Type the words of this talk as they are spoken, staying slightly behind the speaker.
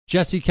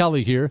Jesse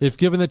Kelly here. If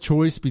given the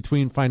choice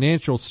between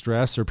financial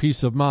stress or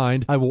peace of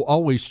mind, I will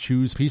always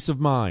choose peace of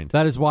mind.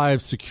 That is why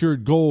I've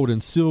secured gold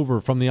and silver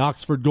from the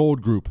Oxford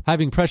Gold Group.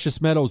 Having precious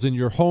metals in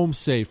your home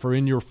safe or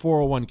in your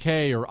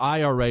 401k or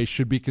IRA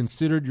should be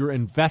considered your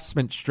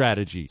investment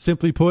strategy.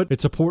 Simply put,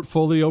 it's a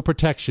portfolio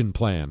protection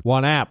plan.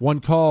 One app,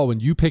 one call,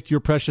 and you pick your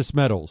precious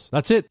metals.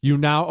 That's it. You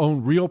now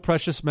own real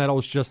precious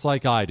metals just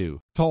like I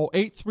do. Call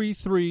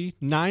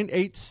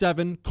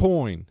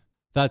 833-987-COIN.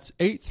 That's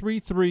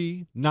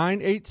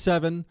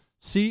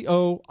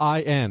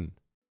 833-987-COIN.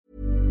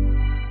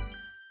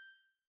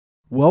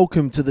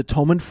 Welcome to the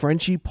Tom and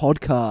Frenchie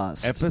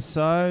podcast.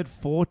 Episode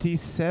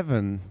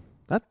 47.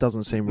 That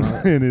doesn't seem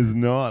right. It is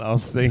not. I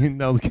was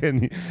seeing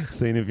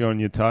if you're on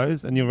your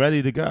toes and you're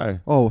ready to go.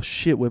 Oh,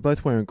 shit. We're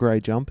both wearing grey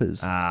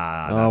jumpers.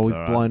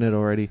 We've blown it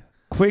already.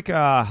 Quick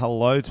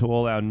hello to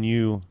all our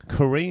new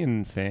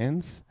Korean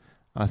fans.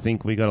 I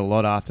think we got a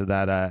lot after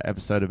that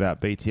episode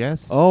about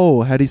BTS.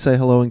 Oh, how do you say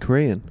hello in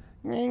Korean?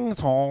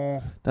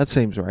 That That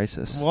seems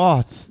racist.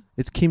 What?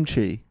 It's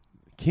kimchi.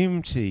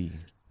 Kimchi.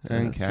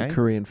 Okay. It's a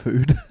Korean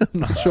food.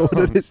 I'm not sure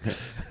what it is.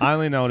 I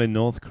only know it in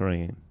North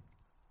Korean.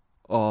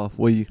 Oh,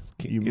 well, you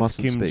It's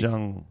mustn't Kim speak.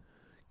 Jong.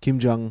 Kim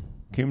Jong.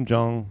 Kim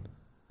Jong.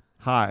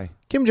 Hi.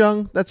 Kim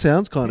Jong. That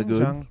sounds kind of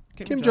good. Jong.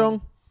 Kim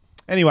Jong.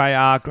 Anyway,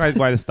 great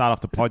way to start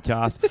off the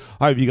podcast.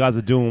 Hope you guys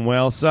are doing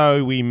well.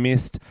 So we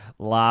missed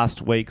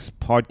last week's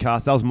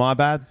podcast. That was my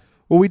bad.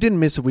 Well, we didn't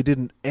miss it. We did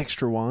an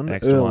extra one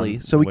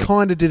early. So we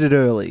kind of did it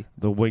early.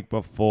 The week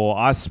before.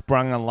 I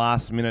sprung a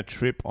last-minute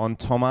trip on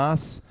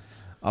Thomas.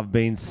 I've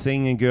been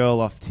seeing a girl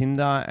off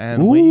Tinder,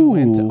 and we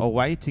went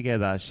away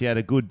together. She had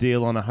a good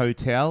deal on a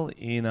hotel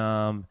in...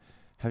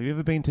 have you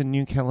ever been to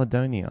New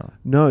Caledonia?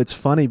 No, it's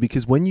funny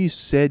because when you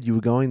said you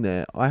were going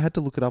there, I had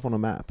to look it up on a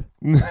map.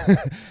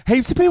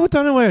 Heaps of people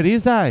don't know where it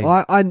is,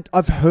 eh?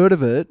 I've heard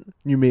of it.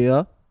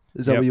 Numia.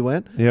 Is that where you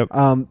went? Yep.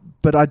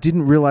 But I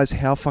didn't realize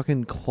how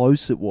fucking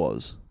close it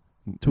was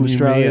to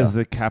Australia. Numia is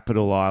the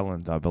capital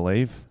island, I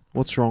believe.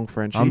 What's wrong,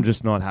 Frenchie? I'm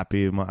just not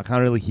happy. I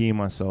can't really hear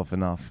myself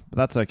enough. But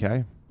that's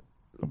okay.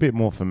 A bit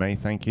more for me,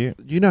 thank you.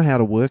 You know how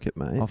to work it,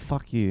 mate. Oh,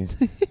 fuck you.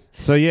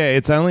 So, yeah,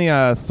 it's only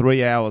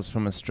 3 hours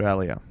from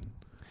Australia.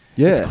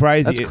 Yeah, it's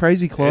crazy. That's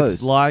crazy close.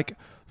 It's like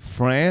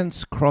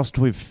France crossed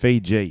with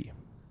Fiji.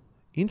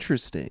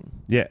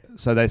 Interesting. Yeah,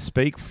 so they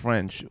speak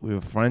French with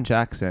a French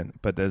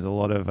accent, but there's a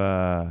lot of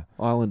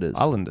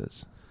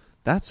Islanders.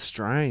 That's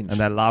strange. And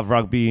they love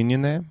rugby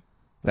union there.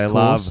 They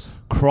love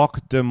croque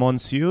de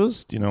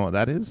monsieurs. Do you know what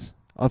that is?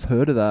 I've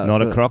heard of that.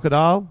 Not a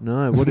crocodile?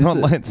 No, what is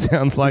it? It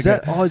sounds like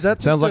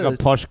sounds like a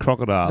posh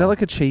crocodile. Is that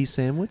like a cheese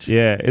sandwich?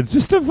 Yeah, it's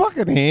just a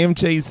fucking ham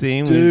cheese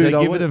sandwich. Dude,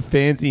 they give it a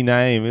fancy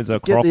name. It's a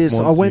croque this.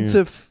 monsieur.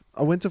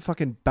 I went to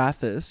fucking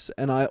Bathurst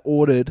and I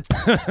ordered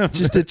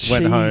just a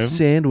cheese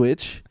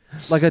sandwich,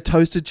 like a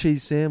toasted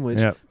cheese sandwich,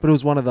 but it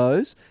was one of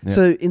those. Yep.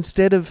 So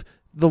instead of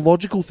the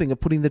logical thing of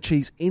putting the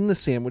cheese in the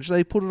sandwich,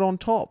 they put it on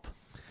top.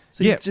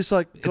 So you just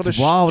like got a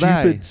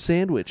stupid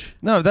sandwich.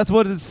 No, that's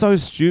what it's so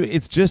stupid.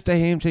 It's just a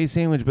ham cheese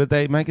sandwich, but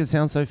they make it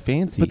sound so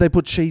fancy. But they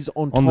put cheese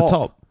on the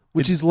top,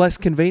 which is less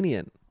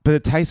convenient. But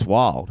it tastes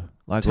wild.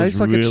 Like, tastes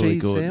like really a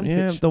cheese good. sandwich.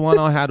 Yeah, the one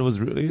I had was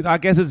really... I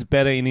guess it's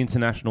better in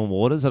international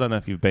waters. I don't know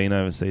if you've been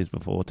overseas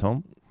before,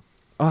 Tom.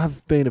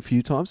 I've been a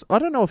few times. I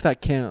don't know if that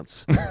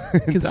counts,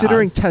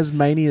 considering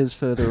Tasmania's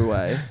further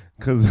away.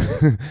 Because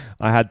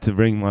I had to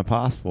bring my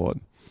passport.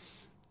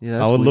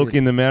 Yeah, I would look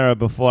in the mirror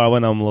before I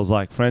went on and was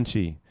like,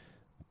 Frenchie,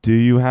 do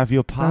you have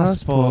your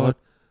passport?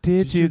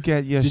 Did you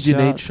get your shots? Did you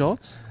need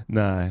shots?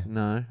 No.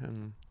 No.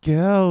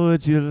 Girl,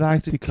 would you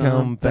like to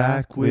come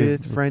back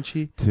with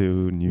Frenchie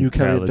to New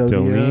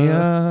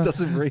Caledonia?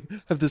 Doesn't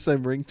have the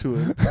same ring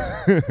to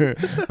it.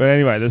 But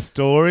anyway, the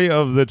story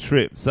of the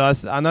trip. So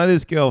I know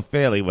this girl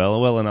fairly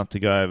well enough to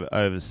go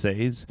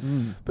overseas,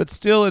 but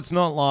still, it's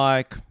not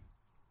like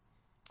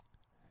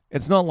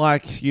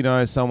you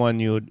know someone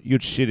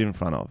you'd shit in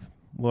front of.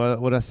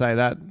 Would I say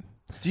that?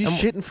 Do you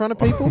shit in front of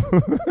people?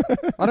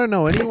 I don't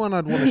know anyone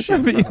I'd want to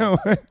shit in front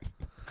of.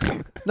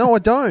 No, I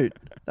don't.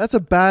 That's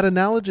a bad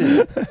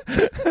analogy.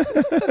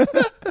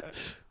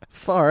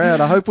 Far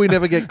out. I hope we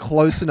never get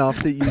close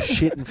enough that you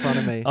shit in front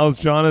of me. I was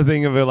trying to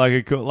think of it like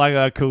a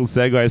cool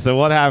segue. So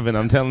what happened?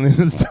 I'm telling you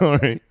the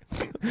story.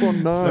 Oh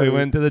no. So we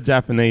went to the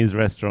Japanese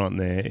restaurant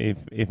there.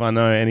 If I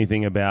know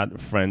anything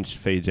about French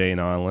Fijian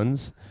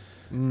islands,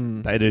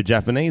 they do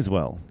Japanese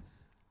well.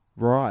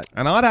 Right.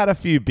 And I'd had a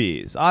few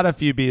beers. So I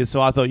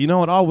thought, you know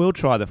what? I will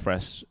try the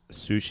fresh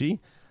sushi.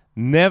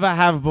 Never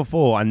have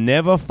before. I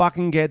never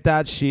fucking get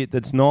that shit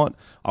that's not...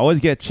 I always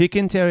get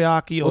chicken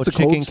teriyaki or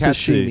chicken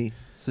katsu.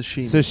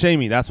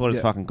 Sashimi. That's what it's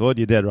fucking called.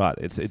 You're dead right.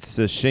 It's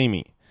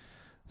sashimi.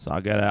 So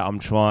I get out. I'm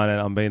trying it.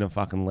 I'm being a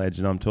fucking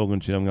legend. I'm talking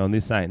shit. I'm going,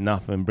 this ain't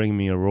nothing. Bring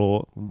me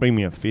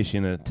a fish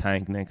in a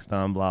tank next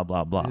time. Blah,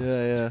 blah, blah.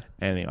 Yeah.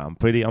 Anyway, I'm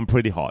pretty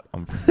hot.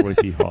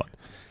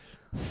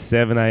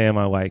 7 a.m.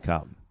 I wake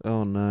up.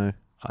 Oh, no.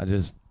 I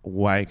just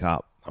wake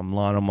up. I'm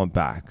lying on my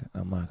back.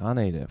 I'm like, I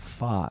need a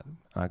fart.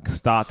 I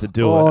start to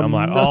do it. I'm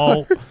like,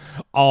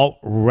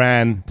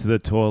 ran to the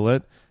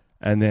toilet,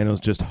 and then it was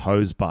just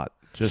hose butt.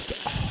 just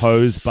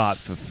hose butt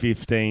for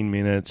 15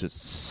 minutes,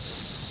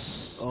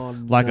 just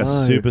like a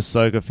super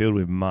soaker filled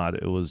with mud.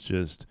 It was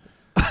just...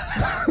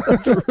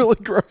 That's a really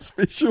gross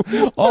visual.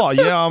 Oh,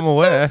 yeah, I'm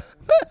aware.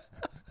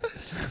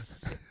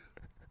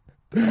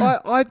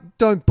 I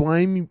don't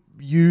blame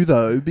you,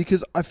 though,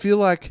 because I feel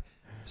like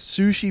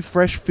sushi,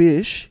 fresh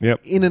fish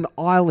in an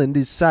island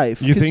is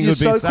safe. You think you're it would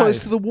be so safe?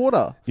 close to the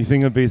water. You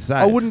think it'd be safe?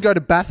 I wouldn't go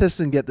to Bathurst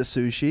and get the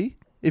sushi,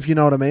 if you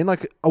know what I mean.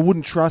 Like, I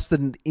wouldn't trust that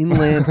an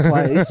inland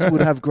place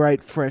would have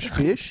great fresh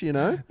fish, you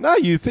know? No,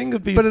 you think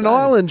it'd be But safe. an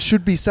island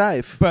should be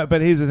safe. But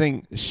here's the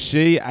thing.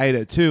 She ate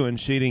it too, and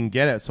she didn't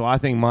get it. So I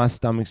think my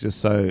stomach's just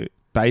so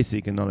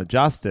basic and not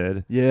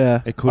adjusted.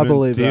 Yeah, it couldn't I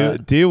believe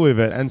that. deal with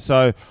it. And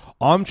so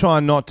I'm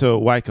trying not to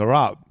wake her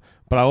up.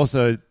 But I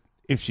also,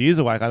 if she is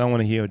awake, I don't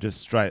want to hear her just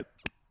straight...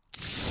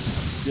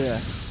 Yeah.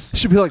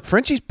 She'd be like,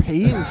 Frenchie's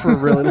peeing for a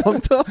really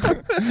long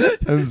time.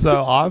 And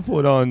so I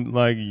put on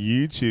like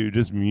YouTube,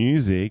 just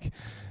music.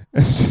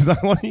 And she's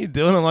like, what are you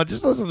doing? I'm like,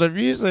 just listen to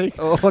music.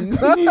 Oh,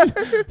 no.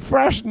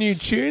 Fresh new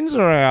tunes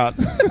are out.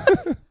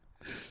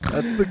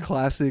 That's the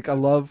classic. I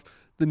love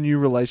the new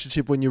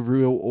relationship when you're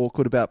real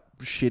awkward about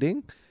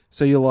shitting.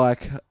 So you're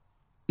like,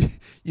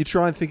 you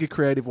try and think of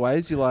creative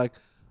ways. You're like,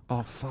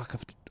 oh, fuck,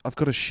 I've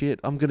got to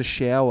shit. I'm going to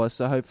shower.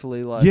 So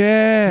hopefully, like,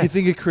 you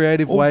think of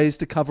creative ways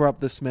to cover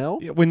up the smell.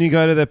 When you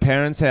go to the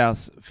parents'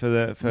 house for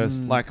the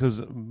first, like,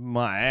 because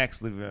my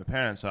ex lived with her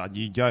parents, so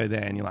you go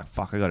there and you're like,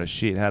 fuck, I got to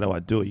shit. How do I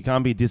do it? You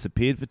can't be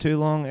disappeared for too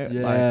long. Yeah.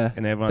 Like,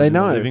 and everyone's in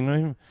the living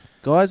room.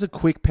 Guys are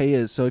quick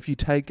peers, so if you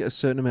take a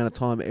certain amount of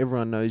time,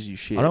 everyone knows you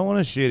shit. I don't want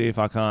to shit if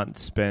I can't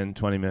spend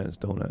 20 minutes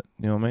doing it.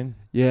 You know what I mean?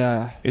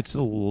 Yeah. It's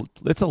a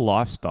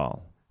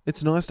lifestyle.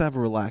 It's nice to have a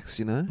relax,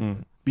 you know?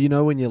 Mm. But you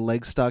know when your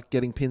legs start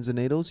getting pins and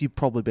needles, you've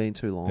probably been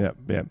too long.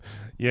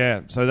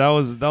 Yeah. So that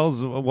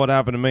was what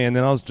happened to me. And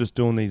then I was just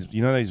doing these,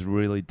 you know, these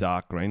really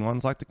dark green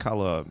ones, like the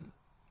color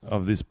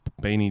of this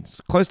beanie,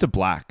 close to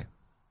black.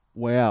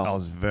 Wow. I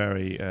was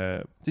very...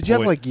 Did you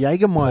have like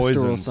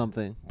Jägermeister or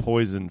something?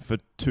 Poisoned for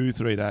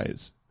 2-3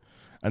 days.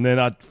 And then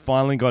I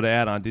finally got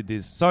out and I did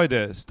this. Sorry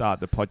to start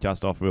the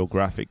podcast off real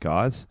graphic,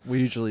 guys. We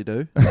usually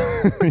do.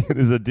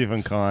 There's a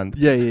different kind.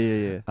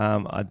 Yeah.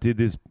 I did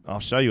this. I'll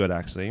show you it,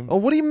 actually. Oh,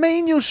 what do you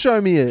mean you'll show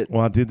me it?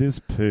 Well, I did this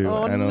poo.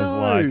 And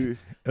no.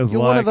 It was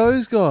You're like, one of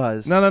those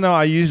guys. No,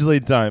 I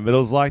usually don't. But it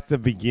was like the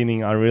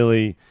beginning.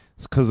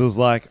 Because it was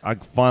like I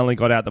finally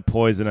got out the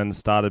poison and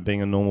started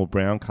being a normal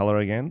brown color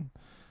again.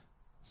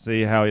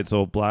 See how it's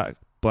all black,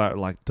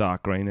 like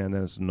dark green, and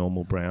then it's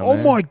normal brown. Oh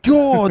my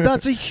God,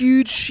 that's a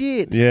huge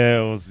shit.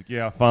 Yeah, it was.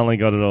 Yeah, I finally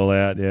got it all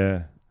out.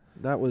 Yeah,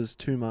 that was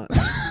too much.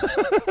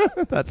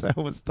 That's how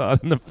we're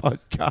starting the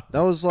podcast.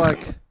 That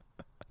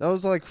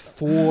was like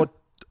 4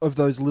 of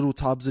those little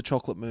tubs of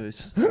chocolate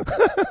mousse.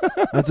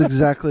 That's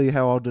exactly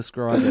how I'll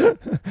describe it.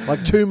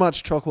 Like too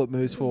much chocolate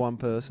mousse for one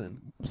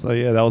person. So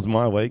yeah, that was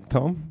my week,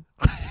 Tom.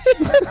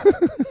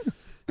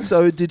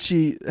 So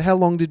how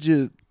long did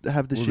you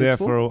have the shits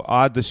for?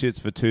 I had the shits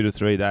for 2 to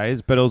 3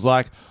 days, but it was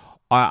like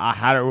I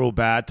had it real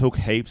bad, took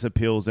heaps of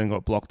pills, then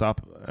got blocked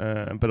up,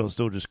 but it was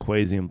still just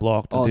queasy and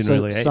blocked. I didn't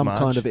really eat some much.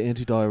 kind of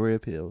anti-diarrhea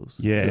pills.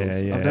 Yeah.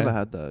 I've never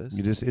had those.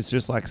 It's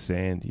just like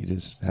sand. You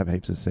just have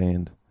heaps of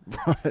sand.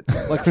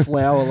 Right, like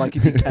flour, like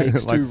if your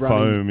cake's like too runny.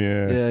 Foam,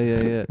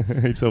 yeah.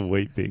 Heaps of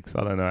wheat bix.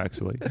 I don't know,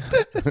 actually.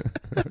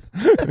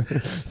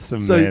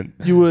 Cement. So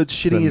you were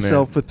shitting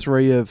yourself for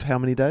 3 of how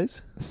many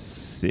days?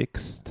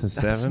 6 to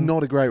 7. That's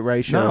not a great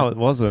ratio. No, it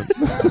wasn't.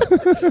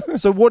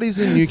 So what is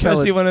in New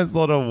Especially when it's a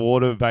lot of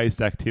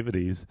water-based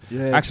activities.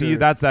 Yeah, actually, true.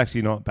 that's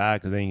actually not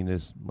bad because then you can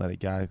just let it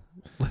go.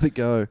 Let it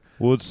go.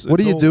 Well, what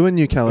do you do in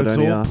New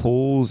Caledonia? It's all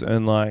pools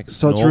and like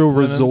so it's real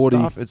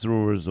resorty. It's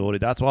real resorty.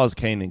 That's why I was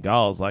keen to go.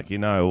 I was like, you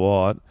know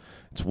what?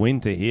 It's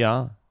winter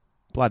here,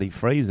 bloody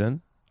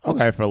freezing. I'll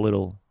go for a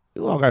little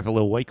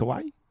week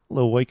away.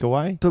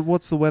 But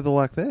what's the weather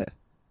like there?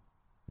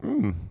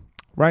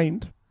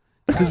 Rained.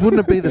 Because wouldn't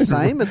it be the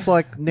same? It's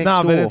like next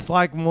door. No, but it's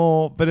like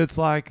more. But it's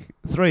like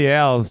 3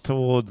 hours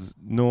towards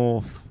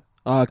north.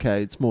 Oh,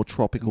 okay, it's more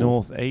tropical.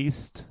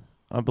 Northeast,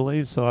 I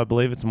believe. So I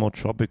believe it's more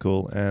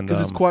tropical, and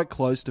because it's quite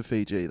close to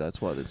Fiji. That's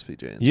why there's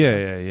Fijians.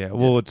 Yeah.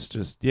 Well, it's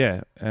just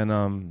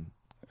and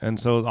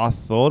so I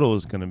thought it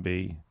was going to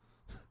be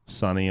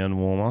sunny and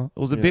warmer. It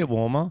was a bit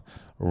warmer.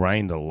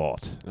 Rained a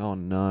lot. Oh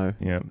no.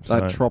 Yeah.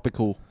 So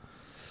tropical.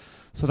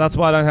 So that's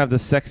why I don't have the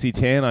sexy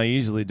tan I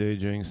usually do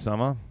during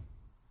summer.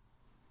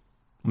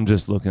 I'm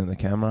just looking at the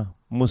camera.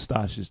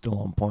 Moustache is still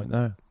on point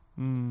though.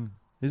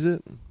 Is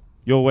it?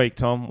 Your week,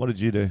 Tom. What did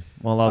you do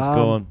while I was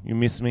gone? You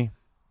missed me?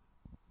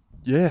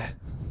 Yeah.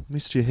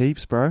 Missed you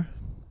heaps, bro.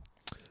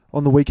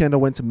 On the weekend I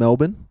went to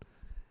Melbourne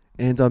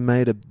and I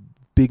made a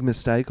big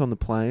mistake on the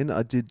plane.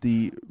 I did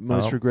the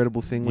most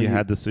regrettable thing. You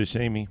had the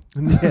sashimi.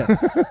 Yeah.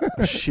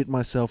 I shit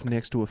myself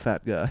next to a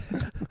fat guy.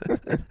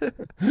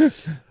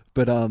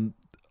 But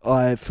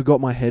I forgot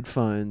my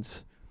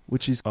headphones,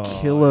 which is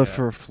killer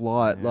for a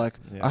flight.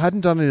 I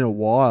hadn't done it in a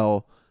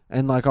while,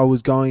 and like I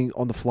was going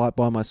on the flight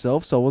by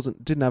myself, so I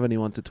didn't have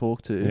anyone to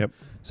talk to. Yep.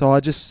 So I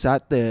just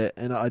sat there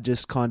and I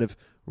just kind of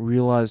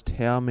realized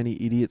how many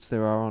idiots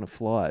there are on a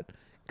flight.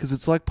 Because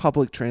it's like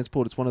public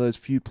transport. It's one of those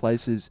few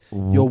places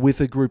you're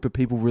with a group of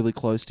people really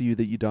close to you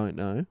that you don't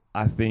know.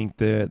 I think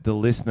the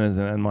listeners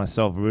and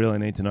myself really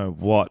need to know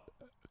what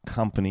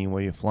company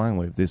where you're flying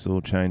with. This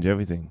will change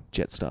everything.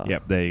 Jetstar.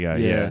 Yep, there you go.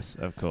 Yeah. Yes,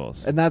 of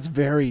course. And that's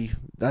very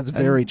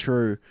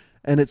true.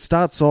 And it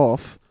starts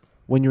off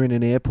when you're in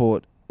an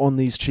airport on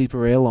these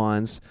cheaper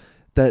airlines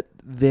that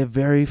they're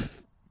very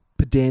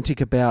pedantic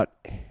about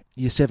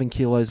your 7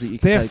 kilos that you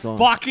can take on.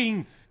 They're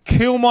fucking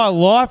kill my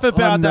life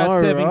about that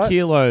 7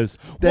 kilos.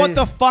 What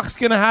the fuck's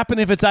going to happen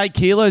if it's 8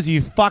 kilos,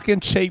 you fucking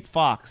cheap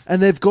fucks? And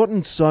they've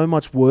gotten so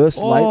much worse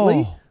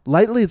lately.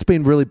 Lately, it's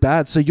been really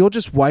bad. So you're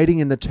just waiting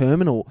in the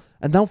terminal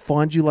and they'll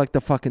find you like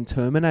the fucking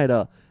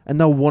Terminator and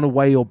they'll want to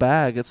weigh your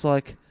bag. It's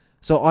like...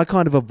 So I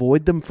kind of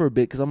avoid them for a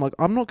bit because I'm like,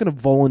 I'm not going to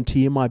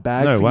volunteer my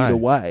bag you to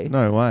weigh.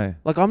 No way.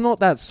 Like, I'm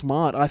not that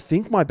smart. I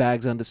think my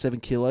bag's under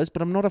 7 kilos,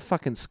 but I'm not a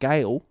fucking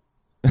scale.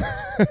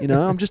 You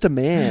know, I'm just a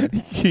man.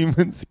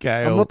 Human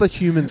scale. I'm not the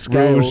human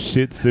scale. Real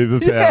shit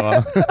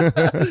superpower.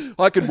 Yeah.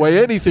 I can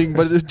weigh anything,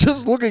 but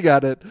just looking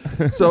at it.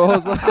 So I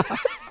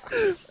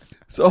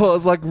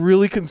was like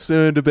really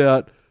concerned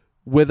about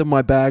whether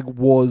my bag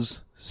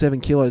was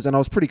 7 kilos, and I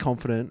was pretty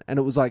confident, and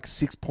it was like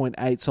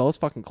 6.8, so I was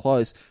fucking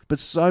close. But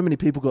so many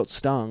people got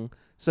stung,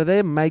 so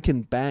they're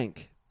making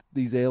bank,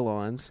 these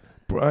airlines.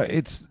 Bro,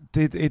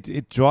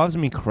 it drives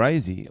me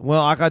crazy.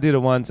 Well, like I did it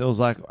once. It was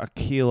like a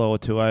kilo or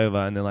 2 over,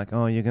 and they're like,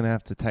 "Oh, you're gonna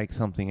have to take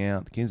something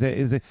out.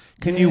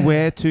 Can you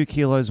wear 2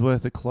 kilos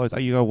worth of clothes?" Oh,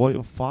 you go, "What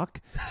the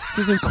fuck?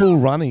 This isn't cool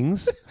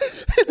runnings."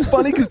 It's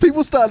funny because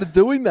people started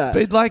doing that.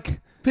 But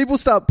like, people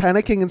start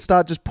panicking and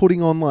start just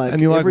putting on like,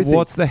 and you're everything. Like,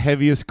 "What's the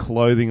heaviest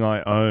clothing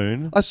I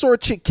own?" I saw a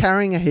chick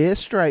carrying a hair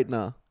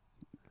straightener.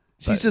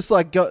 She's just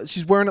like,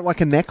 she's wearing it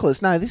like a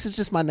necklace. No, this is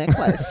just my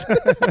necklace.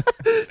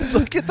 It's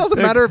like, it doesn't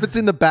matter if it's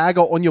in the bag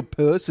or on your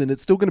person.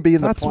 It's still going to be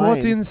in the plane. That's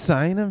what's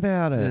insane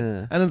about it.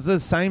 Yeah. And it's the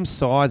same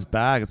size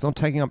bag. It's not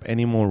taking up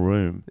any more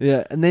room.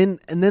 Yeah. And then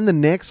the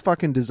next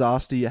fucking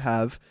disaster you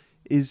have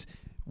is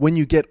when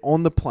you get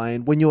on the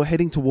plane, when you're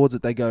heading towards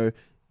it, they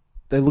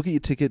look at your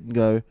ticket and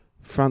go,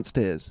 front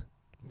stairs,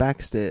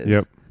 back stairs.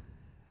 Yep.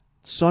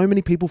 So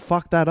many people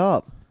fuck that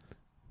up.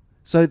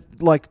 So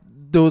like,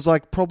 there was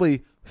like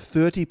probably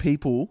 30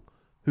 people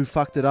who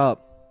fucked it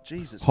up.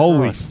 Jesus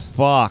Holy Christ.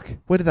 fuck.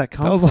 Where did that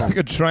come from? That was from? like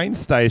a train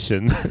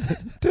station.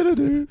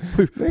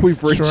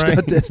 We've reached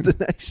our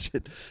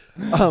destination.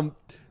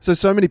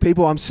 So many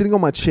people, I'm sitting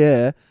on my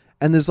chair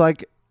and there's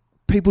like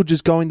people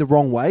just going the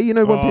wrong way. You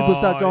know, when people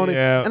start going,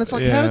 and it's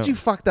like, how did you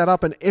fuck that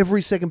up? And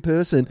every second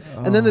person,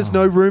 and then there's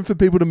no room for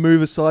people to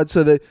move aside.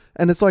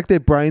 And it's like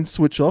their brains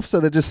switch off. So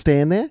they just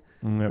stand there.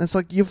 Yep. And it's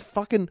like, you're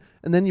fucking,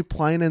 and then your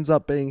plane ends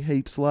up being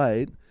heaps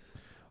late.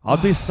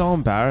 I'd be so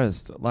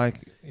embarrassed.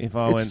 Like if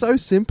I It's so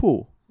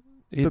simple,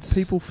 but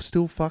people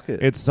still fuck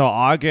it. It's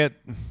so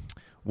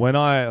when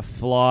I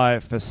fly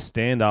for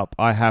stand up,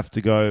 I have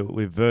to go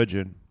with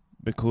Virgin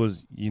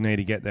because you need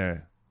to get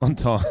there on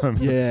time.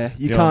 Yeah,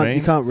 you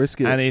can't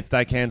risk it. And if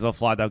they cancel a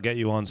flight, they'll get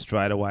you on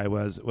straight away.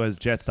 Whereas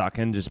Jetstar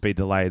can just be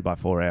delayed by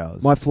 4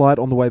 hours. My flight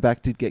on the way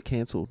back did get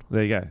cancelled.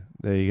 There you go.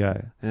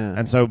 Yeah.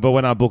 And so, but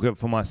when I book it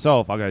for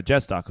myself, I go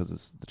Jetstar because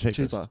it's the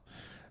cheapest. Cheaper.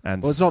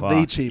 And it's not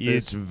the cheapest.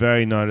 It's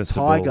very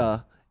noticeable.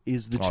 Tiger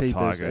is the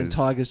cheapest, and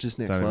Tiger's just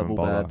next level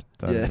bad.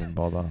 Don't even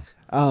bother.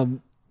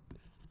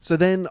 So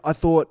then I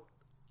thought,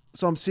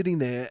 so I'm sitting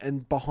there,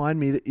 and behind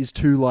me is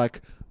 2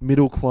 like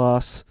middle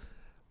class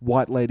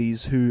white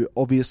ladies who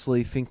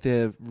obviously think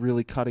they're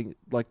really cutting,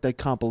 like they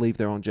can't believe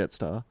they're on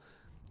Jetstar.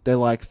 They're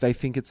like, they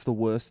think it's the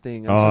worst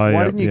thing. And I was like,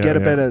 why didn't you get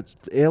a better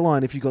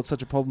airline if you got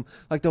such a problem?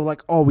 Like, they were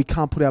like, oh, we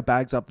can't put our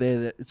bags up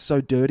there. It's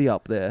so dirty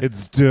up there.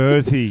 It's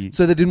dirty.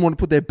 So they didn't want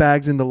to put their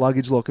bags in the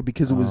luggage locker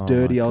because it was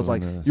dirty. I was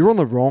like, you're on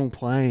the wrong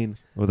plane.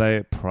 Were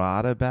they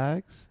Prada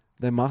bags?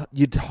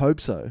 You'd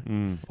hope so.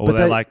 Or were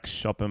they like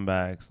shopping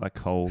bags, like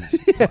Coles?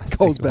 Yeah,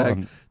 Coles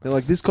bag. They're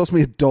like, this cost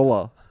me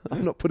 $1.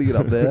 I'm not putting it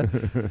up there.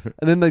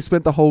 And then they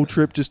spent the whole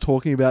trip just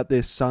talking about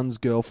their son's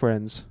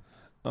girlfriends.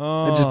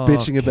 And just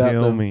bitching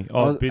about them.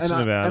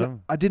 Bitching about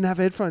them. I didn't have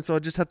headphones, so I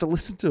just had to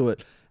listen to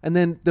it. And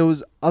then there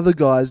was other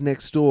guys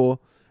next door,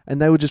 and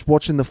they were just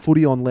watching the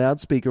footy on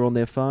loudspeaker on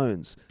their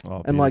phones,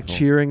 and like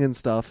cheering and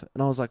stuff.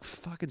 And I was like,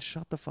 "Fucking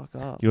shut the fuck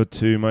up!" Your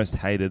 2 most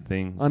hated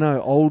things. I know,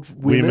 old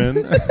women,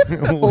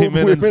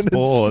 women and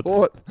sport.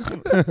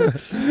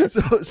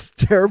 So it's a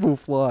terrible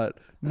flight.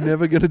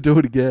 Never gonna do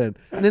it again.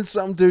 And then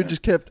some dude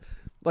just kept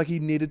like he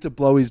needed to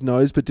blow his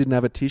nose, but didn't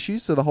have a tissue,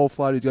 so the whole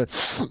flight he's going.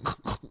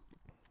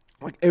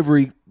 Like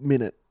every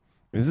minute.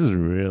 This is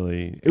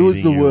really... It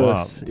was the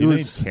worst. Do you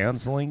need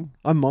counselling?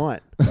 I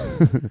might.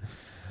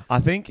 I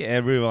think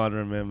everyone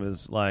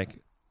remembers like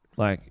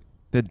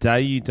the day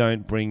you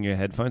don't bring your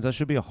headphones. That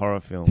should be a horror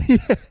film. Yeah.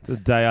 The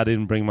day I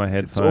didn't bring my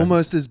headphones. It's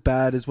almost as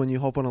bad as when you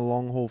hop on a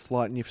long haul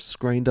flight and your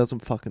screen doesn't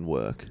fucking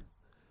work.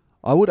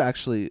 I would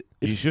actually...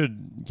 You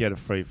should get a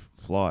free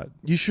flight.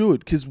 You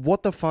should, because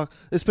what the fuck...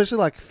 Especially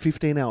like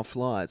 15-hour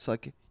flights.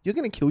 Like, you're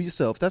going to kill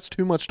yourself. That's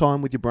too much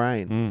time with your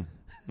brain.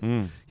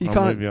 You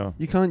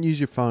can't use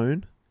your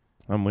phone.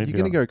 I'm with you.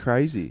 You're going to go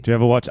crazy. Do you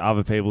ever watch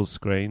other people's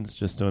screens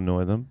just to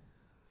annoy them?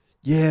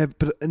 Yeah,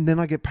 and then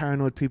I get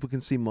paranoid people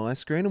can see my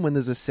screen, and when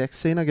there's a sex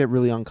scene, I get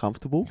really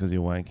uncomfortable. Because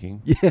you're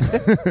wanking?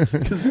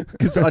 Yeah,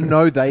 because I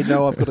know they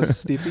know I've got a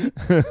stiffy.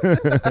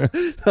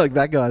 Like,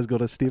 that guy's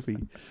got a stiffy.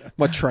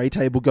 My tray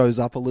table goes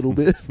up a little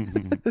bit.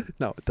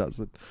 No, it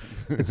doesn't.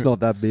 It's not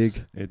that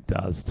big. It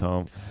does,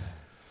 Tom.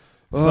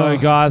 So,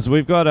 guys,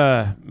 we've got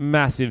a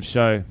massive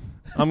show.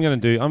 I'm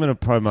gonna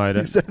promote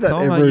it. You say that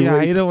Tom, every you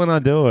week. hate it when I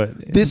do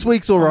it. This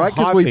week's all right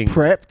because we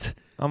prepped.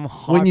 I'm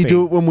hyping. When you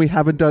do it when we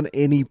haven't done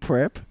any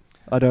prep,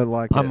 I don't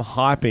like it. I'm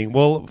hyping.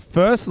 Well,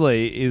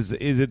 firstly, is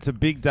it's a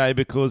big day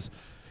because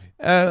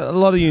a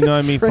lot of you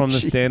know me from the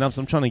stand-ups.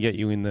 I'm trying to get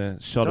you in the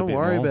shot a bit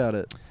more. Don't worry about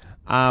it.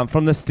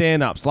 From the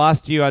stand-ups.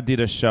 Last year I did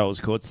a show. It was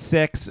called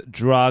Sex,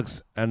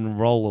 Drugs and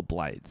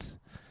Rollerblades.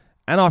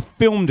 And I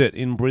filmed it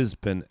in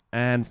Brisbane.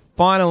 And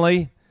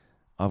finally,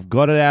 I've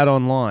got it out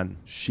online.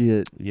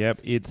 Shit.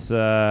 Yep. It's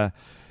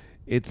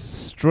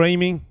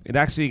streaming. It's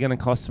actually going to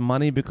cost some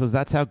money because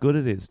that's how good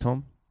it is,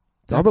 Tom.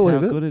 I believe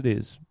how it. good it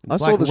is. It's I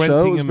saw the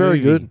show. It was very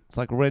good. It's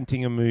like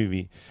renting a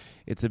movie.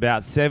 It's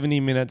about 70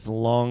 minutes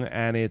long,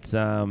 and it's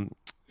on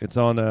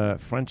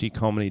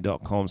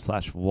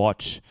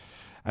FrenchieComedy.com/watch.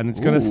 And it's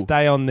going to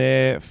stay on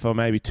there for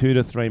maybe 2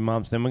 to 3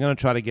 months. Then we're going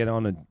to try to get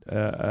on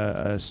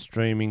a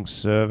streaming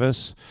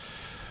service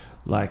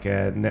like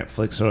a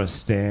Netflix or a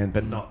Stan,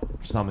 but not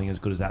something as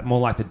good as that.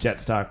 More like the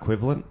Jetstar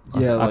equivalent.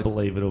 Yeah, I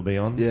believe it'll be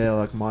on. Yeah,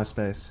 like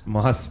MySpace.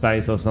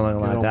 MySpace or something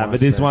like that. MySpace. But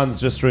this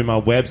one's just through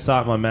my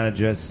website. My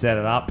manager has set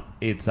it up.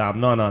 It's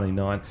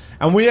 $9.99.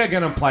 And we are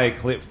going to play a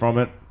clip from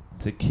it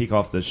to kick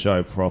off the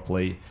show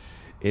properly.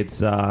 It's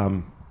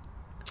fuck,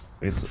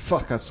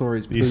 I saw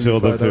his poo you saw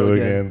the photo poo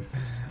again.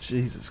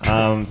 Jesus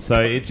Christ.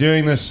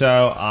 During the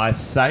show, I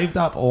saved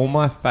up all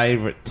my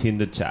favourite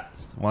Tinder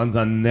chats, ones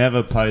I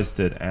never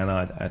posted, and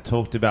I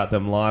talked about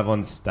them live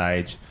on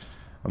stage.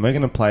 And we're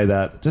going to play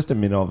that, just a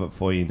minute of it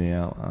for you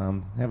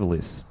now. Have a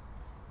listen.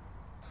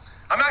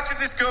 I'm actually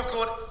this girl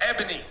called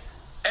Ebony.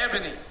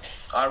 Ebony,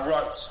 I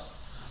wrote,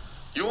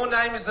 your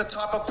name is the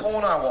type of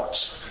porn I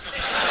watch.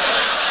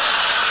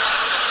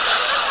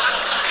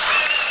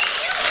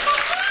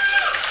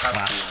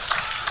 That's good.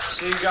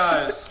 She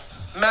goes,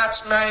 match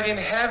made in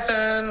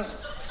heaven.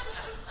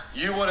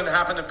 You wouldn't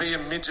happen to be a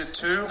midget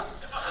too?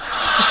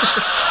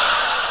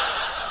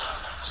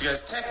 She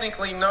goes,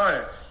 technically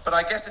no, but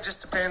I guess it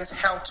just depends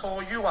how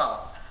tall you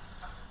are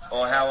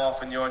or how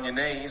often you're on your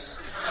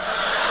knees.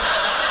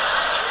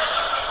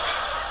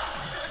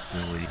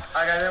 Silly.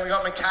 Okay, then we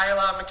got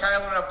Michaela.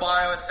 Michaela in her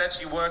bio, it said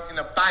she worked in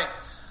a bank.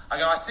 I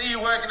go, I see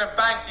you work in a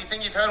bank. Do you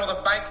think you've heard all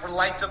the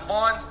bank-related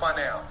lines by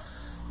now?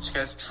 She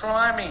goes,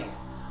 try me.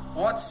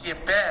 What's your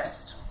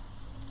best?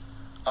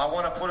 I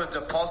want to put a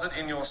deposit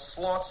in your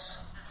slot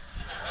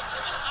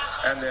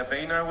and there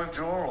be no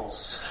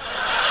withdrawals.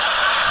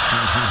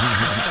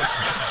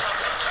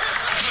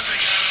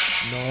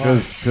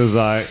 Because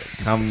I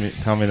come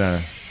in a...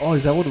 Oh,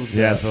 is that what it was about?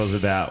 Yeah, that's what it was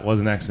about. It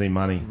wasn't actually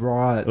money.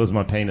 Right. It was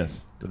my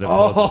penis.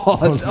 Oh,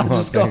 I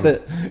just got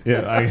it.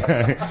 Yeah,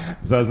 okay.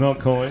 So it's not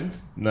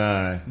coins?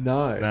 No.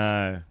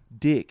 No.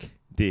 Dick.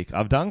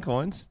 I've done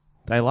coins.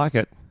 They like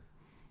it.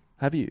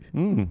 Have you?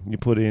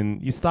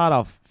 You start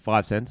off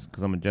 5 cents,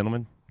 because I'm a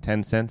gentleman,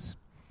 10 cents.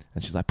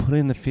 And she's like, put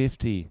in the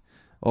 50.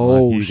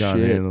 Oh, like, you shit. can't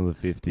handle the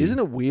 50. Isn't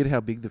it weird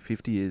how big the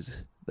 50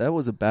 is? That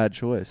was a bad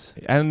choice.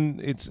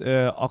 And it's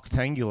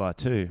octangular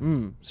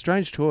too.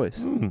 Strange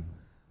choice. Who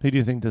do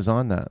you think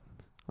designed that?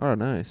 I don't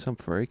know. Some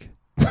freak.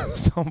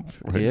 Some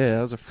freak. Yeah,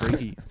 that was a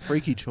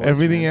freaky choice.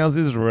 Everything man. else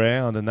is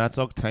round, and that's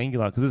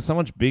octangular because it's so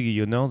much bigger.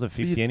 Your nose are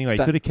 50 anyway.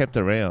 You could have kept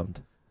it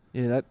round.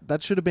 Yeah,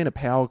 that should have been a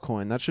power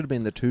coin. That should have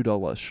been the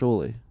 $2,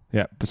 surely.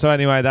 Yeah. So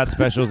anyway, that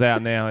special's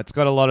out now. It's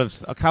got I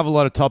cover a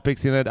lot of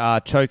topics in it.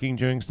 Choking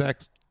during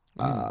sex.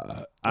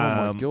 Oh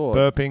my God.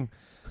 Burping.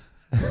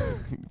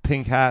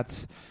 Pink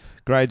hats.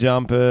 Grey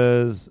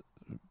jumpers.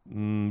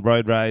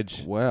 Road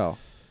rage. Wow.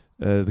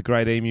 The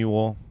Great Emu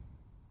War.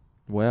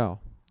 Wow.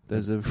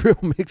 There's a real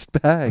mixed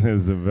bag.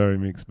 There's a very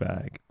mixed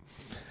bag.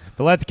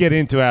 But let's get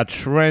into our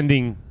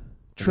trending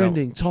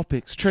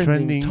topics.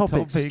 Trending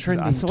topics.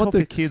 That's what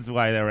the kids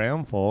wait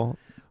around for.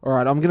 All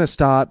right, I'm going to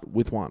start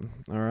with one.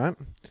 All right.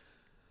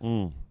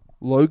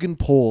 Logan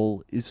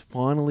Paul is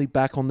finally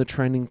back on the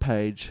trending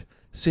page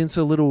since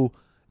a little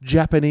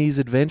Japanese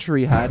adventure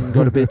he had and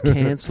got a bit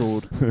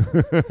cancelled.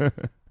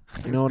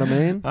 You know what I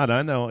mean? I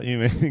don't know what you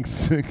mean.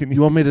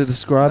 You want me to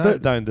describe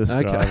it? Don't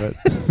describe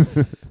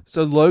it.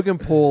 So Logan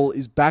Paul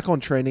is back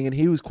on trending, and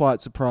he was quite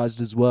surprised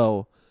as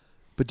well.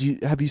 But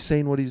have you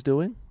seen what he's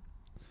doing?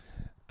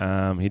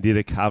 He did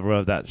a cover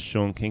of that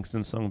Sean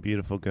Kingston song,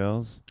 "Beautiful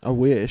Girls." I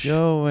wish.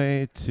 You're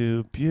way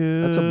too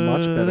beautiful. That's a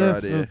much better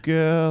idea.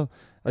 Girl.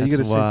 Are you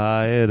That's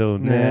why it'll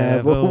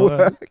never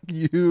work.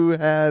 You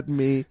had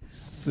me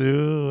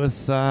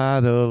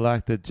suicidal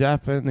like the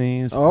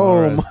Japanese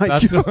forest. My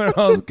That's God. where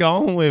I was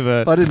going with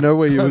it. I didn't know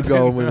where you were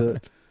going with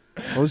it.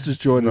 I was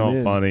just joining in.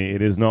 It's not funny.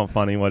 It is not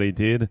funny what he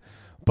did.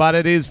 But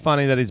it is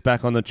funny that he's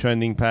back on the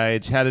trending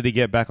page. How did he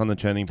get back on the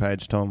trending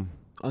page, Tom?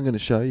 I'm going to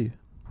show you.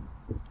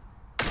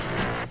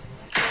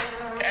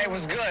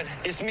 what's good?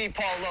 It's me,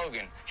 Paul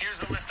Logan.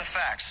 Here's a list of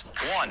facts.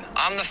 1,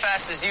 I'm the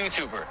fastest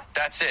YouTuber.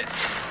 That's it.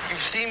 You've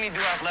seen me do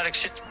athletic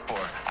shit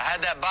before. I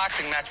had that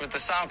boxing match with the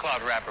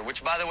SoundCloud rapper,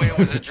 which, by the way,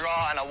 was a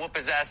draw, and I'll whoop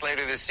his ass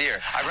later this year.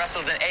 I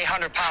wrestled an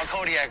 800-pound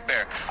Kodiak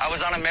bear. I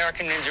was on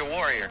American Ninja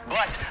Warrior.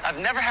 But I've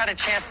never had a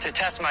chance to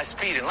test my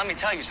speed, and let me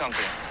tell you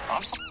something. I'm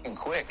f***ing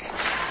quick.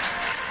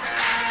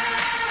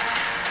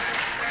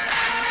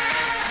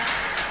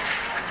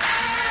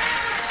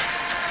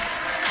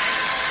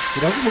 He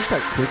doesn't look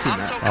that quick in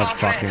I'm that. so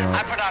confident, I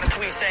put out a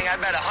tweet saying I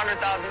bet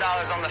 $100,000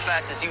 on the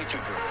fastest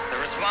YouTuber.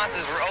 The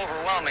responses were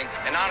overwhelming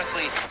and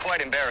honestly quite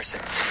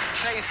embarrassing.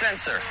 Phase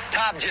Sensor,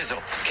 Top Jizzle,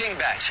 King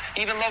Batch,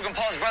 even Logan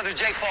Paul's brother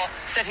Jake Paul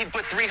said he'd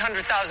put $300,000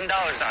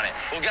 on it.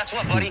 Well, guess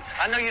what, buddy?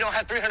 I know you don't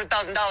have $300,000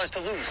 to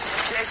lose.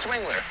 Jay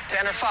Swingler,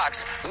 Tanner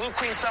Fox, Blue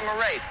Queen Summer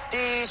Rae,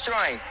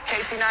 Destroying,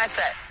 Casey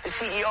Neistat, the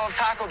CEO of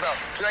Taco Bell,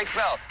 Drake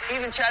Bell,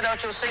 even Chad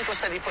Ochocinco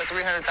said he put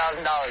 $300,000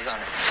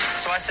 on it.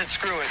 So I said,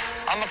 screw it.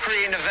 I'm going to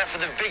create an event for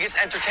the biggest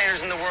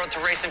entertainers in the world to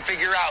race and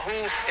figure out who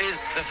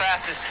is the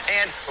fastest,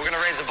 and we're going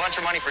to raise a bunch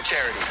of money for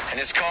charity. And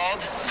it's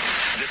called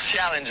the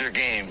Challenger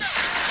Games.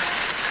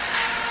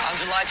 On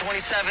July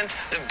 27th,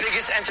 the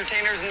biggest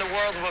entertainers in the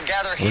world will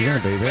gather here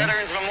at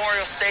Veterans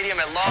Memorial Stadium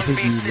at Long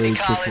Beach City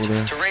College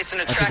to race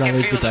in a track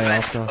and field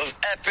event of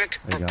epic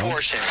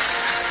proportions.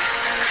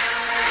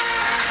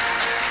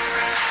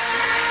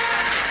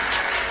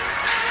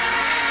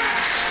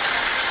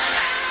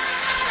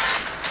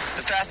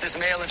 Fastest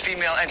male and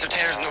female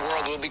entertainers in the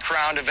world will be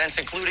crowned. Events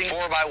including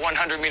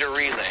 4x100 meter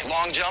relay,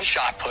 long jump,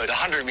 shot put, the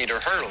 100 meter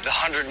hurdle, the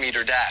 100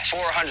 meter dash,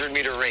 400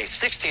 meter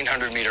race,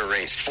 1600 meter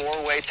race,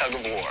 4-way tug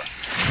of war.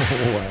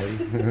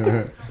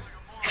 4-way.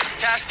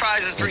 Cash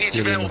prizes for each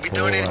event will be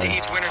donated to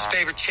each winner's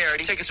favorite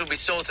charity. Tickets will be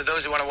sold to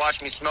those who want to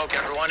watch me smoke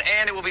everyone,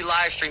 and it will be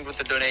live streamed with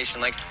a donation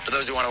link for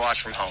those who want to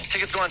watch from home.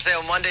 Tickets go on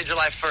sale Monday,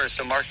 July 1st,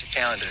 so mark your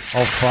calendars.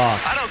 Oh,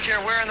 fuck. I don't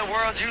care where in the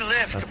world you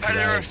live,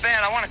 competitor or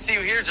fan, I want to see you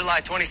here July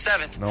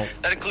 27th. Nope.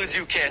 That includes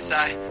you, KSI.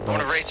 I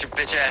want to race your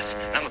bitch ass,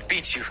 and I'm going to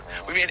beat you.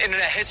 We made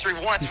internet history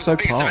once with the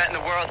biggest event in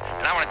the world,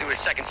 and I want to do it a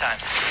second time.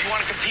 If you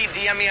want to compete,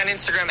 DM me on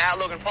Instagram at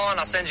Logan Paul, and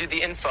I'll send you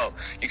the info.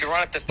 You can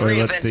run up to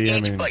 3 events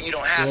each, but you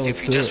don't have to.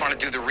 If you just want to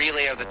do the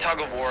relay or the tug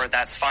of war,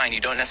 that's fine.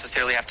 You don't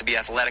necessarily have to be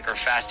athletic or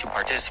fast to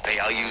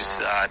participate. I'll use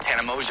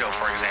Tana Mojo,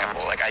 for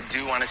example. Like, I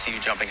do want to see you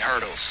jumping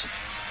hurdles.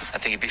 I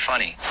think it'd be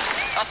funny.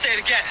 I'll say it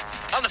again.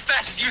 I'm the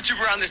fastest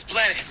YouTuber on this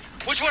planet.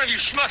 Which one of you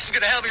schmucks is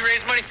going to help me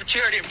raise money for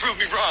charity and prove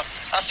me wrong?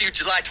 I'll see you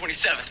July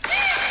 27th.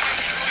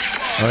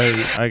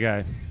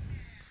 Okay.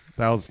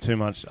 That was too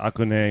much. I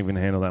couldn't even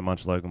handle that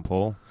much Logan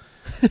Paul.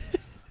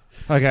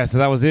 Okay, so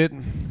that was it.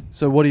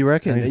 So what do you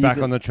reckon? And he's back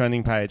on the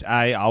trending page.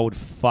 I would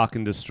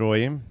fucking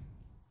destroy him.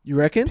 You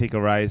reckon? Pick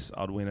a race,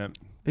 I'd win it.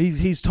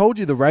 He's told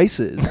you the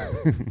races.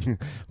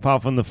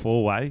 Apart from the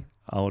 4-way,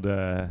 I would...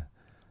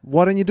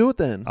 Why don't you do it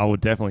then? I would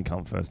definitely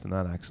come first in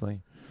that, actually.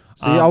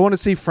 See, I want to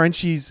see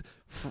Frenchie's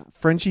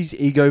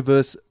ego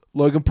versus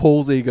Logan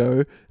Paul's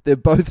ego. They're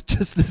both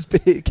just as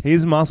big.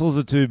 His muscles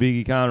are too big.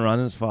 He can't run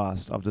as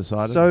fast, I've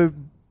decided. So,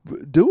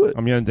 do it.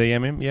 I'm going to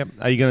DM him. Yep.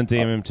 Are you going to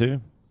DM him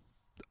too?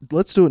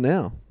 Let's do it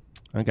now.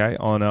 Okay.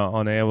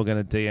 On air, we're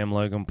going to DM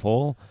Logan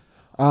Paul.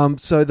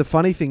 So, the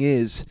funny thing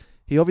is...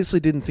 He obviously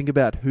didn't think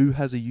about who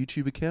has a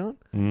YouTube account.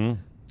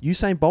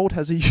 Usain Bolt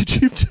has a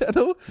YouTube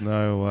channel.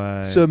 No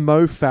way. Sir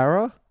Mo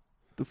Farah,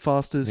 the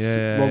fastest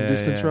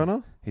long-distance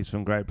runner. He's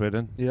from Great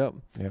Britain. Yep.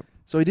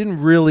 So he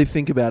didn't really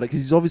think about it because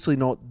he's obviously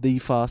not the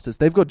fastest.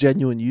 They've got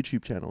genuine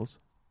YouTube channels.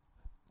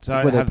 So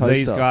have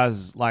these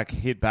guys like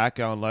hit back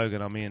going,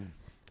 Logan, I'm in?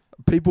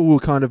 People were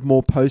kind of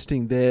more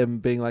posting them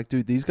being like,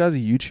 dude, these guys are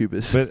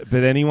YouTubers.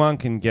 But anyone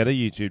can get a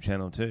YouTube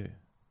channel too.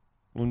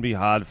 Wouldn't be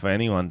hard for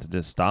anyone to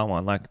just start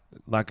one. Like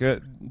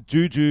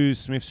Juju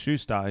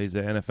Smith-Schuster, he's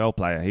an NFL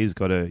player. He's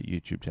got a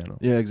YouTube channel.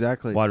 Yeah,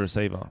 exactly. Wide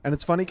receiver. And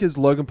it's funny because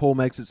Logan Paul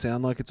makes it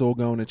sound like it's all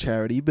going to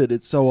charity, but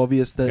it's so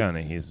obvious that... Going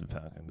to his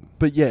fucking...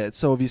 But yeah, it's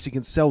so obvious you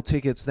can sell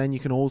tickets, then you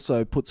can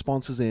also put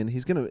sponsors in.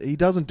 He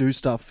doesn't do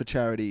stuff for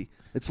charity.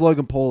 It's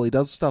Logan Paul. He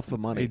does stuff for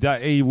money.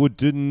 He would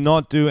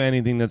not do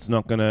anything that's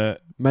not going to...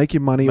 Make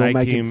him money or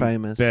make him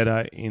famous.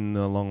 Better in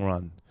the long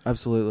run.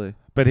 Absolutely.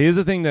 But here's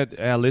the thing that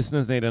our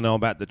listeners need to know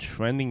about the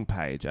trending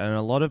page, and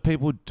a lot of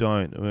people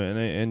don't.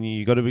 And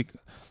you got to be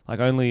like,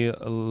 only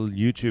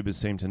YouTubers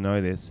seem to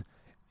know this.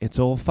 It's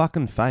all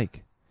fucking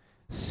fake.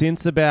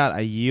 Since about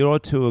a year or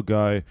two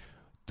ago,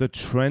 the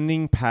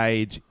trending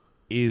page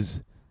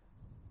is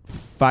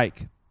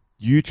fake.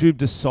 YouTube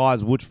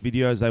decides which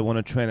videos they want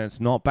to trend. It's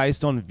not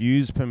based on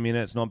views per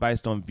minute. It's not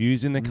based on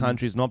views in the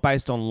country. It's not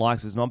based on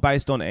likes. It's not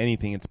based on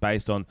anything. It's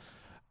based on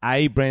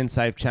A, brand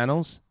safe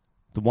channels,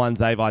 the ones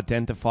they've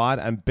identified,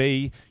 and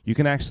B, you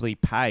can actually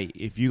pay.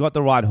 If you got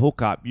the right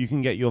hookup, you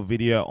can get your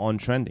video on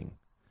trending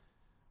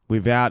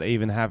without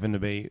even having to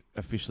be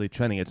officially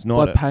trending. It's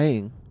not by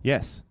paying.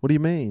 Yes. What do you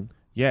mean?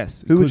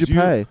 Yes. Who would you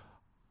pay?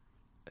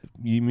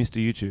 You,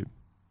 Mr. YouTube.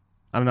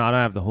 I don't know. I don't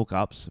have the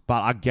hookups,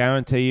 but I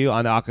guarantee you,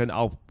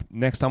 I'll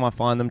next time I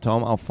find them,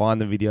 Tom, I'll find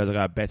the videos. I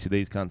go, I bet you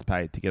these cunts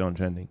paid to get on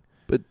trending.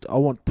 But I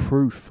want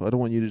proof. I don't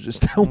want you to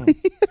just tell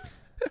me.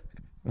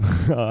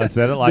 I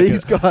said it like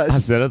these guys. I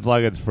said it's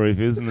like it's proof,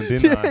 isn't it?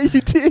 Didn't I? Yeah,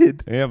 you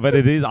did. Yeah, but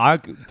it is.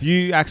 Do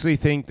you actually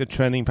think the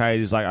trending page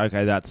is like,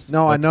 okay, that's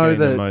no? I know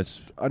that. The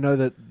most... I know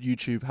that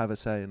YouTube have a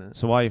say in it.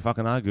 So why are you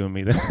fucking arguing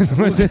with me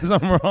then? Says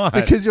I'm right.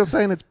 Because you're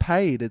saying it's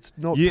paid. It's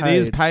not paid. It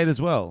is paid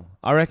as well.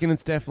 I reckon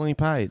it's definitely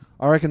paid.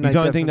 I reckon you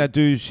don't think they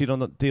do shit on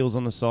the deals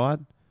on the side?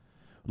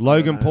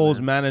 Logan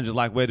Paul's man. manager,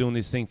 like, we're doing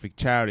this thing for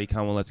charity.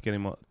 Come on, let's get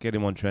him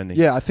on trending.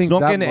 Yeah, I think it's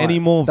not getting any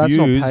more views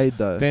not paid,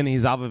 though. than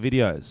his other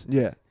videos.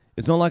 Yeah.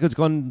 It's not like it's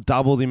gone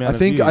double the amount of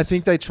views. I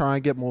think they try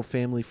and get more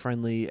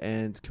family-friendly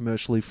and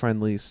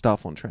commercially-friendly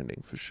stuff on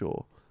trending, for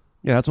sure.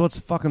 Yeah, that's what's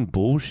fucking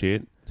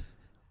bullshit.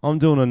 I'm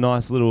doing a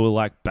nice little,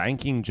 like,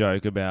 banking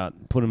joke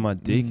about putting my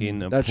dick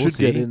in a pussy. That should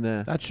get in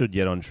there. That should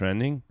get on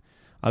trending.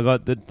 I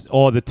got the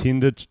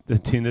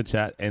Tinder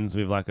chat ends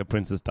with, like, a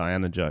Princess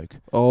Diana joke.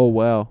 Oh,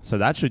 wow. So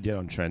that should get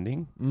on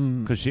trending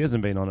because she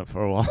hasn't been on it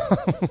for a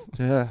while.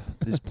 Yeah,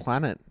 this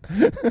planet.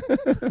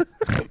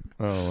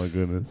 Oh, my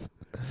goodness.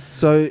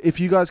 So if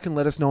you guys can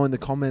let us know in the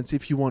comments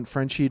if you want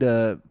Frenchie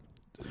to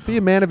be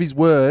a man of his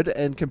word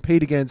and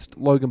compete against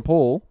Logan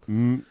Paul,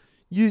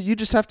 you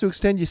just have to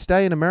extend your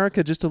stay in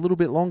America just a little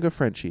bit longer,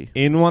 Frenchie.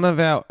 In one of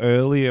our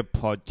earlier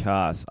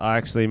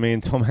podcasts, me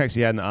and Tom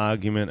actually had an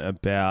argument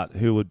about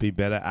who would be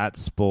better at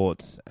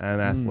sports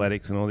and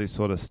athletics and all this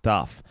sort of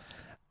stuff.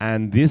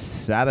 And this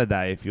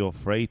Saturday, if you're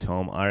free,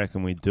 Tom, I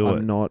reckon we do it.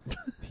 I'm not.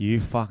 You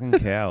fucking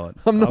coward.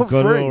 I'm not free.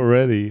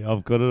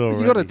 I've got it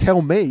already. You got to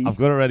tell me. I've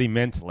got it already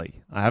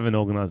mentally. I haven't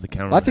organised the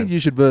camera. I think you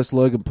should verse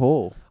Logan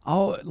Paul.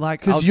 Oh,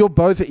 like... Because you're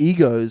both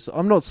egos.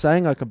 I'm not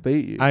saying I can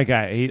beat you.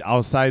 Okay,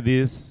 I'll say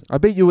this. I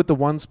beat you with the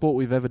one sport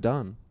we've ever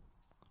done.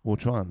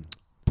 Which one?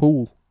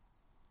 Pool.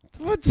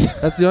 What?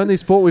 That's the only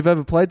sport we've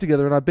ever played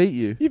together, and I beat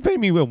you. You beat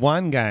me with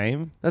one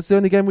game. That's the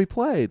only game we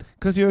played.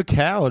 Because you're a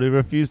coward who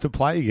refused to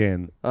play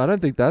again. I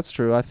don't think that's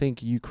true. I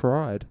think you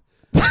cried.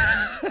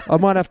 I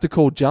might have to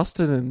call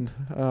Justin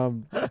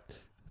and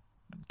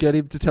get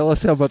him to tell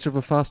us how much of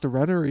a faster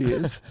runner he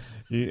is.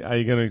 Are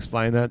you going to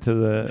explain that to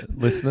the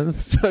listeners?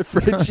 So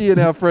Frenchie and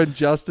our friend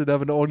Justin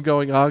have an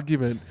ongoing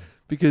argument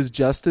because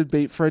Justin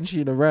beat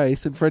Frenchie in a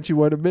race and Frenchie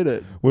won't admit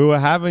it. We were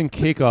having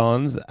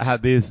kick-ons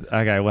at this...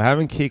 Okay, we're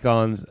having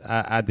kick-ons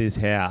at this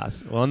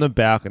house. We're on the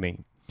balcony.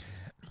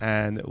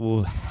 And we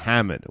were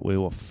hammered. We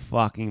were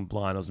fucking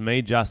blind. It was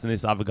me, Justin,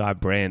 this other guy,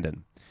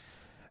 Brandon.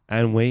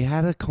 And we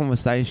had a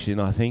conversation,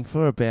 I think,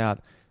 for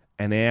about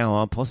an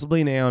hour,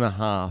 possibly an hour and a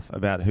half,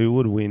 about who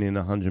would win in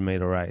a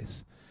 100-meter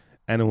race.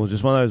 And it was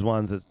just one of those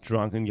ones that's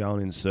drunk and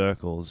going in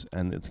circles,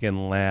 and it's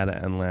getting louder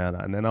and louder.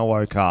 And then I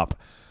woke up,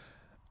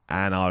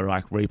 and I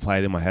like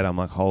replayed in my head. I'm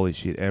like, holy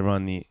shit!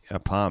 Everyone in the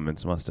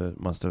apartments must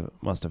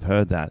have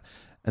heard that.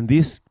 And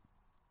this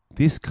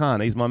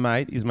cunt, he's my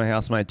mate, he's my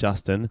housemate,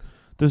 Justin.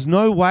 There's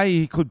no way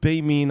he could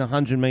beat me in a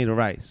 100-meter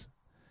race.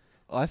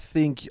 I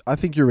think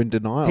you're in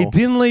denial. He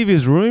didn't leave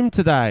his room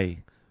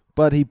today.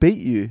 But he beat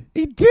you.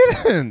 He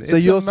didn't. So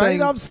it's a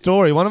made-up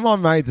story. One of my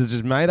mates has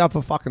just made up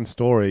a fucking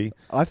story.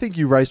 I think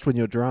you raced when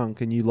you're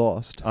drunk and you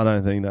lost. I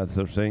don't think that's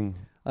the thing.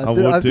 I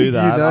would do do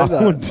that.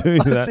 I would do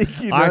that. I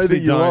think you know I actually that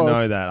you don't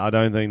lost. know that. I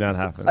don't think that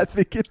happened. I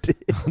think it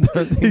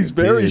did. He's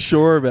very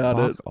sure about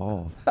it. Fuck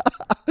off.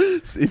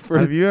 See,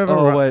 have you ever...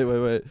 Oh,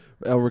 wait.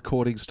 Our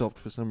recording stopped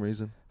for some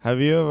reason.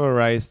 Have you ever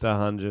raced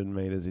 100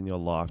 meters in your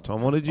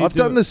lifetime? What did you do? I've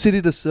done the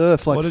City to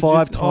Surf like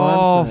 5 times,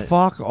 Oh, mate.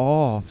 fuck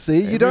off. See,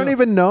 you don't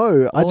even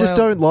know. I just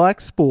don't like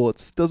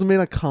sports. Doesn't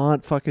mean I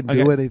can't fucking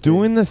do anything.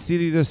 Doing the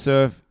City to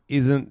Surf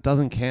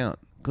doesn't count.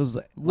 Cause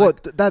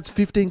that's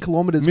 15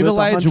 kilometers.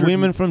 Middle-aged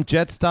women from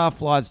Jetstar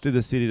flights do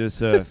the City to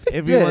Surf.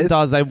 Everyone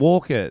does. They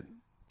walk it.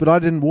 But I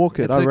didn't walk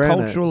it. It's I ran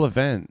a cultural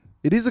event.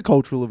 It is a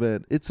cultural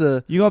event.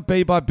 You got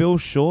beat by Bill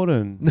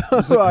Shorten. No,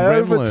 I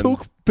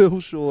overtook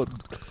Bill Shorten.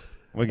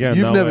 We're going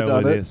You've nowhere never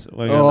done with it. this.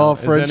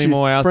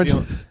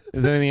 Frenchie.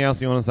 Is there anything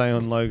else you want to say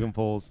on Logan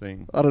Paul's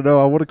thing? I don't know.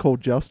 I want to call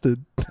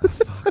Justin. Oh,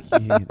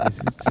 fuck you. This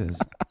is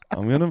just...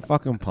 I'm going to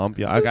fucking pump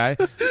you. Okay.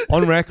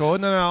 On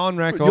record. No, on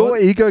record. Your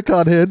ego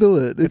can't handle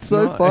it. It's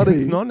so funny.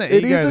 It's not an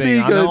ego thing. An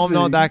ego I know thing. I'm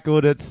not that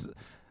good.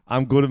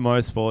 I'm good at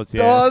most sports,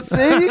 yeah. Oh,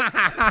 see,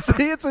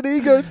 it's an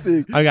ego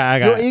thing.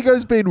 Okay. Your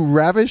ego's been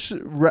ravish,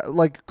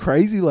 like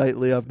crazy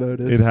lately, I've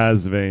noticed. It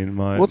has been,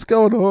 mate. What's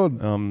going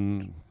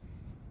on?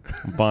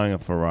 I'm buying a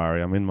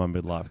Ferrari. I'm in my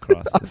midlife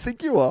crisis. I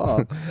think you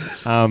are.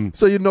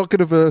 So you're not going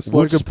to verse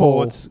Logan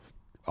Paul?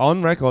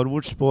 On record,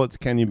 which sports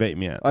can you beat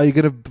me at? Are you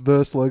going to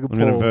verse Logan Paul?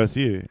 I'm going to verse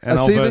you. And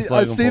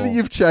I see that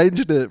you've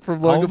changed it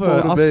from Logan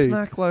Paul to I'll me.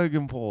 smack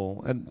Logan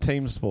Paul at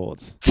team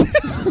sports.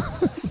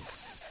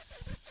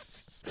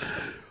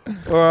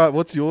 All right,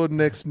 what's your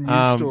next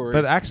news story?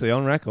 But actually,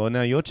 on record,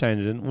 now you're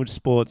changing. Which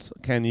sports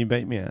can you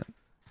beat me at?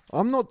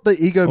 I'm not the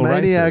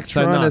egomaniac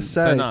trying to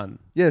say. So none.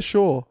 Yeah,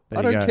 sure.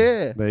 I don't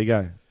care. There you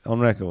go. On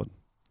record.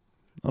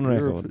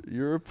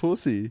 You're a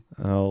pussy.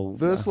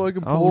 Verse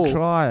Logan Paul. I'll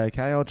try,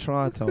 okay? I'll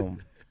try, Tom.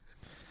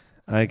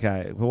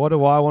 Okay. Well, what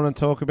do I want to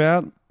talk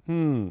about?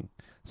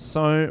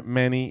 So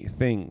many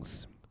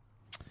things.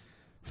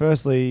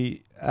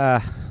 Firstly,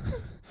 I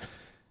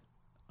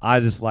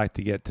just like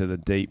to get to the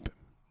deep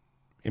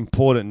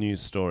important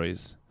news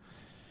stories.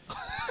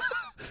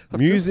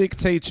 Music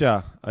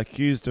teacher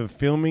accused of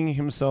filming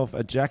himself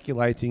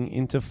ejaculating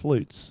into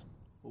flutes.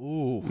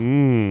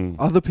 Ooh.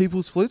 Other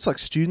people's flutes, like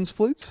students'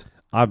 flutes?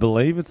 I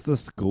believe it's the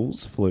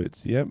school's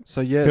flutes, yep.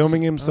 So, yes.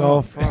 Filming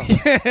himself,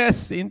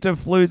 into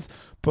flutes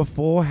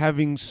before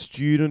having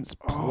students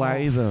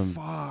play them.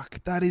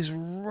 Fuck. That is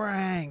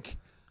rank.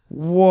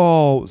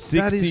 Whoa.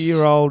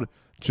 60-year-old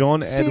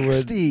John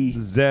 60.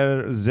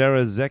 Edward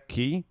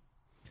Zarezecki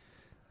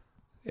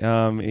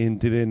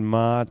did it in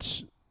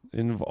March.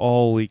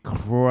 Holy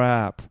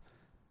crap.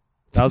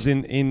 That was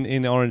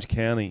in Orange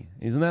County.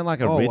 Isn't that like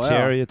a rich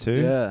area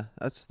too? Yeah,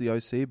 that's the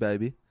OC,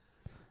 baby.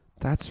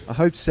 I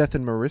hope Seth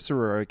and Marissa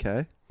are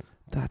okay.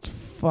 That's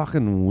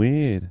fucking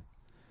weird.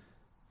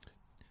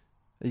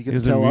 Are you going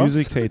to tell us? He's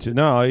a music teacher.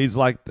 No, he's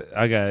like,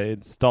 okay,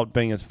 it stopped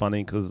being as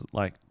funny because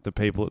like the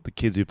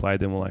kids who played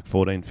them were like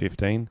 14,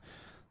 15.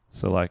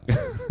 So like...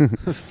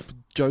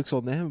 Jokes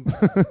on them.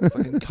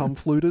 Fucking cum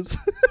fluters.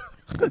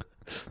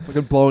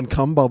 Fucking blowing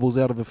cum bubbles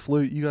out of a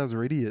flute. You guys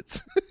are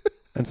idiots.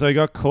 And so he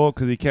got caught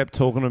because he kept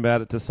talking about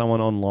it to someone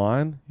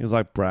online. He was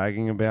like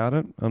bragging about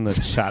it on the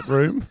chat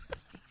room.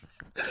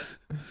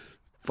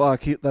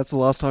 Fuck, that's the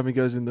last time he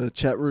goes in the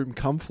chat room,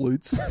 cum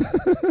flutes.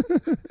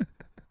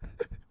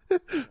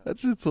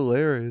 That's just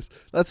hilarious.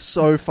 That's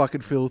so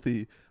fucking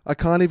filthy. I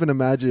can't even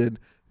imagine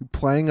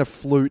playing a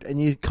flute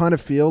and you kind of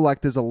feel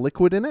like there's a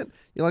liquid in it.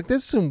 You're like,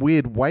 there's some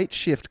weird weight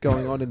shift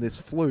going on in this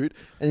flute.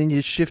 And then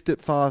you shift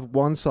it far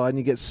one side and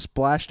you get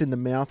splashed in the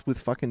mouth with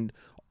fucking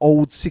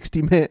old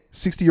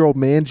 60-year-old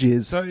man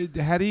jizz. So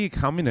how do you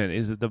come in it?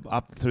 Is it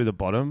up through the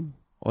bottom?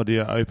 Or do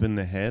you open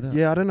the head?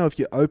 Yeah, I don't know if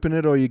you open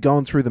it or you're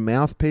going through the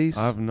mouthpiece.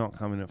 I've not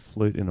come in a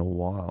flute in a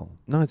while.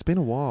 No, it's been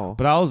a while.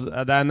 But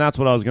and that's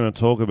what I was going to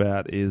talk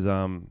about is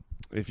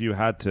if you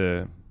had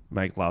to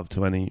make love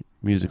to any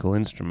musical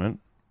instrument,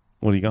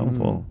 what are you going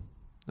for?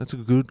 That's a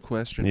good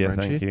question, Yeah,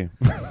 Frenchie.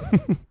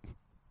 thank you.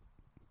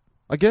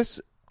 I guess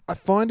I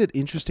find it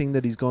interesting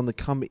that he's gone to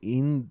come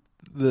in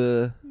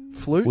the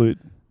flute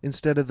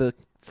instead of the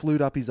flute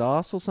up his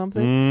ass or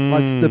something.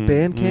 Like the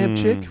Bandcamp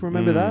chick,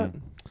 remember that?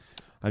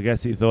 I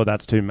guess he thought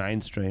that's too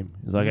mainstream.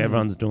 He's like,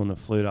 everyone's doing the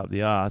flute up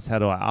the arse. How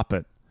do I up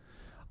it?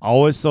 I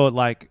always thought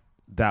like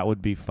that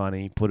would be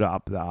funny. Put it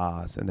up the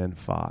arse and then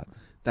fart.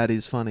 That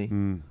is funny.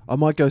 I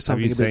might go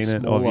something a bit smaller. Have you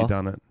seen it or have you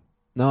done it?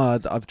 No,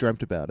 I've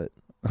dreamt about it.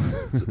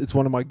 It's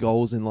one of my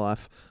goals in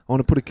life. I want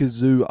to put a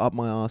kazoo up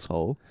my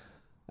asshole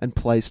and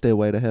play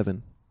Stairway to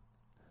Heaven.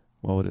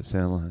 What would it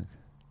sound like?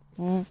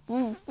 No,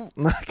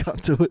 I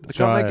can't do it. I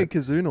can't make a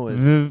kazoo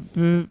noise.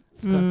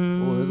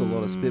 There's a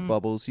lot of spit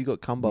bubbles. You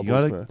got cum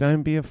bubbles, bro.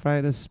 Don't be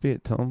afraid of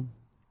spit, Tom.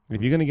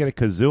 If you're going to get a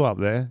kazoo up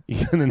there,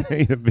 you're going to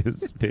need a bit of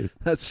spit.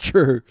 That's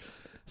true.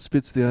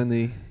 Spit's the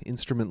only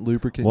instrument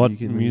lubricant you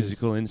can use. What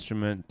musical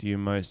instrument do you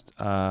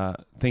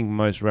think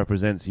most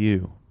represents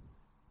you?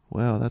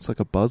 Wow, that's like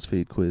a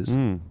BuzzFeed quiz.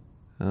 And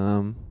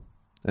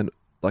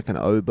like an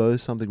oboe,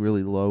 something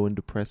really low and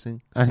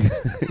depressing.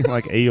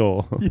 Like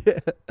Eeyore. Yeah.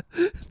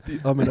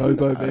 I'm an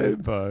oboe man.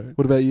 Oboe.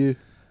 What about you?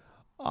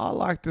 I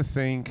like to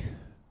think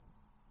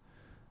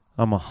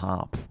I'm a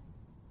harp.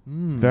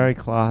 Very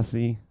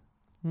classy.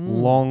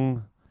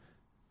 Long.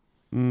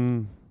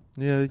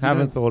 Yeah.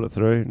 Haven't thought it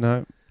through.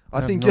 No.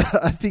 I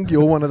think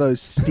you're one of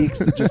those sticks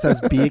that just has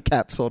beer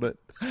caps on it.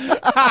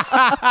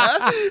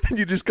 And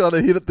you just kind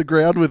of hit at the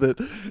ground with it.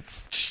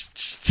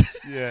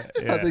 Yeah,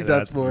 I think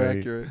that's more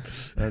accurate.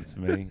 That's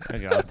me.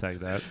 Okay, I'll take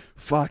that.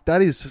 Fuck,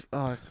 that is.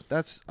 I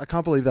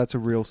can't believe that's a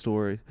real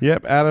story.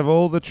 Yep. Out of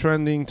all the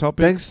trending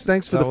topics,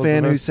 thanks for the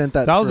fan who sent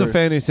that. That was a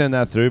fan who sent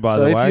that through. By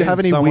the way, so if you have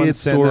any weird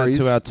stories,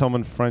 send that to our Tom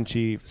and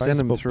Frenchie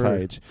Facebook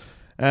page.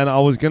 And I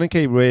was going to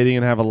keep reading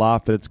and have a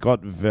laugh, but it's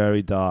got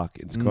very dark.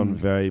 It's gone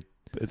very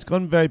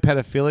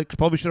pedophilic.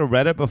 Probably should have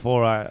read it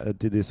before I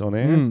did this on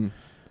air.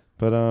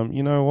 But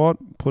you know what?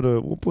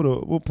 We'll put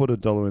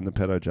 $1 in the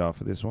pedo jar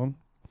for this one.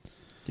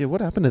 Yeah,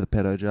 what happened to the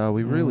pedo jar?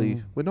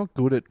 We're not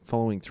good at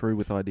following through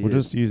with ideas. We're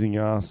just using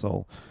your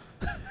arsehole.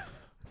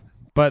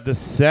 But the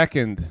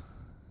second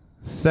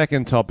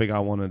topic I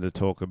wanted to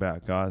talk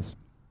about, guys,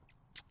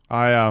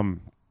 I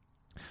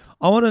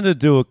wanted to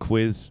do a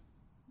quiz,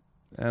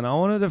 and I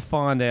wanted to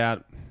find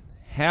out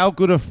how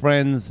good of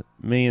friends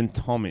me and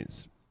Tom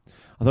is.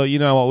 I thought, you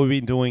know what, we've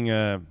been doing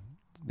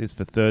this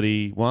for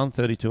 32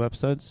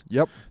 episodes.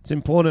 Yep. It's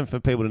important for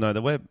people to know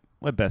that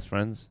we're best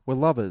friends. We're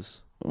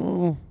lovers.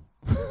 Oh.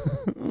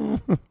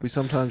 We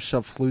sometimes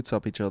shove flutes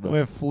up each other.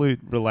 We're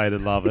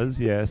flute-related lovers.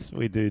 Yes,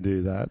 we do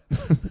that.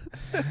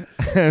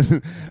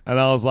 and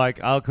I was like,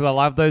 because I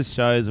love those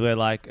shows where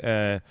like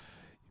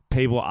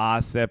people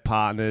ask their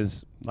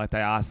partners, like they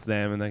ask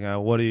them and they go,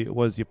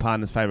 what's your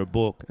partner's favorite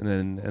book? And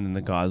then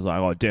the guy's like,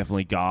 oh,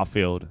 definitely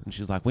Garfield. And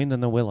she's like, Wind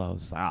in the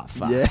Willows. Like, oh,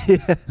 fuck.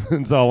 Yeah.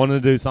 And so I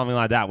wanted to do something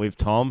like that with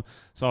Tom.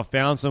 So I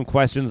found some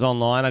questions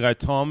online. I go,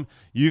 Tom,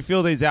 you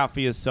fill these out for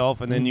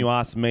yourself, and then you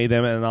ask me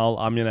them, and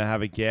I'm going to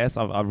have a guess.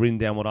 I've written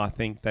down what I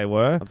think they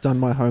were. I've done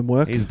my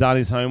homework. He's done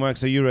his homework,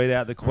 so you read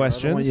out the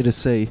questions. I want you to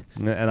see.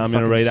 And I'm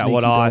going to read out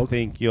what I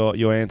think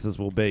your answers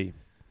will be.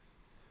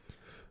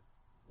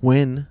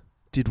 When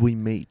did we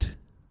meet?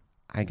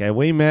 Okay,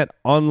 we met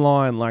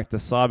online like the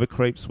cyber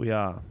creeps we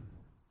are.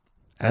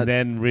 And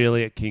then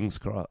really at King's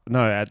Cross.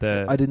 No, at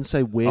the... I didn't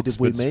say where Oxford did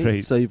we meet,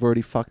 Street. so you've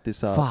already fucked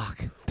this up.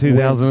 Fuck.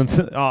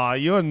 2000. Oh,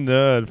 you're a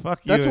nerd.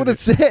 Fuck you. That's what it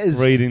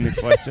says. Reading the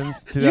questions.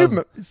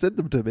 You said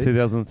them to me.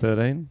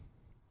 2013?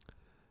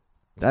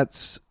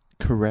 That's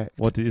correct.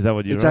 Is that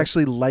what you It's wrote?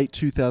 actually late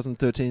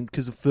 2013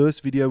 because the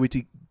first video we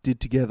did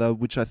together,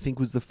 which I think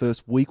was the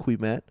first week we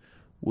met,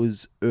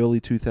 was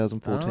early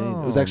 2014.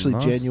 It was actually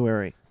nice.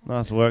 January.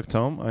 Nice work,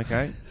 Tom.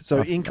 Okay.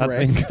 So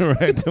incorrect. That's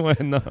incorrect.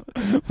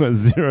 We're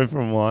 0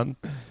 from 1.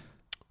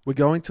 We're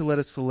going to let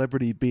a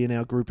celebrity be in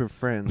our group of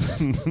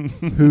friends.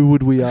 Who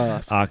would we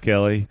ask? R.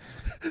 Kelly.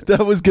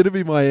 That was going to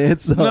be my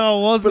answer. No,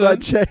 it wasn't. But I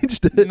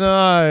changed it.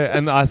 No.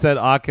 And I said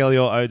R. Kelly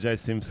or O.J.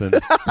 Simpson.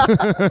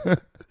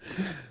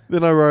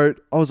 Then I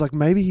was like,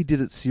 maybe he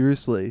did it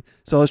seriously.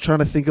 So I was trying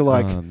to think of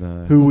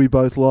no. who we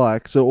both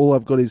like. So all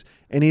I've got is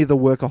any of the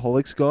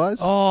Workaholics guys.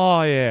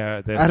 Oh,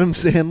 yeah. Adam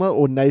Sandler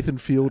or Nathan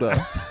Fielder.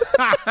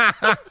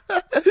 I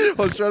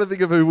was trying to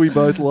think of who we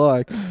both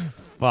like.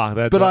 Fuck,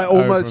 that's But I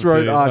almost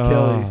wrote R.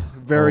 Kelly. Oh,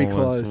 Very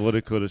close.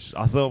 Woulda, coulda,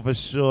 I thought for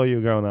sure you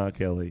were going R.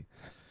 Kelly.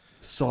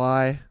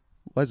 Sigh.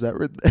 Why is that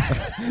written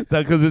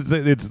there? Because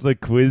it's the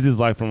quiz is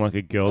like from like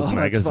a girl's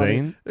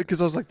magazine. Because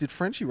I was like, did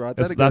Frenchie write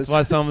that? That's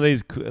why some of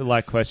these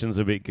like questions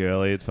are a bit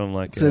girly. It's from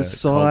like it says,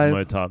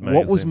 Cosmo type magazine.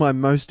 What was my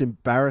most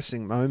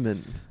embarrassing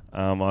moment?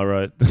 I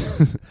wrote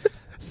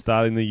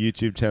starting the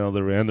YouTube channel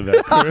The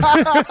Roundabout Crew.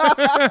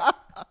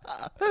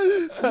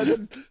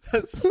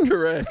 That's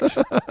correct.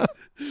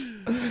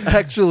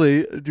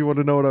 Actually, do you want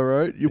to know what I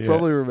wrote? You'll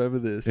probably remember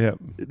this. Yeah.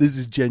 This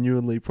is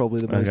genuinely probably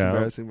the most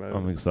embarrassing moment.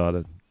 I'm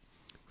excited.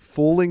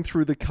 Falling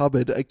through the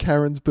cupboard at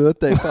Karen's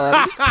birthday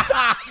party.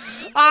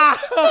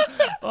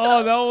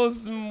 Oh, that was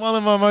one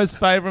of my most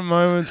favourite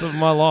moments of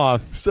my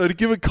life. So to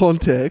give it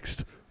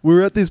context, we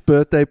were at this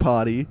birthday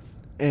party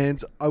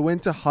and I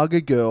went to hug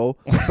a girl,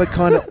 but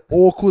kind of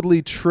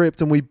awkwardly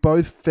tripped and we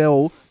both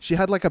fell. She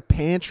had like a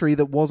pantry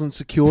that wasn't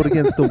secured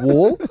against the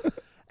wall.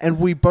 And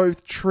we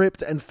both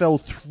tripped and fell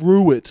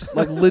through it,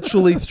 like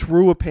literally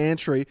through a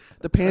pantry.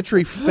 The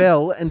pantry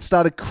fell and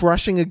started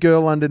crushing a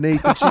girl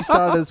underneath, and she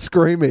started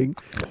screaming.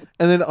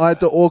 And then I had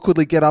to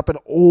awkwardly get up, and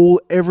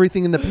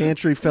everything in the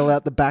pantry fell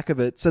out the back of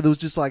it. So there was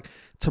just like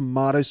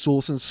tomato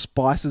sauce and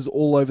spices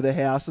all over the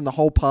house, and the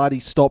whole party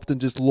stopped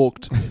and just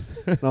looked.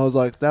 And I was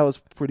like, that was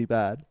pretty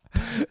bad.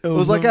 It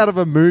was like out of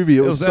a movie.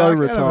 It was so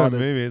retarded. Out of a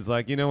movie. It's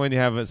like, you know, when you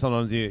have it,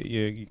 sometimes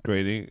you're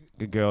greeting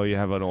a girl, you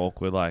have an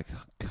awkward like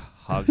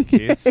hug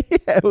kiss.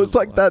 Yeah, it was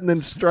like that, and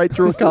then straight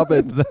through a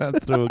cupboard.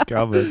 Through a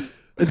cupboard.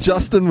 And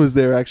Justin was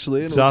there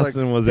actually. And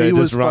Justin was there,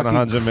 just run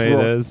 100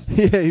 meters.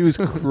 Yeah, he was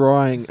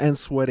crying and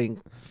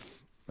sweating.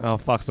 Oh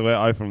fuck! So we're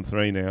 0 from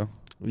 3 now.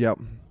 Yep.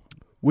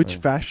 Which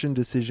fashion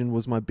decision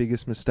was my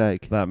biggest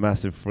mistake? That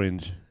massive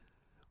fringe.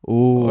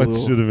 Oh, what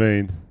should have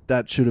been?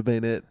 That should have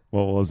been it.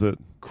 What was it?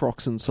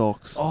 Crocs and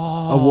socks.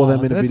 Oh, I wore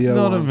them in a video. That's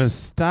not once. a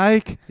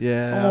mistake.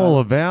 Yeah, I'm all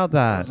about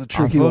that. That was a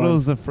tricky I thought one. it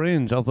was the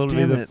fringe. I thought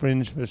it'd be the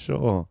fringe for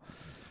sure.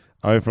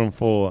 0 from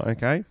 4.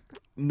 Okay.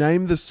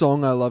 Name the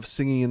song I love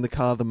singing in the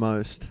car the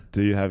most.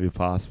 Do you have your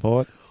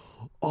passport?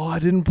 Oh, I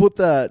didn't put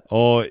that.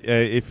 Or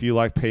if you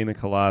like pina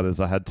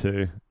coladas, I had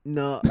to.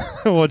 No.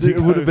 What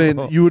it would have been.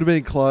 You would have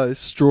been close.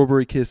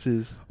 Strawberry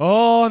Kisses.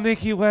 Oh,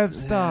 Nikki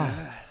Webster.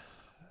 Yeah.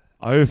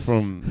 0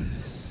 from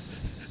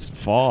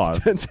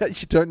 5. Turns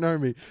out you don't know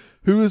me.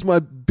 Who was my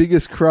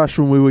biggest crush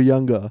when we were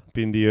younger?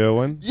 Bindi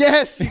Irwin.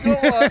 Yes, you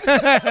got one.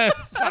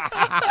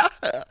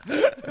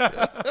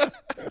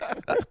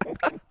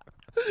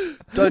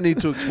 Don't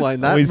need to explain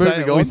that. We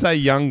say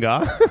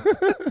younger.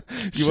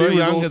 You were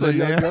younger than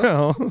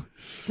now.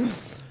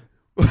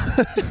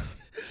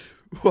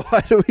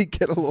 Why do we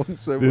get along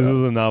so well? This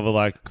was another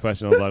like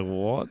question. I was like,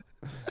 what?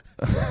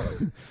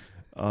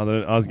 I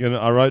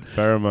wrote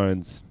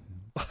pheromones.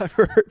 I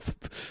wrote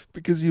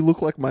because you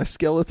look like my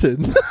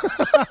skeleton.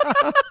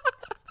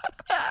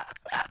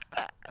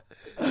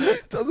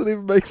 Doesn't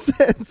even make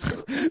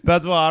sense.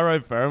 That's why I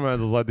wrote pheromones.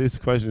 I was like, this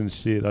question's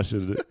shit. I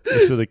should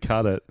have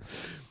cut it.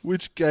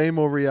 Which game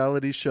or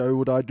reality show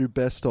would I do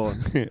best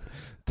on?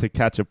 To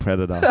Catch a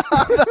Predator.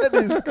 That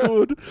is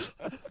good.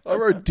 I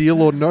wrote Deal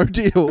or No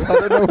Deal.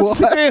 I don't know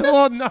why. Deal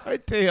or No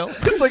Deal.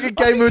 It's like a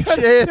game of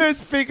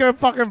chance. Pick a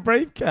fucking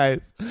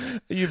briefcase.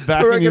 Are you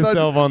backing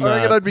yourself on that? I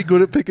reckon I'd be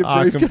good at picking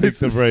briefcases. I can pick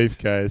the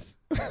briefcase.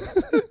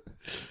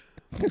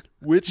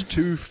 Which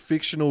two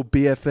fictional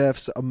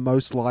BFFs are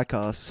most like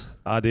us?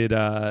 I did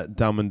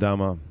Dumb and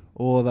Dumber.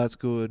 Oh, that's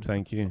good.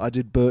 Thank you. I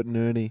did Bert and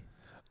Ernie.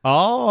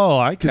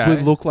 Oh, okay. Because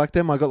we look like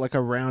them. I got like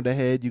a rounder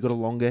head. You got a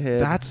longer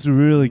head. That's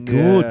really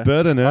good. Yeah.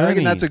 Bert and Ernie. I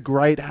reckon that's a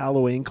great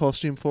Halloween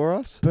costume for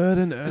us. Bert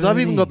and Ernie. Because I've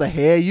even got the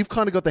hair. You've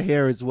kind of got the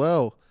hair as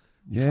well.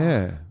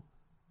 Yeah.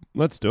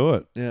 Let's do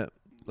it. Yeah.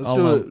 Let's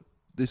do it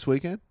this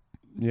weekend.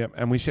 Yeah.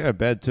 And we share a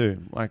bed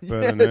too, like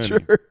Bert and Ernie.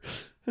 True.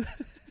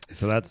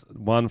 So that's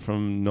 1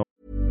 from...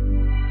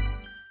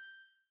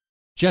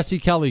 Jesse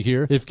Kelly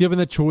here. If given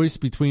the choice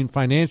between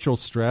financial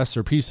stress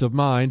or peace of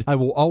mind, I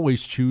will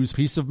always choose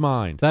peace of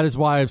mind. That is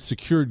why I've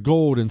secured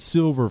gold and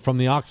silver from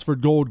the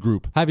Oxford Gold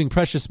Group. Having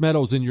precious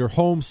metals in your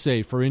home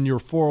safe or in your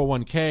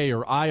 401k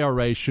or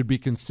IRA should be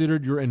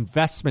considered your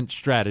investment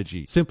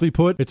strategy. Simply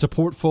put, it's a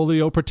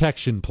portfolio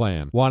protection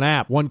plan. One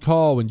app, one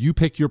call, and you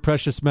pick your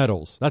precious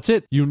metals. That's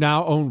it. You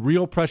now own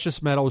real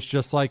precious metals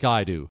just like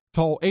I do.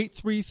 Call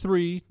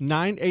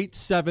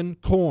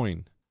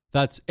 833-987-COIN.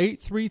 That's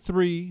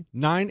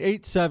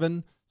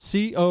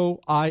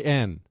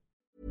 833-987-COIN.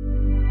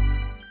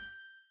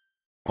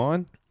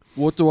 Mine?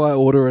 What do I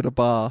order at a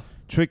bar?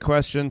 Trick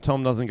question.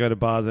 Tom doesn't go to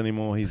bars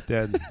anymore. He's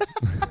dead.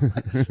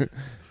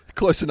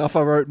 Close enough.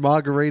 I wrote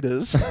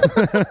margaritas.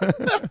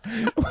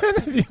 When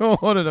have you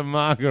ordered a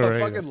margarita? I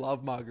fucking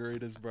love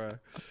margaritas, bro.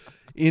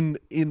 In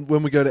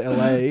when we go to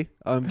LA,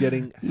 I'm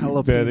getting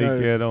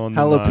jalapeno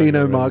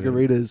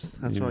margaritas.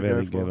 That's what I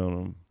go for. Get on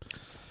them.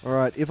 All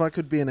right. If I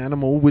could be an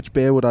animal, which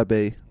bear would I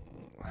be?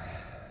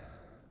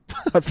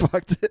 I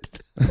fucked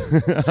it.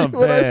 A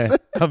bear.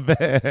 A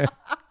bear.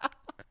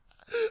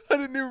 I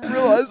didn't even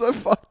realize I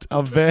fucked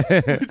a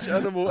bear. Which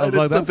animal? I was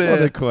like, that's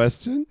not a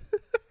question.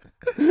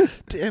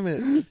 Damn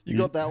it. You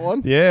got that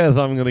one? Yes,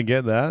 I'm going to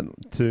get that.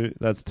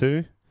 That's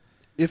 2.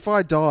 If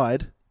I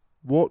died,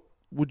 what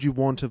would you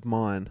want of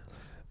mine?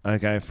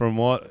 Okay, from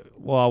what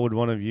I would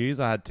want of you,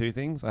 I had 2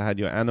 things. I had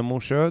your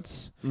animal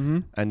shirts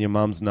and your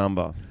mum's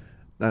number.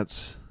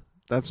 That's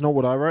not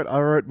what I wrote. I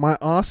wrote my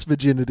ass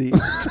virginity.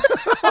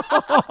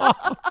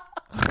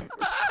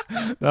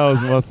 That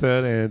was my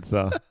third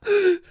answer.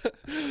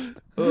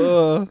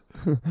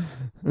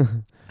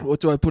 What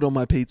do I put on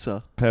my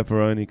pizza?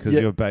 Pepperoni, because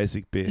you're a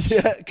basic bitch.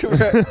 Yeah,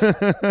 correct.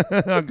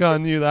 I kind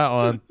of knew that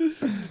one.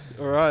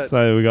 All right.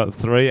 So we got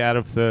 3 out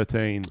of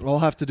 13. I'll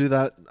have to do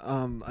that.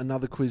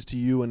 Another quiz to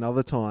you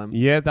another time.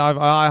 Yeah,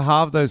 I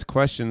halved those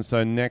questions,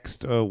 so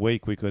next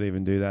week we could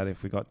even do that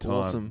if we got time.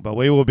 Awesome. But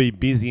we will be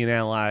busy in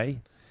LA.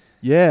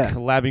 Yeah.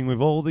 Collabing with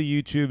all the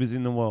YouTubers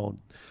in the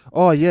world.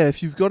 Oh, yeah.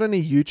 If you've got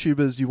any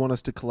YouTubers you want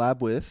us to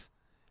collab with,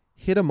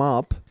 hit them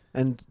up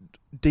and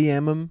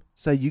DM them.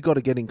 Say you got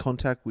to get in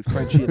contact with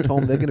Frenchie and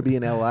Tom. They're going to be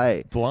in LA.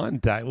 Blind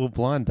date with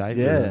them.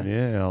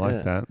 Yeah, I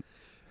like that.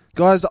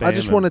 Guys, I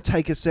just want to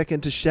take a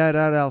second to shout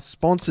out our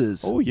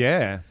sponsors. Oh,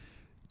 yeah.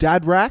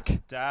 Dad Rack.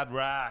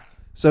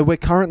 So we're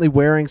currently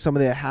wearing some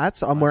of their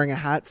hats. I'm wearing a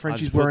hat.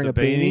 Frenchie's wearing a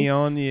beanie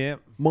on, yeah.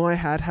 My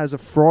hat has a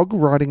frog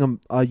riding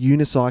a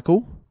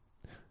unicycle.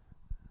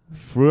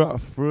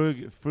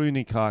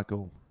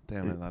 Frunicycle.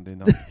 Damn it, I didn't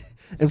know.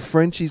 And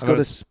Frenchie's got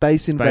a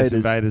Space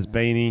Invaders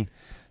beanie.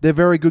 They're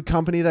very good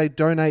company. They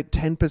donate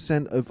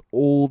 10% of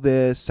all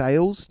their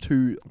sales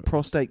to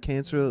Prostate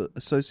Cancer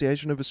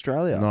Association of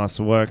Australia. Nice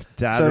work,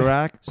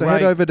 Dadrack. So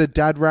head over to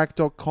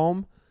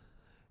dadrack.com,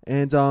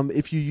 and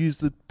if you use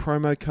the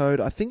promo code,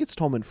 I think it's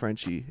Tom and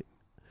Frenchie,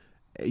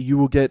 you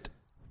will get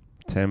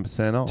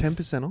 10% off.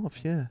 10%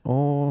 off, yeah.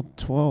 Or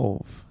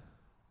 12.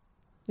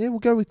 Yeah, we'll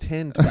go with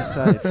 10 to be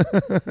safe.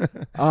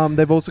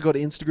 They've also got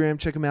Instagram.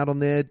 Check them out on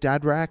there.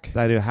 Dadrack.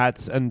 They do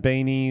hats and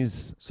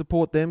beanies.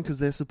 Support them because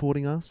they're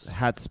supporting us.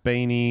 Hats,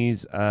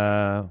 beanies,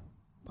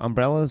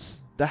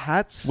 umbrellas. The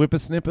hats.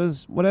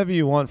 Whippersnippers. Whatever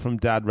you want from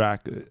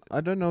Dadrack.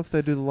 I don't know if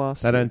they do the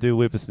last They don't do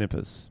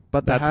whippersnippers.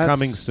 But that's hats,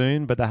 coming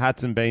soon. But the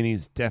hats and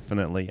beanies,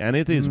 definitely. And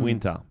it is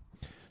winter.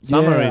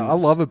 I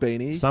love a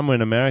beanie. Summer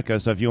in America.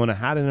 So if you want a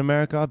hat in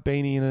America,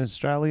 beanie in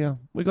Australia,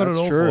 we got That's it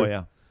all true. for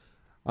you.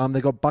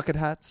 They got bucket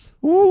hats.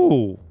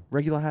 Ooh.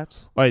 Regular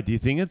hats. Wait, do you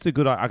think it's a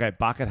good... Okay,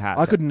 bucket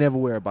hats. I could never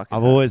wear a bucket hat.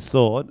 I've always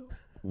thought,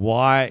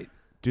 why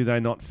do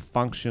they not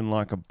function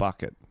like a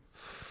bucket?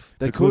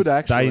 They could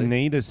actually. They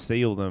need to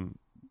seal them.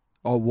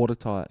 Oh,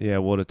 watertight. Yeah,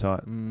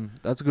 watertight.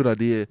 That's a good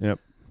idea. Yep.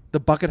 The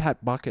bucket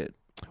hat bucket.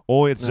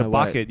 Or it's a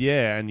bucket,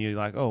 yeah, and you're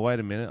like, oh,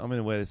 wait a minute, I'm going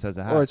to wear this as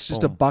a hat. Or it's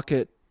just a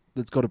bucket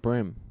that's got a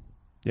brim.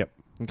 Yep.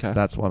 Okay.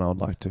 That's one I'd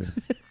like to.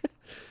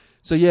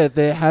 So, yeah,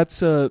 their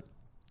hats are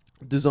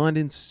designed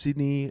in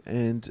Sydney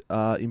and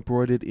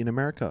embroidered in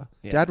America.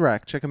 Yeah.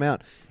 Dadrack, check them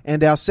out.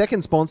 And our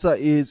second sponsor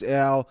is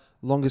our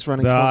longest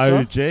running sponsor.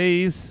 Oh,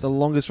 jeez. The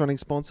longest running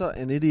sponsor,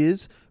 and it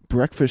is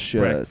Breakfast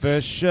Shirts.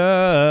 Breakfast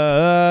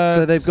Shirts.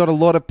 So they've got a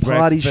lot of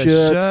party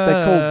shirts.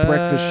 They're called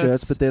breakfast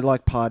shirts, but they're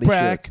like party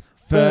shirts.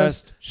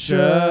 Breakfast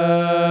shirts.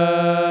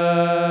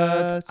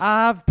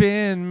 I've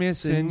been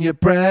missing your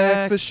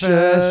breakfast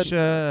shirts.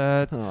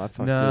 Oh, I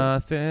fucked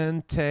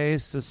Nothing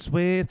tastes as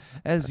sweet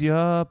as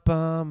your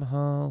bum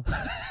hole.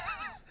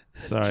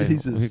 Sorry,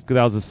 Jesus.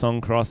 That was a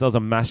song cross. That was a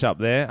mashup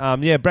there.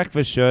 Yeah,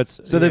 breakfast shirts.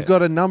 So they've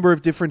got a number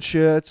of different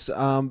shirts.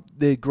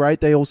 They're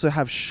great. They also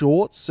have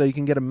shorts, so you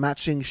can get a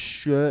matching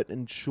shirt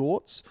and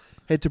shorts.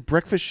 Head to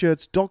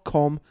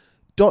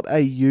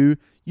breakfastshirts.com.au.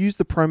 Use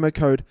the promo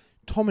code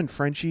Tom and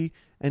Frenchie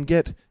and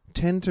get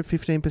 10 to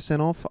 15%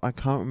 off. I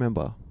can't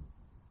remember.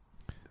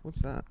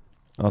 What's that?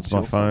 Oh, it's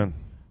my phone.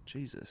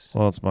 Jesus.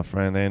 Well, it's my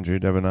friend Andrew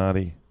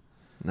Debonardi.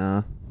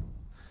 Nah.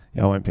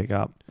 Yeah, I won't pick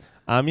up.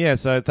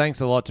 So thanks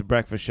a lot to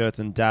Breakfast Shirts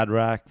and Dad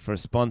Rack for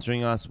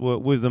sponsoring us.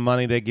 With the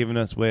money they're giving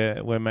us,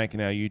 we're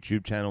making our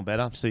YouTube channel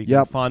better. So you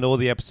can find all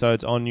the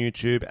episodes on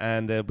YouTube,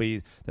 and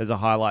there's a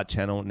highlight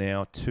channel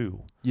now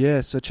too.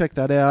 Yeah, so check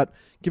that out.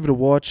 Give it a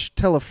watch.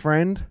 Tell a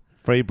friend.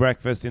 Free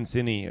breakfast in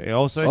Sydney.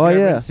 Also, if you're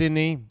ever in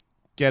Sydney,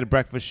 get a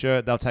breakfast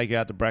shirt. They'll take you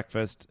out to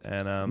breakfast,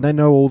 and they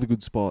know all the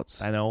good spots.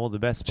 They know all the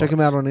best spots. Check them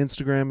out on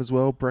Instagram as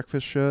well.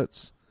 Breakfast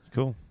Shirts.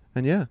 Cool.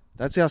 And yeah,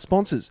 that's our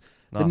sponsors.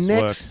 Nice the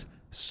next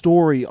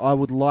story I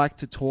would like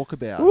to talk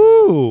about.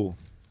 Ooh. All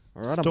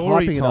right,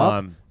 story I'm hyping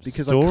time. it up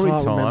because story I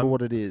can't time. remember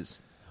what it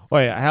is.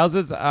 Wait, how's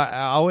it?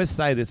 I always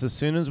say this: as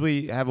soon as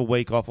we have a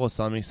week off or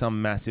something,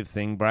 some massive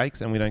thing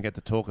breaks, and we don't get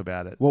to talk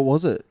about it. What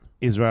was it?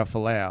 Israel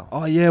Folau.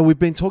 Oh yeah, we've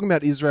been talking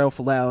about Israel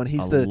Folau, and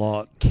he's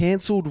the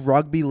cancelled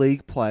rugby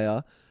league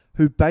player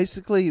who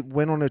basically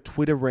went on a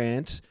Twitter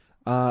rant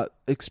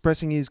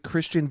expressing his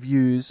Christian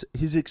views,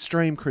 his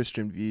extreme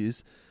Christian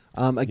views,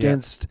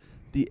 against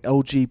the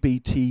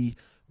LGBTI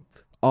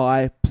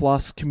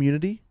plus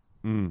community.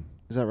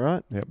 Is that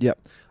right?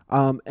 Yep.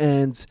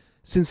 And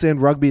since then,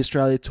 Rugby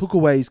Australia took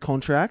away his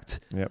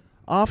contract. Yep.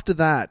 After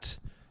that,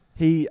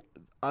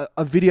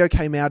 a video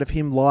came out of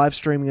him live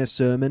streaming a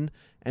sermon,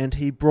 and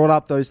he brought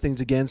up those things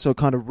again, so it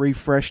kind of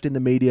refreshed in the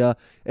media.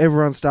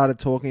 Everyone started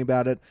talking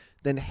about it.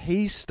 Then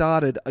he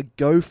started a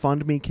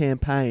GoFundMe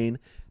campaign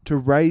to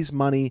raise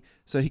money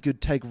so he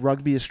could take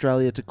Rugby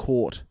Australia to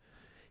court.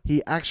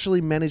 He actually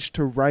managed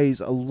to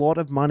raise a lot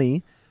of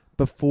money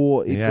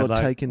before it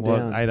got taken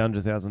down.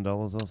 $800,000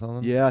 or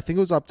something? Yeah, I think it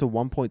was up to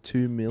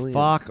 1.2 million.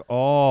 Fuck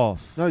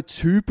off. No,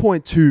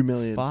 2.2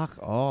 million. Fuck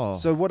off.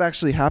 So what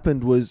actually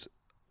happened was...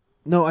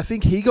 No, I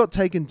think he got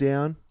taken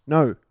down.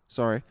 No,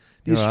 sorry.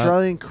 The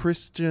Australian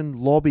Christian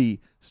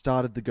Lobby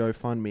started the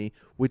GoFundMe,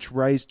 which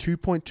raised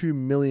 2.2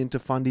 million to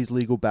fund his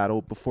legal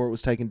battle before it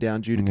was taken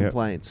down due to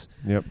complaints.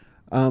 Yep.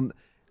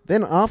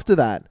 Then after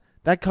that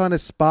kind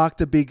of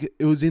sparked a big...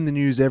 It was in the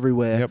news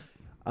everywhere.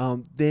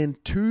 Yep. Then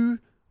two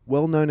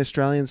well-known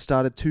Australians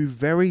started two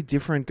very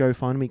different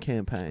GoFundMe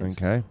campaigns.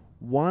 Okay.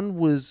 One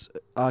was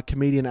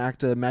comedian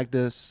actor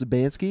Magda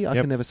Sabansky. I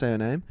can never say her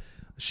name.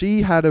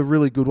 She had a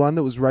really good one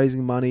that was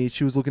raising money.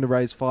 She was looking to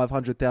raise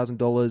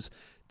 $500,000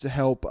 to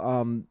help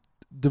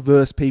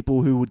diverse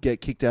people who would get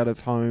kicked out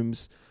of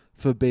homes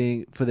for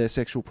their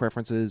sexual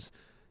preferences.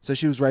 So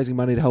she was raising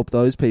money to help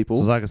those people.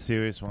 So it's like a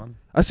serious one?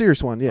 A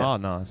serious one, yeah. Oh,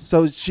 nice.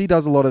 So she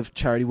does a lot of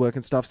charity work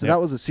and stuff. So that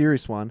was a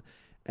serious one.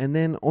 And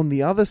then on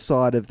the other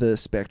side of the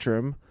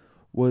spectrum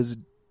was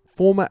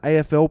former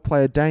AFL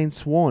player Dane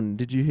Swan.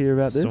 Did you hear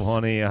about this?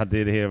 Swanee, I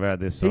did hear about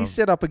this one. He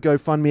set up a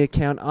GoFundMe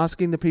account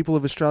asking the people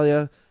of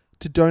Australia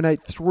to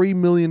donate $3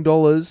 million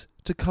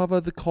to cover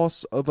the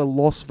costs of a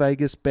Las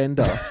Vegas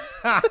bender.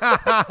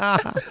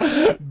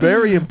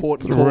 Very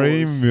important cause.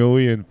 $3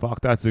 million.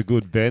 Fuck, that's a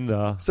good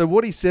bender. So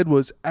what he said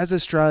was, as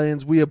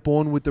Australians, we are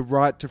born with the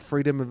right to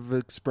freedom of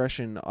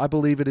expression. I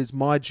believe it is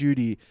my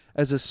duty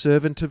as a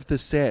servant of the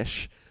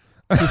sesh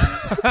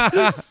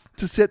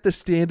to set the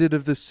standard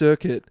of the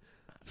circuit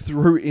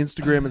through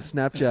Instagram and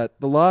Snapchat.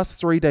 The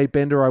last 3-day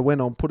bender I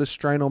went on put a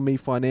strain on me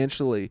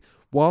financially.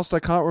 Whilst I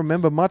can't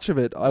remember much of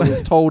it, I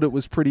was told it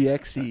was pretty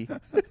exy.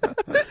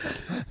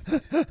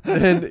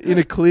 Then, in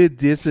a clear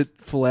diss at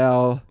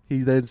Folau, he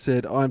then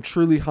said, I'm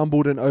truly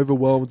humbled and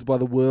overwhelmed by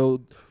the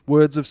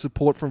words of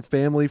support from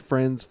family,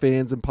 friends,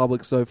 fans, and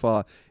public so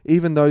far.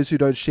 Even those who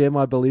don't share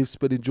my beliefs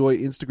but enjoy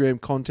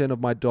Instagram content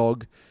of my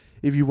dog.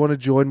 If you want to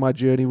join my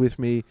journey with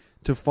me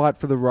to fight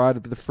for the right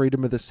of the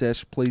freedom of the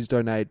sesh, please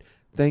donate.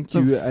 Thank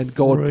you and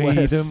God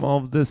bless. Freedom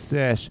of the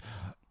sesh.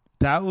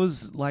 That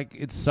was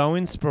it's so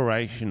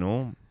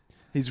inspirational.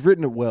 He's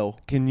written it well.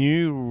 Can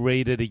you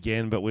read it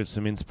again, but with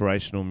some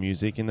inspirational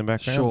music in the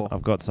background? Sure.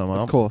 I've got some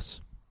up. Of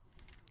course.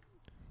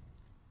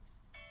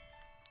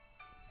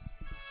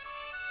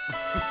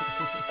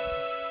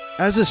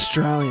 As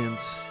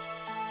Australians,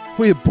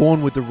 we are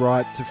born with the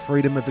right to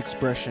freedom of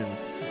expression.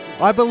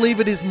 I believe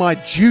it is my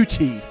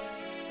duty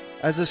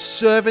as a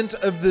servant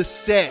of the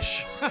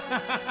sesh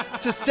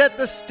to set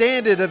the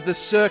standard of the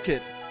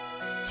circuit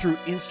through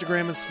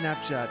Instagram and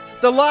Snapchat.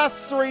 The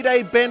last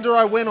 3-day bender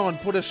I went on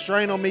put a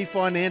strain on me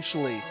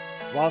financially.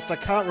 Whilst I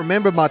can't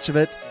remember much of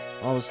it,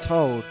 I was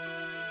told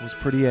it was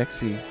pretty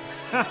exy.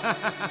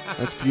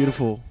 That's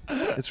beautiful.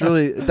 It's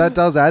really, that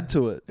does add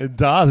to it. It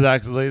does,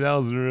 actually. That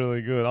was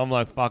really good. I'm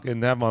like,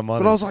 fucking have my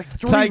money. But I was like,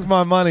 take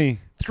my money.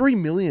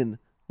 $3 million.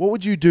 What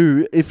would you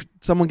do if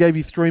someone gave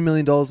you $3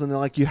 million and they're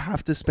like, you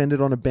have to spend it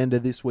on a bender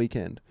this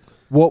weekend?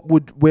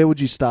 Where would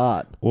you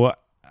start?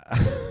 What?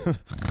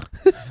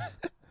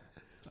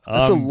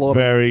 That's a lot.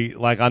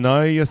 I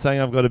know you're saying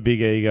I've got a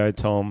big ego,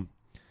 Tom,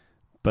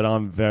 but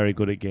I'm very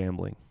good at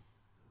gambling.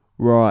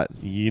 Right.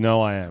 You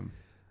know I am.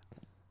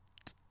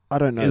 I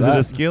don't know. Is it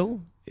a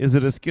skill? Is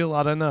it a skill?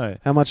 I don't know.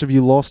 How much have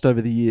you lost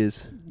over the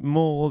years?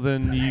 More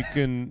than you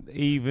can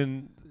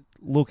even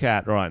look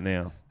at right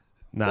now.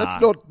 Nah.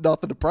 That's not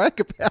nothing to brag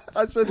about.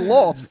 I said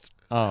lost.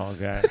 Oh,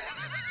 okay.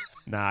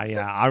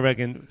 I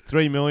reckon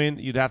 3 million,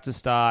 you'd have to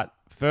start,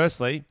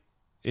 firstly,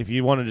 if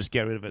you want to just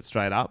get rid of it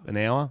straight up, an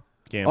hour,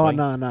 Gambling.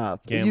 Oh, no.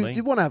 Gambling.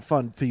 You want to have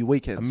fun for your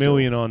weekend. $1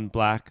 million on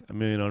black, $1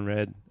 million on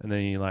red, and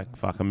then you like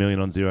fuck $1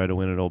 million on zero to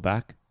win it all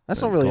back.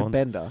 That's not really a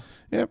bender.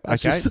 Yep.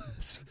 That's Okay.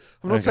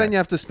 I'm not saying you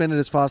have to spend it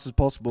as fast as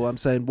possible. I'm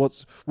saying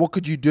what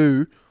could you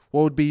do?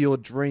 What would be your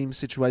dream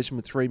situation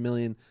with $3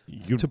 million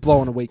to blow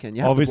on a weekend?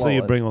 You have obviously, to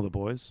you blow bring all the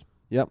boys.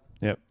 Yep.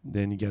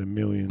 Then you get $1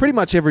 million. Pretty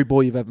much every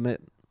boy you've ever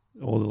met.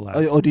 All the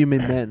lads. Or do you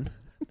mean men?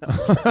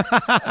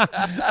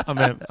 I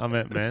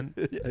meant men.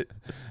 Yeah.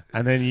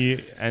 And then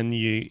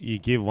you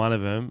give one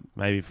of them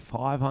maybe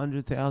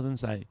 500,000.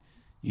 Say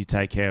you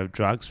take care of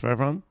drugs for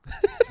everyone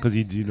because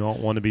you do not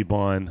want to be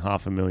buying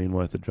 $500,000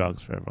 worth of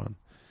drugs for everyone.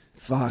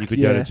 Fuck. You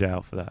could go to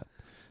jail for that.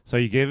 So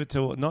you give it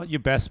to not your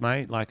best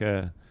mate, like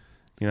a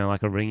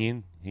ring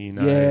in.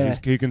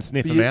 Who can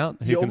sniff them out.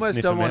 You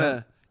almost don't want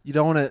to. You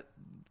don't want to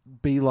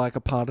be like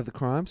a part of the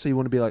crime, so you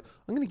want to be like,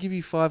 I'm going to give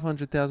you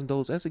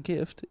 $500,000 as a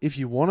gift if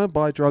you want to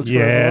buy drugs for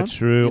everyone. Yeah,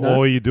 true. You know?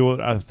 Or you do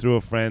it through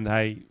a friend.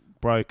 Hey,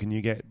 bro, can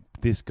you get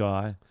this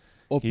guy?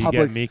 Or can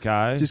public. You get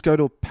Miko? Just go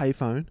to a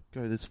payphone.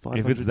 Go, there's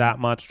 500. If it's that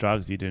much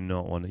drugs, you do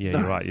not want to. Yeah,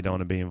 you're right. You don't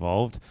want to be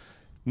involved.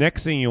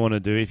 Next thing you want to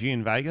do, if you're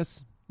in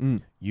Vegas,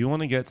 you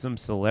want to get some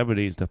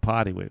celebrities to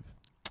party with.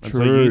 And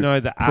so you know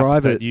the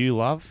app that you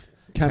love,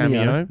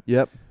 Cameo.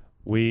 Yep.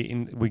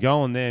 We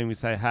go on there and we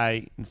say,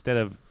 hey, instead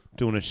of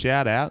doing a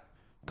shout out,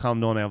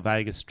 come on our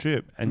Vegas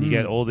trip, and you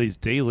get all these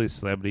D-list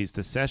celebrities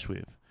to sesh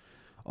with.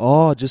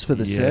 Oh, just for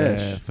the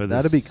sesh. For the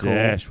That'd be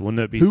sesh. cool.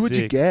 Wouldn't it be Who sick? would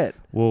you get?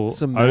 Well,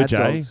 some Mad OJ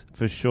Dogs.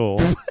 for sure.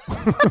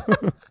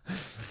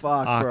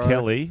 Fuck, R. bro.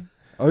 Kelly.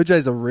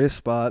 OJ's a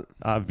risk, but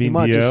he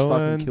might just Vin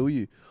fucking kill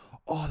you.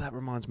 Oh, that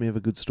reminds me of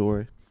a good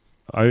story.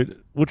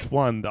 Which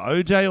one? The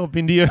OJ or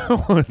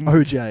Bindio one?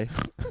 OJ.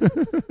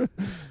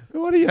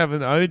 Why do you have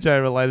an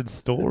OJ related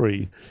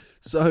story?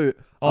 So,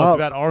 it's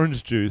about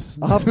orange juice.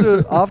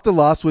 after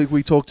last week,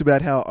 we talked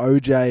about how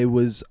OJ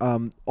was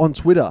on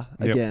Twitter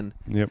again.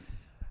 Yep.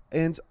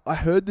 And I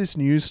heard this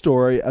news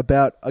story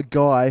about a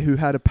guy who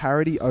had a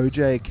parody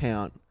OJ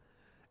account,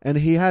 and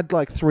he had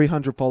like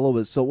 300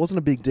 followers, so it wasn't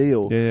a big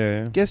deal.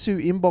 Yeah. Guess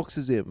who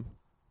inboxes him?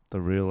 The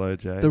real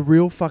OJ. The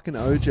real fucking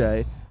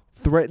OJ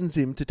threatens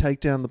him to take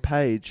down the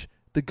page.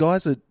 The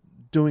guys are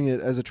doing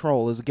it as a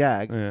troll, as a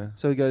gag. Yeah.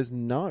 So he goes,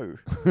 no.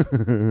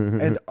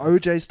 And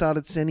OJ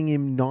started sending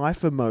him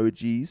knife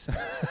emojis.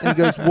 And he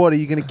goes, what, are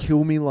you going to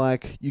kill me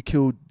like you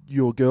killed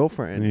your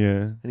girlfriend? Yeah.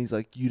 And he's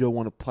like, you don't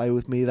want to play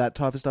with me, that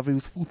type of stuff. He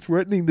was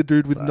threatening the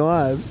dude with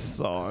knives.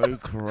 So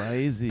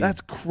crazy. That's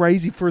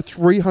crazy for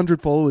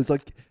 300 followers.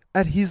 Like,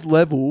 at his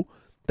level,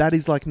 that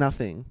is like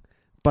nothing.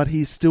 But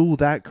he's still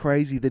that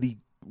crazy that he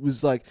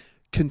was like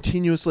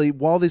continuously,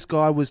 while this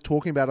guy was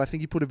talking about, I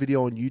think he put a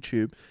video on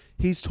YouTube,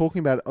 he's talking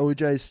about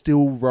OJ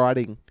still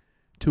writing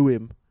to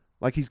him.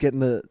 Like he's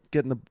getting the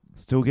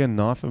Still getting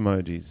knife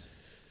emojis.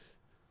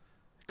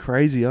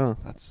 Crazy, huh?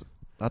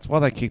 That's why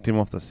they kicked him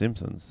off The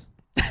Simpsons.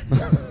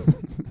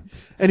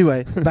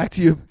 Anyway, back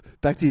to your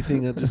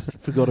thing. I just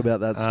forgot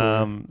about that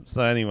story.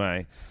 So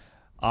anyway,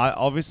 I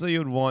obviously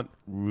would want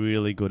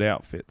really good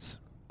outfits.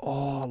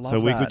 Oh, I love that. So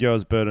we could go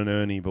as Bert and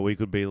Ernie, but we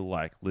could be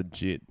like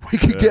legit. We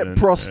could get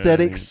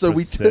prosthetics. So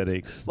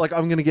prosthetics. Like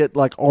I'm going to get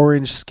like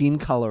orange skin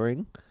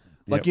coloring.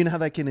 Like you know how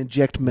they can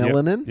inject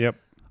melanin? Yep.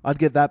 I'd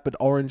get that, but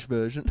orange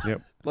version.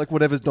 Yep. Like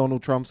whatever's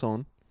Donald Trump's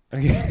on.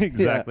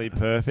 Exactly.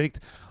 Perfect.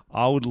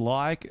 I would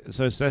like,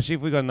 so especially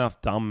if we got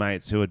enough dumb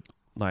mates who are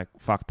like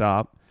fucked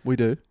up. We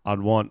do. I'd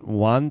want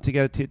one to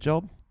get a tit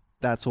job.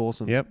 That's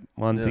awesome. Yep.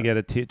 One to get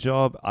a tit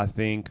job, I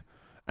think.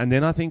 And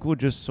then I think we'll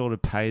just sort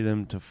of pay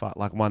them to fuck,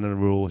 like one of the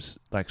rules,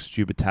 like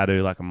stupid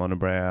tattoo, like a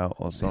monobrow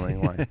or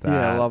something like that.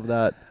 Yeah, I love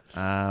that.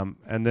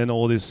 And then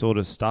all this sort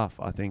of stuff.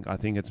 I think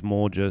it's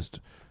more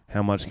just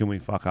how much can we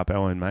fuck up our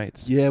own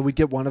mates. Yeah, we'd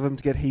get one of them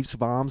to get heaps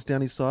of arms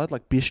down his side,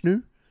 like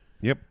Bishnu.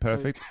 Yep,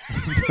 perfect.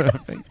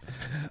 Perfect.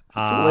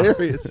 It's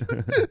hilarious.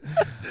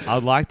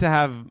 I'd like to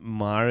have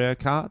Mario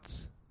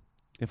Karts.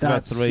 If we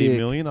got 3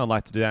 million, I'd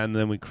like to do that, and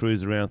then we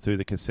cruise around through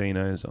the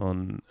casinos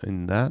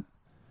in that.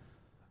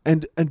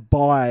 And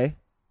buy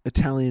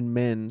Italian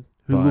men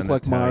who look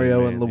like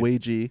Mario and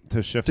Luigi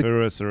to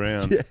chauffeur us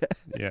around.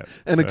 Yeah.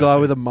 And a guy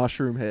with a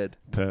mushroom head.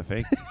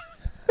 Perfect.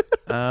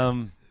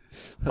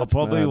 I'll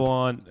probably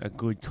want a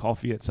good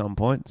coffee at some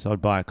point, so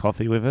I'd buy a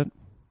coffee with it.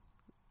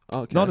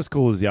 Okay. Not as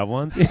cool as the other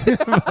ones.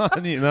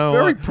 But you know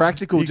very what?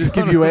 practical, just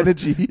give you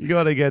energy. You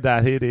got to get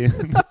that hit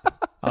in.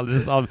 I'll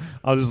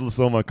just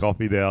saw my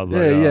coffee there. I was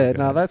okay.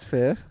 No, that's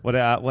fair. What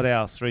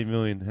else? 3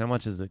 million. How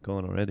much has it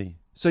gone already?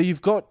 So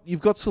you've got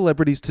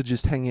celebrities to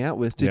just hang out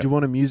with. Did you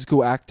want a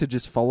musical act to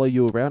just follow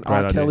you around?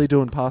 Great R. Kelly idea.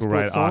 doing passport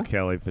Great song? R.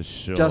 Kelly for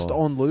sure. Just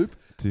on loop.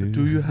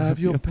 Do you have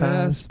your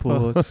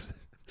passports?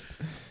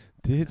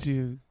 Did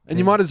you? And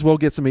you might as well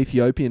get some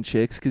Ethiopian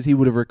chicks because he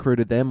would have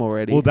recruited them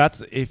already. Well,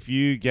 that's if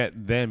you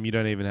get them, you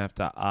don't even have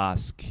to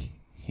ask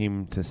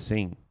him to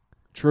sing.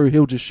 True,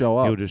 he'll just show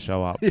up. He'll just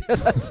show up. Yeah,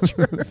 that's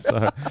true.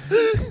 So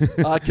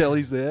R.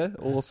 Kelly's there.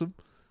 Awesome.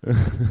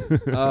 You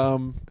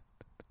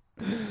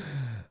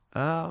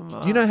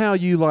know how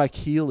you like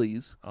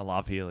Heelys? I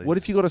love Heelys. What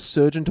if you got a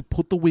surgeon to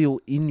put the wheel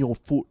in your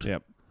foot?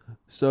 Yep.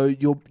 So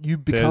you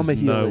become There's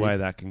a Healy. no way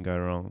that can go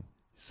wrong.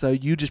 So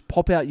you just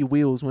pop out your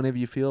wheels whenever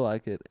you feel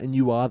like it, and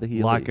you are the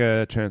Healy. Like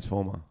a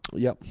transformer.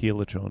 Yep.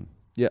 Heelatron.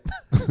 Yep.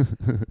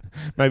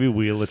 Maybe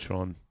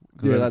Wheelatron.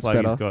 Yeah, that's like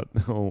better.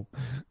 He's got,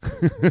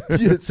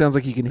 It sounds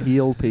like you can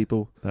heal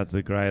people. That's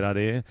a great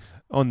idea.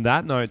 On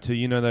that note,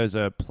 too, those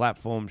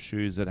platform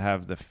shoes that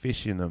have the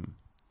fish in them.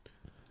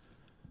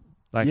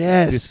 Like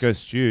Disco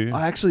Stew.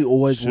 I actually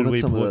always wanted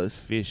some of those.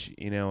 Fish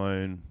in our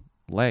own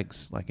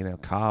legs, like in our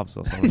calves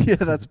or something. Yeah,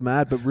 that's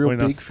mad, but real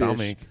big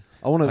stomach. fish.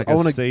 I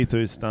want a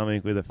see-through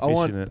stomach with a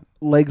fish in it.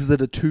 Legs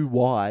that are too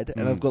wide,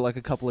 and I've got like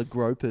a couple of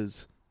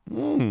gropers,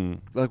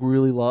 like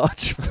really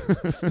large,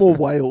 more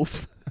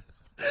whales.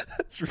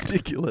 That's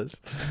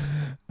ridiculous.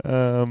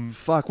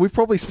 Fuck, we've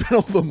probably spent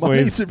all the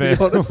money, to be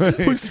honest.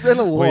 We've spent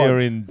a lot.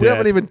 We're in debt. We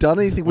haven't even done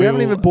anything. We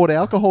haven't even bought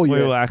alcohol yet.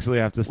 We will actually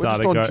have to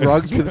start We're just on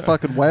drugs with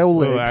fucking whale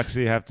legs. We'll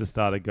actually have to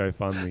start a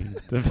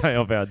GoFundMe to pay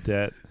off our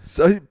debt.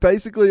 So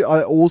basically,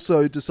 I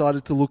also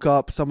decided to look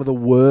up some of the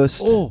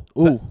worst.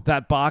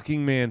 That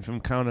barking man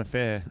from Current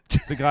Affair.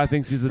 The guy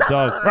thinks he's a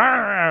dog.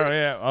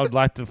 Yeah, I'd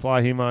like to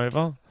fly him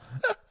over.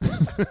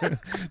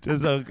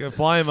 Just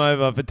fly him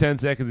over for 10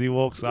 seconds. He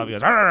walks up, he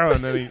goes,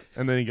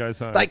 and then he goes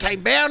home. They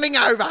came bounding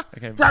over.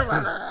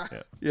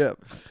 Yeah.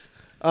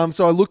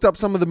 So I looked up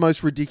some of the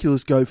most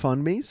ridiculous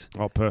GoFundMes.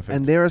 Oh, perfect.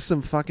 And there are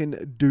some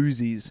fucking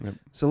doozies. Yep.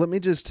 So let me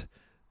just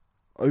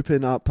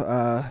open up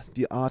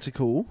the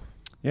article.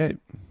 Yeah.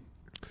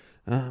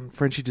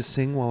 Frenchie, just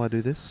sing while I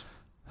do this.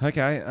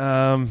 Okay.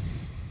 I'll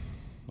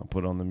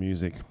put on the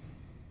music.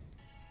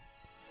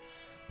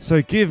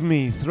 So give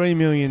me $3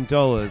 million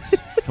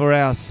for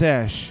our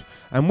sesh,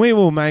 and we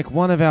will make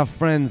one of our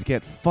friends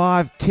get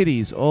 5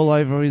 titties all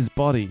over his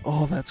body.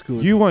 Oh, that's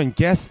good. You won't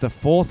guess the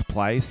 4th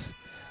place.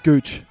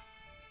 Gooch.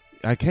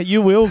 Okay,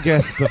 you will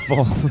guess the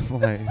 4th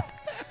place.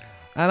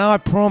 And I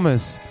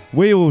promise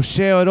we will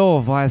share it all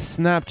via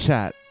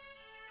Snapchat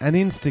and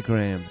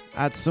Instagram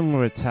at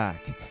Sunga Attack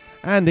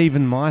and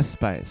even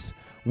MySpace.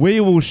 We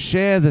will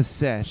share the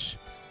sesh.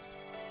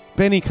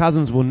 Benny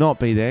Cousins will not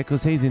be there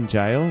because he's in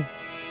jail.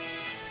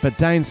 But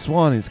Dane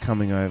Swan is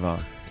coming over,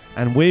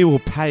 and we will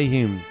pay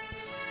him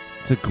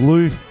to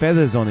glue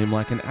feathers on him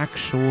like an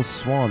actual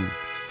swan.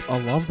 I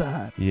love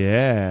that.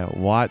 Yeah,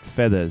 white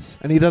feathers.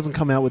 And he doesn't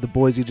come out with the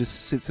boys, he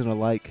just sits in a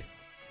lake.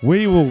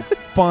 We will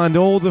find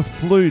all the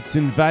flutes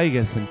in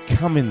Vegas and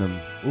come in them.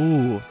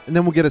 Ooh. And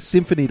then we'll get a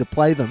symphony to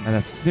play them. And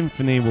a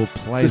symphony will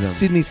play the them.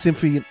 The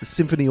Sydney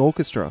Symphony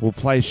Orchestra. We'll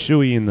play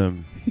Shuey in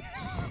them.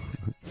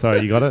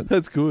 Sorry, you got it?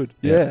 That's good.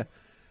 Yeah.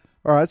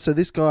 All right, so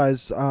this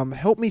guy's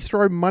help me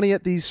throw money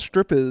at these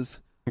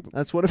strippers.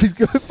 That's one of his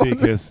GoFundMe.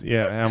 Sickest.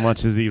 Yeah, how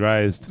much has he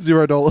raised?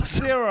 $0.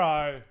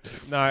 0.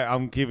 No,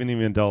 I'm giving him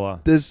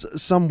 $1.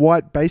 There's some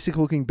white basic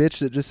looking bitch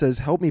that just says,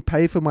 help me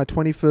pay for my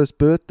 21st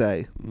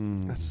birthday.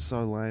 That's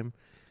so lame.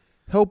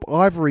 Help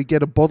Ivory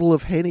get a bottle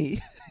of Henny.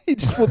 He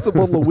just wants a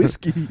bottle of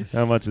whiskey.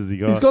 How much has he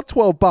got? He's got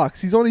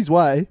 $12. He's on his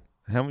way.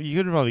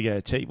 You could probably get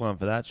a cheap one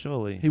for that,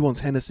 surely. He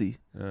wants Hennessy.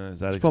 Is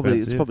that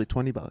expensive? It's probably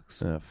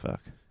 $20. Oh,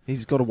 fuck.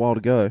 He's got a while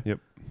to go. Yep.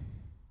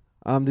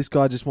 This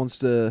guy just wants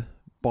to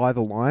buy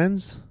the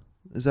Lions.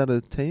 Is that a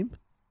team?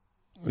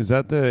 Is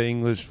that the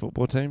English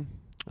football team?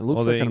 It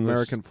looks like an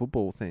American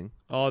football thing.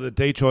 Oh, the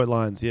Detroit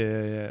Lions.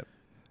 Yeah.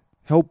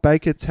 Help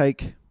Baker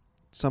take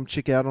some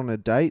chick out on a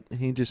date.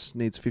 He just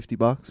needs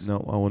 $50.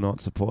 No, I will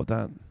not support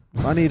that.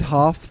 I need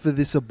half for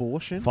this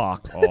abortion.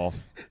 Fuck off.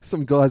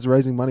 Some guy's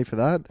raising money for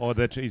that.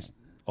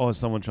 Or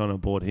someone trying to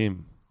abort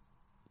him.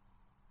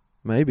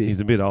 Maybe. He's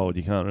a bit old.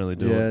 You can't really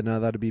do it. Yeah, no,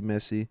 that'd be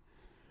messy.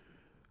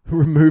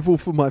 Removal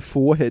for my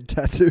forehead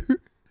tattoo.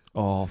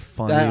 Oh,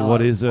 funny.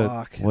 What is it?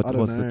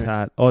 What's the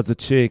tat? Oh, it's a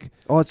chick.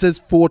 Oh, it says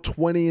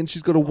 420 and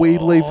she's got a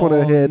weed leaf on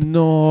her head.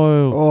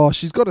 No. Oh,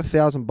 she's got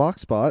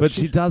 $1,000, but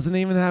she doesn't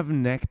even have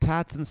neck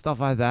tats and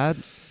stuff like that.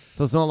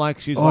 So it's not like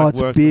she's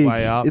it's worked big. her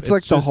way up. It's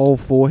like the whole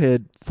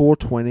forehead.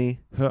 420.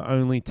 Her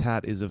only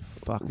tat is a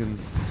fucking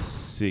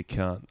sick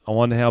cunt. I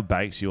wonder how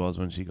baked she was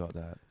when she got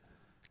that.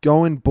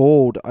 Going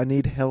bald. I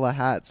need hella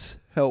hats.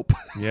 Help.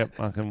 Yep,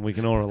 we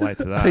can all relate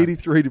to that.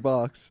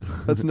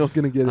 $83. That's not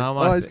going to get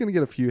it. He's going to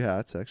get a few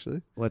hats,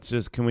 actually.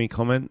 Can we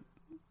comment?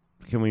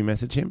 Can we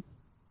message him?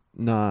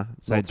 Nah.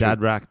 Say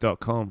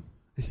dadrack.com.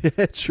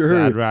 Yeah,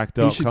 true.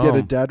 Dadrack.com. He should get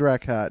a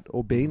dadrack hat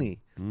or beanie.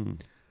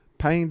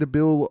 Paying the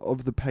bill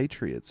of the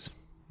Patriots.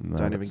 No,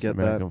 don't even get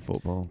American that.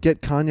 Football.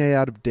 Get Kanye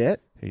out of debt.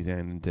 He's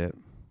in debt.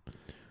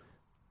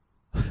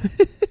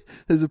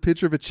 There's a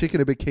picture of a chick in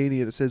a bikini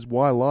and it says,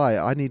 why lie?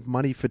 I need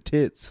money for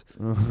tits.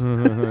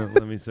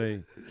 Let me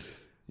see.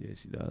 Yeah,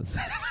 she does.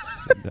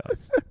 She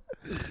does.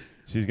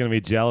 She's going to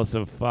be jealous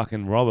of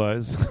fucking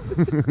Robbo's.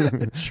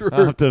 True.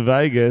 After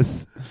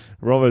Vegas,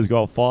 Robbo's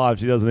got 5.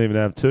 She doesn't even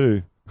have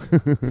 2.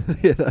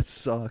 Yeah, that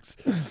sucks.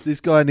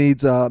 This guy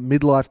needs a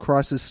midlife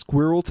crisis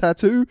squirrel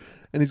tattoo,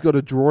 and he's got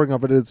a drawing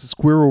of it. It's a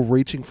squirrel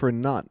reaching for a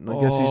nut, and I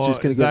guess he's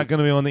just going to get. Is that going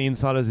to be on the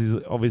inside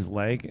of his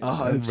leg? I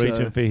hope reaching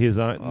so. for his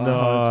own. I No,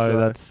 hope so.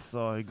 That's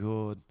so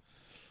good.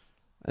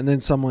 And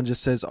then someone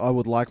just says, I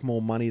would like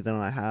more money than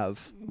I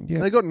have. Yeah.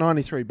 They got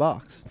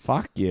 $93.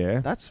 Fuck yeah.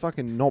 That's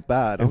fucking not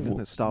bad. I'm going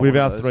to start with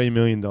one our of those. $3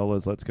 million.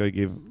 Let's go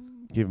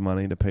give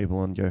money to people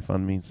on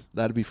GoFundMe's.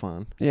 That'd be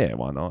fun. Yeah,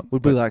 why not?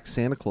 We'd be like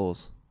Santa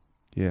Claus.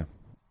 Yeah.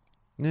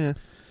 Yeah.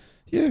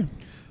 Yeah.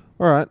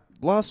 All right.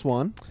 Last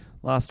one.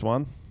 Last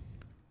one.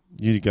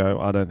 You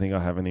go. I don't think I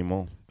have any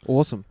more.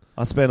 Awesome.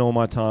 I spent all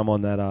my time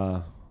on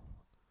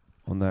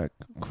that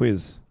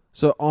quiz.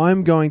 So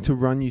I'm going to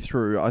run you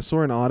through. I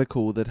saw an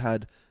article that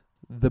had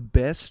the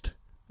best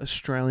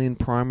Australian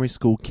primary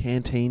school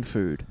canteen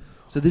food.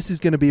 So this is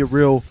going to be a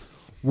real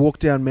walk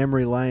down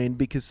memory lane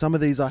because some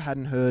of these I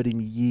hadn't heard in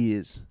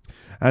years.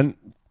 And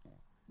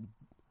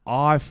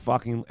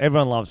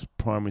everyone loves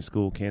primary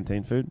school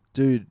canteen food.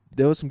 Dude,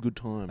 there were some good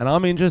times. And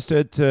I'm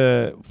interested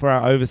for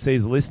our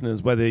overseas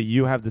listeners, whether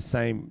you have the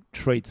same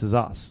treats as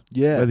us.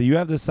 Yeah. Whether you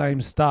have the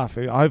same stuff.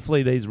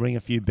 Hopefully these ring a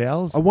few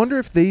bells. I wonder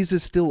if these are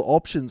still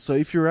options. So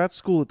if you're at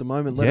school at the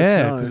moment, let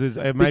us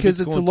know. Because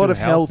it's a lot of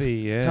health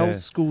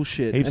school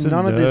shit. Heaps and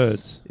none of of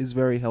this is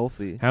very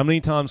healthy. How many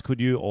times could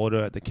you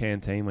order at the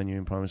canteen when you're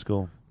in primary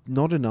school?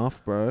 Not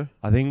enough, bro.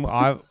 I think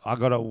I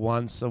got it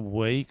once a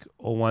week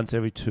or once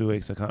every 2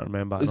 weeks. I can't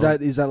remember. Is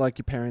that like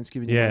your parents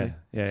giving you money?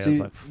 Yeah. See,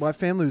 like, my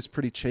family was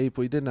pretty cheap.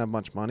 We didn't have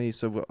much money,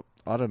 so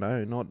I don't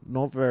know.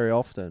 Not very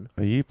often.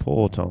 Are you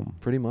poor, Tom?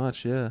 Pretty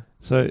much, yeah.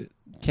 So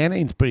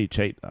canteen's pretty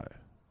cheap though.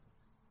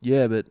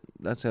 Yeah, but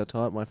that's how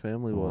tight my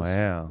family was.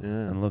 Wow. Yeah.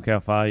 And look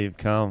how far you've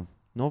come.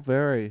 Not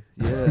very.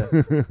 Yeah.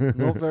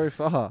 Not very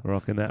far.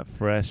 Rocking that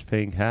fresh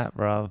pink hat,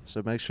 bruv.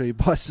 So make sure you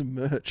buy some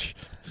merch.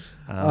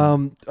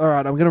 All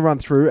right, I'm going to run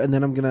through and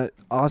then I'm going to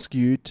ask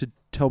you to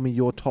tell me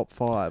your top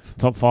 5.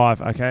 Top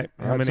 5, okay.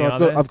 How many are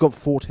there? I've got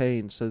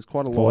 14, so there's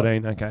quite a lot.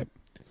 14, okay.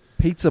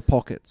 Pizza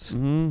pockets.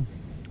 Mm.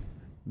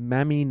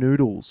 Mammy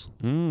noodles.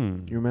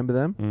 Mm. You remember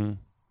them? Mm.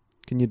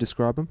 Can you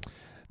describe them?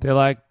 They're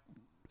like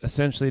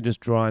essentially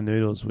just dry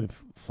noodles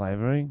with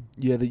flavouring.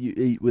 Yeah, that you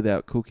eat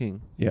without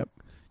cooking. Yep.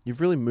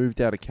 You've really moved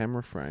out of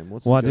camera frame.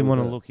 I didn't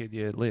want to look at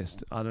your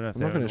list. I don't know if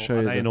I'm not going to show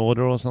you. Are they in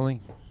order or something?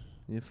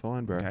 You're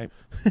fine, bro. Okay.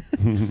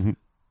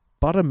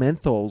 Butter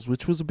menthols,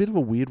 which was a bit of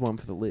a weird one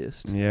for the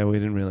list. Yeah, we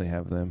didn't really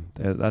have them.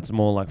 That's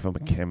more like from a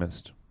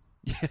chemist.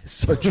 Yeah,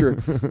 so true.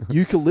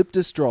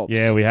 Eucalyptus drops.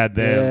 Yeah, we had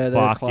them.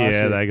 Yeah, fuck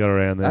yeah, they got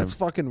around them. That's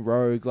fucking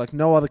rogue. Like,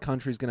 no other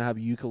country's going to have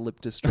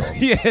eucalyptus drops.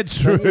 Yeah,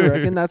 true. Don't you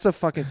reckon? That's a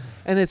fucking...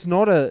 And it's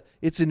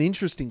an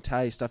interesting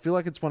taste. I feel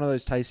like it's one of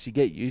those tastes you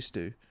get used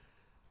to.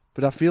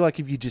 But I feel like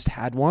if you just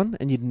had one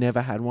and you'd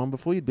never had one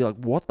before, you'd be like,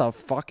 what the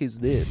fuck is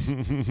this?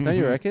 Don't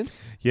you reckon?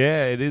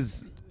 Yeah, it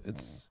is.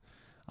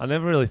 I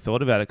never really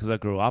thought about it because I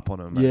grew up on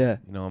them. Yeah.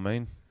 You know what I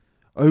mean?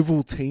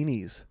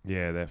 Ovaltinis.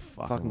 Yeah, they're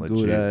fucking legit.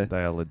 good, eh?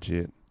 They are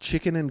legit.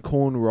 Chicken and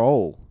corn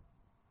roll.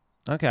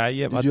 Okay,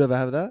 yeah. Did you ever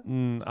have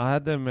that? I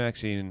had them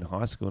actually in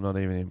high school, not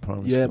even in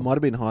primary school. Yeah, it might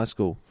have been high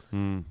school.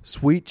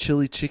 Sweet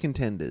chili chicken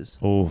tenders.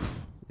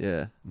 Oof.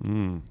 Yeah.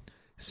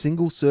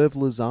 Single serve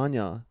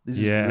lasagna. This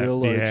is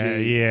real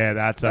OG. Yeah,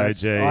 that's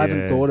OG. I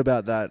haven't thought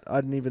about that. I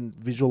hadn't even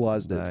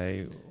visualized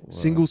it.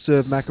 Single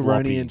serve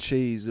macaroni and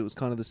cheese. It was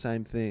kind of the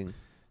same thing.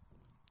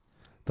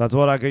 That's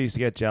what I used to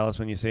get jealous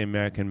when you see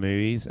American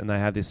movies and they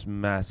have this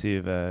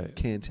massive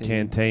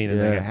canteen and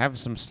they go, have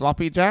some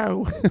sloppy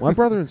Joe. My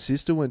brother and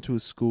sister went to a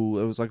school.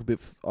 It was like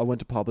I went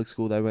to public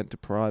school. They went to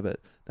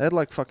private. They had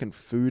like fucking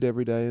food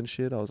every day and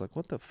shit. I was like,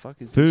 what the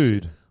fuck is this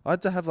shit? I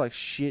had to have like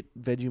shit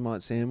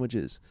Vegemite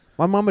sandwiches.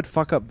 My mum would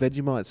fuck up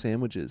Vegemite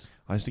sandwiches.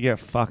 I used to get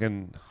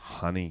fucking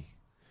honey.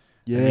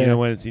 Yeah. And you know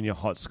when it's in your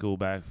hot school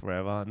bag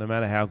forever, no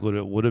matter how good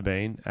it would have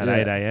been at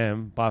 8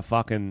 a.m, by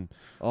fucking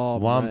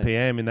 1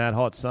 p.m. in that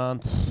hot sun.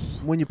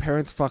 When your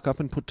parents fuck up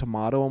and put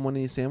tomato on one of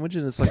your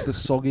sandwiches, and it's like the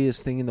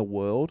soggiest thing in the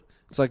world.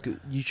 It's like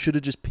you should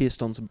have just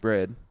pissed on some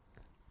bread.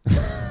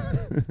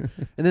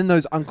 And then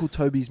those Uncle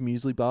Toby's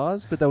muesli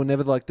bars, but they were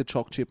never like the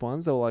choc chip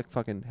ones. They were like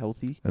fucking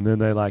healthy. And then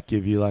they like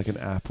give you like an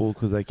apple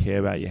because they care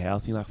about your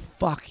health. You're like,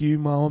 fuck you,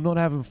 Mum, I'm not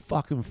having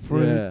fucking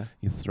fruit. Yeah.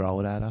 You throw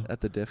it at her. At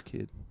the deaf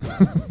kid.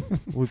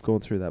 We've gone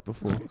through that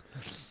before.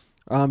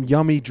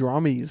 Yummy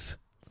Drummies.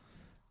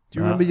 Do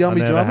you remember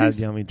Yummy Drummies? I never had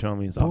Yummy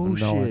Drummies. I have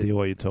no idea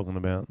what you're talking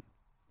about.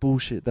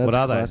 Bullshit. That's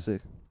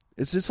classic.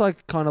 It's just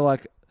like kind of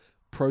like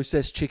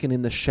processed chicken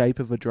in the shape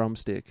of a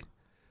drumstick.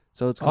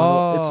 So it's kind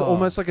of, it's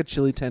almost like a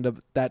chili tender,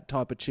 that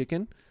type of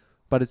chicken,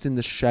 but it's in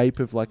the shape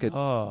of like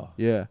a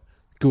yeah,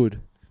 good.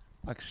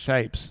 Like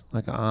shapes,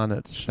 like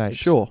Arnott's shapes.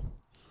 Sure.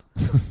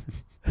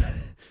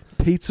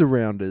 Pizza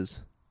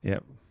rounders.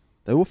 Yep.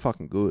 They were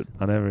fucking good.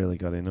 I never really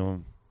got into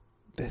them.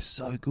 They're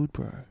so good,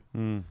 bro.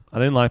 I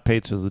didn't like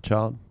pizza as a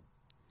child.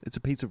 It's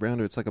a pizza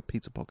rounder. It's like a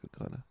pizza pocket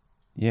kind of.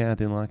 Yeah, I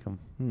didn't like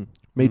them.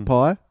 Meat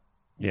pie?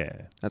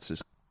 Yeah. That's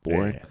just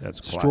boring. Yeah, that's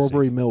classic.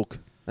 Strawberry milk.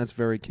 That's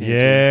very candy.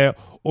 Yeah.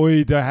 Or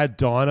they had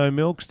dino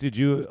milks. Did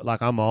you?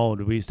 Like, I'm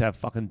old. We used to have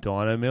fucking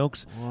dino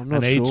milks. Oh, I'm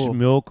not sure. And each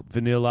milk,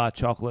 vanilla,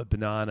 chocolate,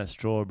 banana,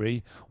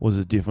 strawberry, was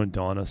a different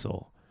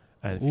dinosaur.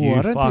 And if you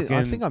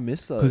I think I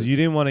missed those. Because you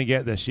didn't want to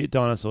get the shit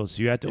dinosaurs,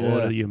 so you had to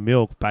order your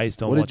milk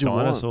based on what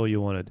dinosaur you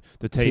wanted.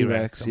 The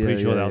T-Rex. I'm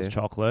pretty sure that was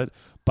chocolate.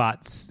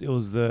 But it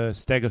was the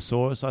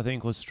Stegosaurus, I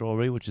think, was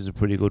strawberry, which is a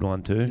pretty good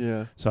one too.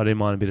 Yeah. So I didn't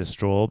mind a bit of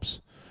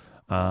straws.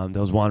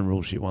 There was one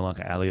real shit one, like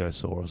an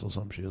Allosaurus or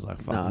some shit. It was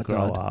like, fucking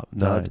grow up.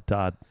 No,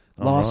 dud.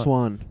 Last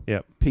one.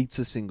 Yep.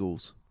 Pizza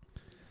singles.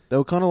 They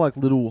were kind of like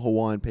little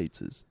Hawaiian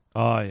pizzas.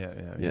 Oh, yeah.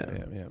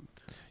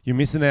 You're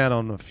missing out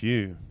on a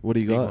few. What do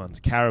you got? Ones.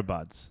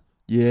 Carabuds.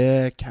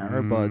 Yeah,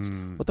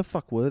 Carabuds. What the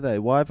fuck were they?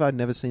 Why have I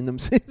never seen them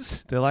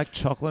since? They're like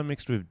chocolate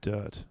mixed with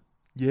dirt.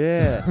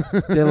 Yeah.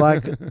 They're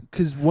like,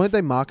 because weren't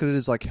they marketed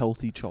as like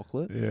healthy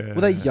chocolate? Yeah.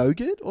 Were they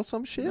yogurt or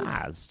some shit?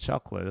 Nah, it's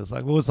chocolate. It's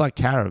like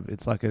carob.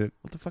 It's like a...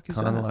 What the fuck is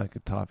that? Kind of like a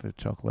type of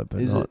chocolate,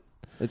 but is not... it?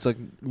 It's like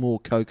more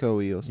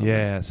cocoa-y or something.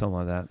 Yeah, something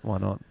like that. Why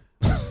not?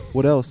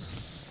 What else?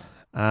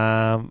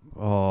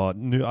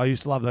 I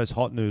used to love those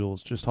hot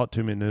noodles, just hot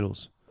 2-minute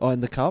noodles. Oh,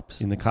 in the cups?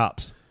 In the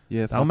cups.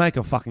 Yeah. They'll make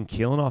a fucking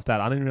killing off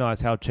that. I didn't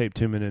realise how cheap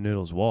 2-minute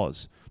noodles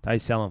was. They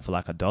sell them for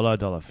like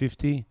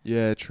 $1.50.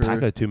 Yeah, true.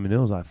 Pack of 2-minute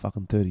noodles like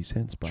fucking 30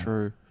 cents, bro.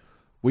 True.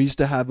 We used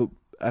to have it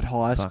at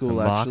high Fucking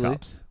school, actually.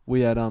 markups.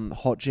 We had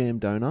hot jam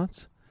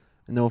donuts,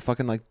 and they were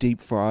fucking like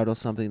deep fried or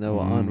something. They were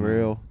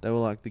unreal. They were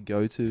like the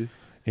go-to.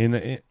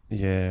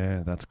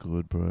 Yeah, that's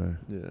good, bro.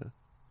 Yeah.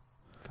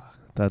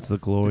 That's the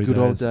glory The good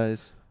days. old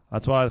days.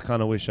 That's why I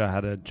kind of wish I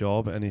had a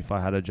job, and if I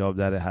had a job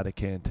that it had a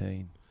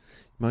canteen.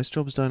 Most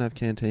jobs don't have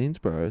canteens,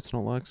 bro. It's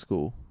not like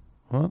school.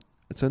 What?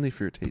 It's only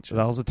for a teacher.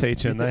 I was a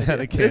teacher, and they had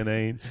a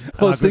canteen.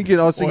 I was thinking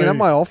at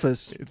my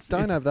office,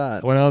 don't have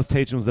that. When I was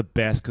teaching, it was the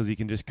best because you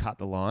can just cut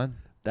the line.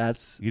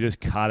 You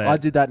just cut it. I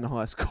did that in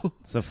high school.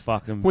 It's a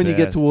fucking when best.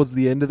 you get towards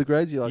the end of the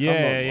grades, you're like,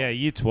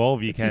 year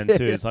 12 you can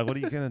too. It's like, what are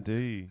you going to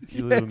do,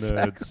 you little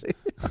nerds?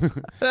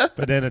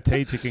 But then a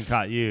teacher can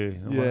cut you.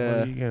 I'm like, what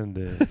are you going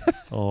to do?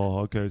 Oh,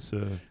 okay,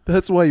 sir.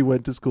 That's why you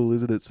went to school,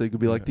 isn't it? So you could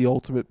be like the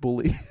ultimate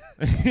bully.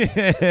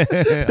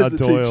 A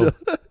Doyle.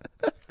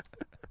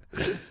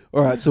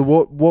 All right, so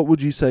what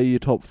would you say your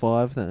top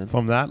 5 then?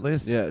 From that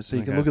list? Yeah, so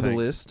you can look at the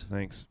list.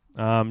 Thanks.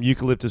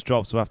 Eucalyptus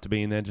drops will have to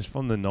be in there just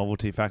from the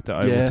novelty factor.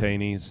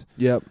 Ovaltinis.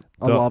 Yep,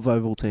 I love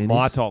Ovaltinis.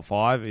 My top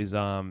 5 is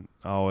I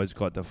always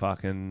got the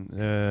fucking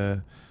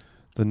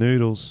the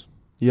noodles.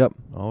 Yep,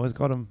 I always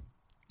got them.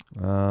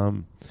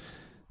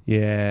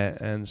 Yeah,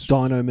 and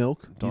Dino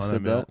Milk. You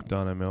said that.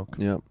 Dino Milk.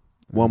 Yep.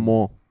 One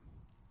more.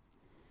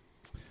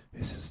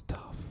 This is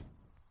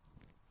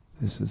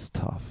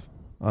tough.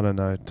 I don't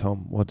know,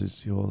 Tom. What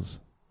is yours?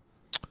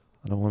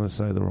 I don't want to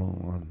say the wrong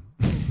one.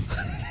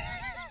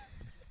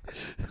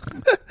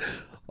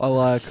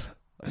 I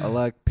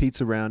like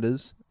pizza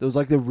rounders. There was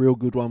like the real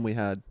good one we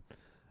had.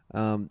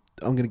 I'm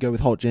gonna go with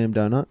hot jam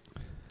donut.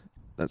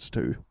 That's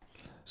 2.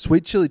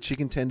 Sweet chili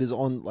chicken tenders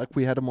on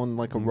we had them on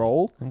like a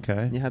roll.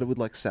 Okay. And you had it with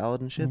like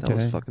salad and shit. Okay. That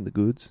was fucking the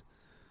goods.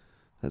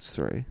 That's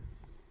 3.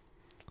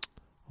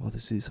 Oh,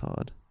 this is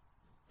hard.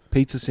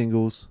 Pizza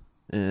singles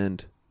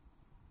and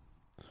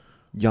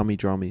yummy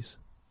drummies.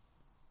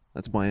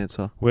 That's my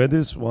answer. Where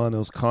this one, it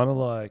was kind of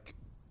like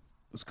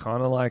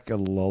a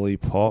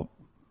lollipop.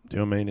 Do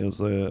you know what I mean? It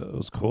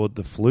was called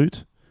the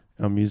flute.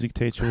 Our music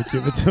teacher would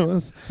give it to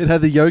us. It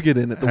had the yogurt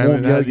in it, the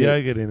warm yogurt. yogurt.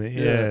 Had yogurt in it,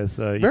 yeah.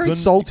 So very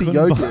salty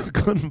yogurt.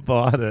 Couldn't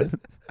bite it.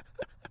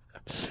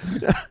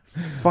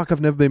 Fuck,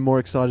 I've never been more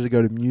excited to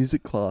go to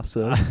music class.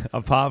 So.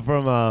 Apart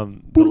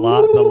from the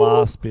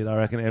last bit, I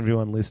reckon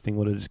everyone listening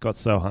would have just got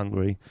so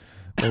hungry.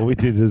 All we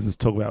did was just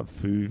talk about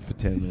food for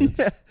 10 minutes.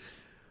 Yeah.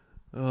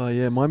 Oh,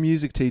 yeah. My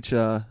music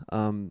teacher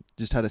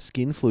just had a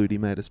skin flute he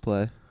made us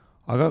play.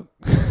 I got...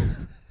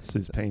 It's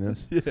his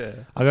penis. Yeah.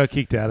 I got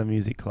kicked out of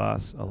music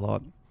class a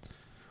lot.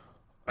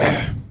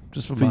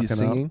 Just for your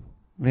singing? Up.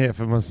 Yeah,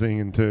 for my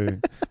singing too.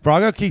 Bro,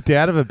 I got kicked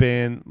out of a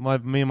band.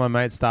 Me and my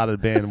mate started a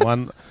band.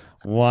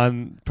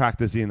 One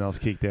practice in, I was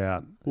kicked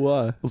out.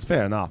 Why? It was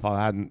fair enough.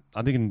 I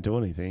didn't do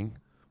anything.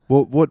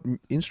 What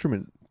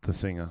instrument? The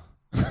singer.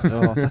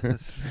 Oh,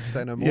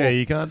 say no more. Yeah,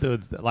 you can't do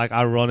it. Like,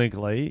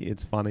 ironically,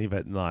 it's funny,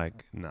 but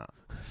like, nah.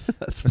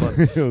 That's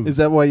funny. Is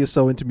that why you're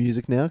so into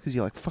music now? Because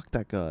you're like, fuck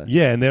that guy.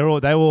 Yeah, and they were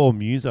all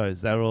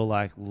musos. They were all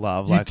like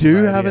love. You like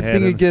do have a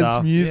thing against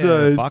stuff.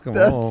 musos. Yeah, fuck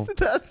them all.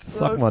 That's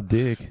suck my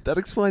dick. That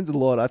explains a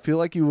lot. I feel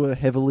like you were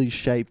heavily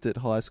shaped at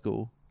high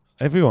school.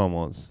 Everyone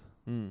was.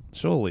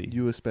 Surely.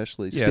 You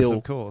especially. Yes, Still,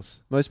 of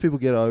course. Most people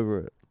get over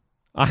it.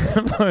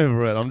 I'm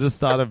over it. I'm just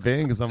started a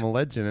band because I'm a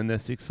legend and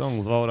there's 6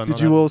 songs. Why would I Did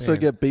not you have a also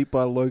band? get beat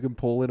by Logan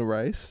Paul in a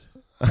race?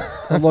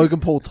 A Logan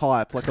Paul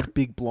type, like a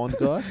big blonde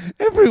guy?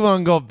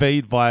 Everyone got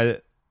beat by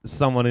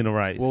someone in a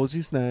race. What was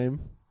his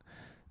name?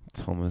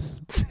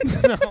 Thomas.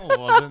 No, it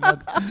wasn't.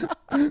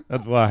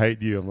 That's why I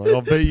hate you. I'm like,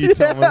 I'll beat you,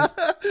 Thomas.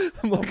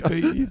 I'll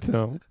beat you,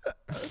 Tom.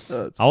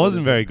 I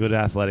wasn't very good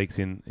at athletics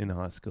in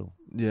high school.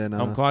 Yeah,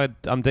 no.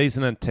 I'm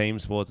decent at team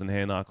sports and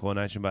hand-eye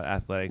coordination, but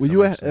athletics... Were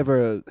you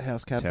ever a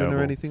house captain terrible.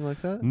 or anything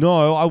like that?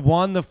 No, I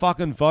won the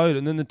fucking vote,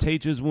 and then the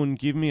teachers wouldn't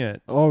give me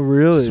it. Oh,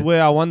 really? I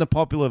swear, I won the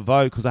popular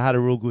vote because I had a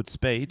real good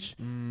speech.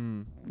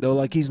 They were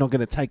like, he's not going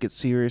to take it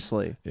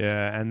seriously.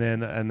 Yeah, and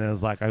there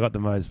was like, I got the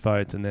most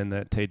votes, and then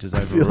the teachers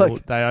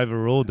overruled. They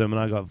overruled them,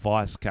 and I got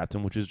vice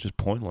captain, which is just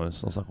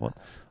pointless. I was like, what?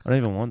 I don't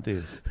even want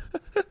this.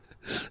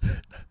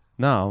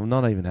 No, I'm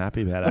not even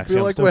happy about it. I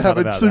feel like we're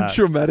having some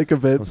traumatic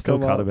events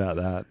come up. I'm still cut about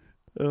that.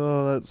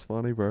 Oh, that's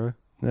funny, bro.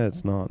 No,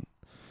 it's not.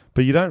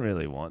 But you don't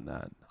really want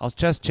that. I was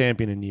chess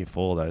champion in year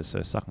 4, though,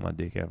 so suck my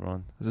dick,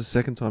 everyone. It's the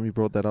second time you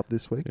brought that up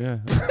this week. Yeah.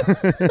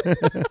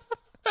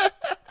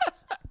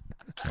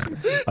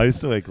 I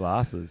used to wear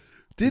glasses.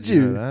 Did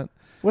you? Know that?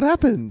 What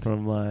happened?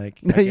 From no,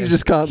 you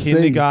just can't see.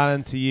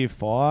 Kindergarten to year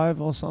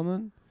 5 or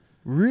something.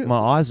 Really? My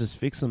eyes just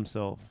fix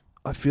themselves.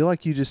 I feel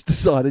like you just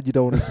decided you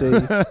don't want to see.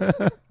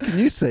 Can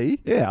you see?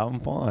 Yeah, I'm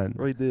fine.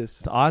 Read this.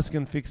 The eyes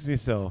can fix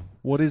yourself.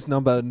 What is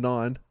number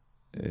 9?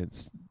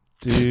 It's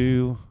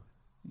do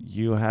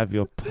you have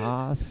your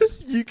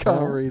pass? You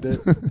can't read it.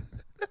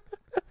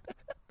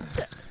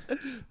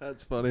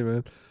 That's funny,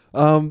 man.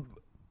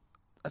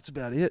 That's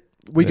about it.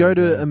 We go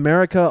to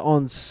America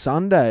on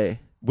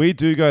Sunday. We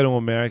do go to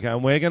America,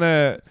 and we're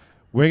gonna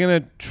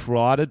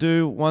try to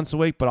do once a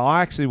week, but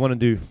I actually want to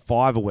do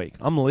 5 a week.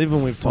 I'm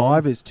living with Tom.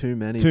 5 is too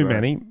many. Too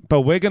many.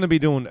 But we're gonna be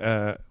doing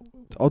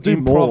I'll do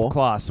improv more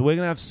class, so we're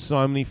gonna have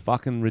so many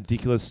fucking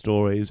ridiculous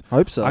stories.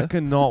 Hope so. I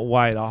cannot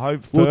wait. I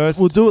hope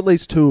first we'll do at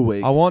least 2 a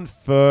week. I want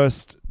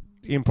first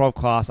improv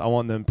class. I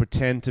want them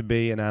pretend to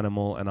be an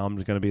animal, and I'm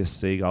just gonna be a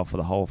seagull for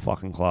the whole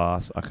fucking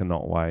class. I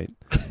cannot wait.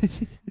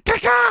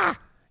 Kaka!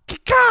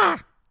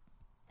 Kaka!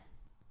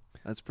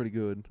 That's pretty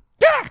good.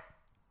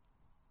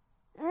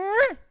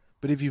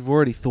 But if you've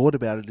already thought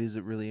about it, is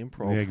it really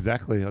improv? Yeah,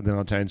 exactly. And then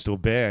I'll change to a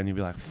bear, and you'll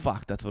be like,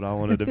 fuck, that's what I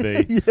wanted to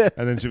be. Yeah.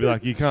 And then she'll be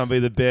like, you can't be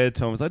the bear,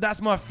 Tom. It's like,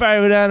 that's my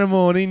favourite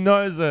animal, and he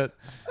knows it.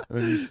 And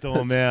then you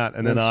storm out.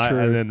 And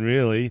then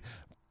really,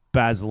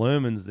 Baz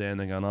Luhrmann's there, and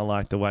they're going, I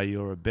like the way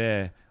you're a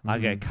bear. I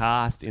get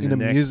cast in the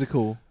next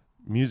musical.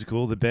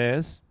 Musical, The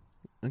Bears.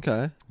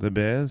 Okay. The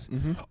Bears.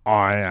 Mm-hmm.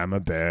 I am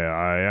a bear.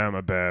 I am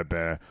a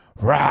bear.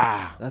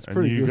 Rah! That's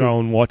pretty good. And you go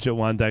and watch it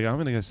one day. Go, I'm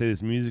going to go see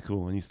this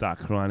musical. And you start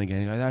crying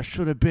again. You go, that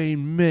should have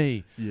been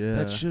me. Yeah.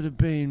 That should have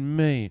been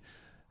me.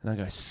 And I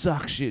go,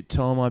 suck shit,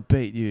 Tom. I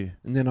beat you.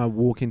 And then I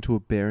walk into a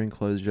bear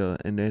enclosure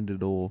and end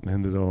it all.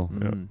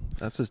 Yep.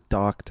 That's a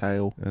dark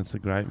tale. That's a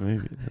great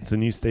movie. It's a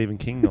new Stephen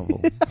King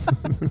novel.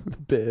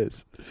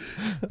 Bears.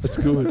 That's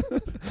good.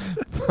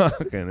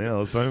 Fucking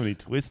hell. So many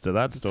twists to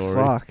that story.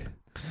 Fuck.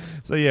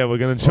 So yeah, we're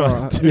going to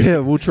try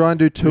we'll try and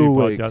do 2 a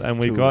week. And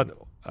we've got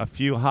a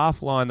few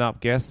half lined up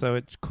guests, so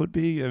it could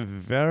be a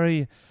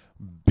very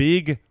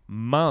big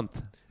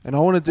month. And I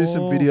want to do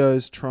some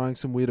videos trying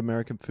some weird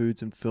American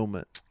foods and film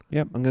it.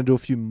 Yep. I'm going to do a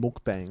few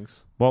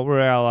mukbangs. What were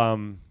our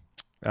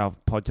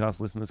podcast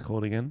listeners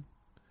called again?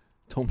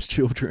 Tom's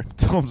Children.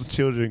 Tom's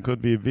Children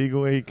could be a big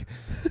week,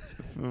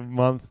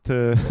 month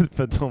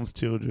for Tom's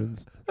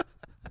Children's.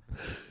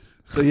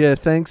 So yeah,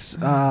 thanks.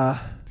 Can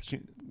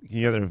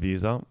you get the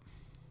reviews up?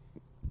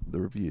 The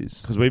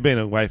reviews. Because we've been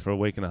away for a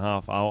week and a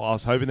half. I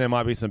was hoping there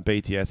might be some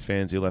BTS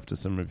fans who left us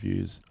some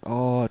reviews.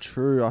 Oh,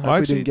 true. I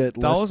hope we didn't get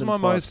less than 5 That was my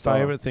most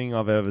favourite thing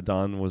I've ever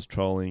done, was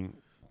trolling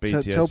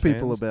BTS Tell fans.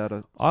 people about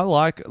it. I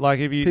like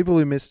if you... People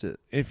who missed it.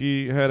 If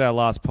you heard our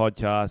last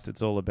podcast,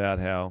 it's all about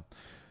how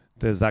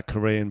there's that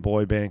Korean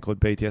boy band called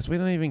BTS. We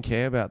don't even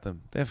care about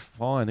them. They're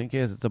fine. Who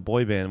cares? It's a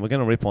boy band. We're going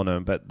to rip on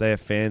them, but their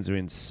fans are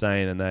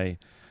insane, and they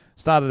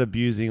started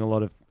abusing a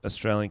lot of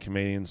Australian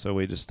comedians, so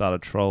we just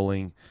started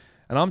trolling.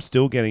 And I'm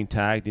still getting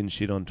tagged in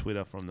shit on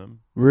Twitter from them.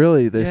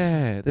 Really? They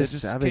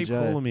just savage, keep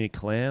calling me a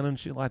clown and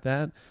shit like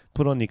that.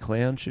 Put on your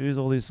clown shoes,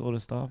 all this sort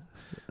of stuff.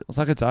 It's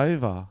like, it's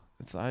over.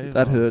 It's over.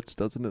 That hurts,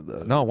 doesn't it,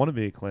 though? No, I want to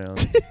be a clown.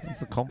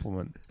 It's a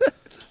compliment.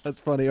 That's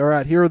funny. All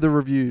right, here are the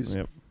reviews.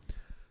 Yep.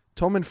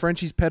 Tom and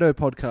Frenchie's Pedo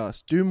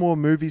Podcast. Do more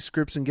movie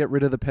scripts and get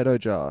rid of the pedo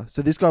jar.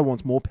 So this guy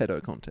wants more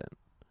pedo content.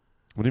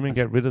 What do you mean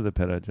get rid of the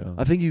pedo jar?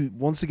 I think he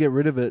wants to get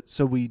rid of it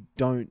so we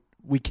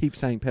keep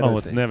saying pedo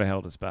it's never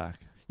held us back.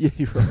 Yeah,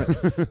 you're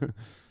right.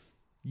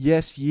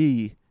 Yes,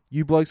 ye.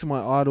 You blokes are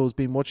my idols.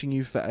 Been watching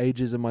you for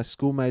ages, and my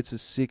schoolmates are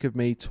sick of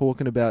me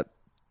talking about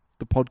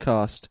the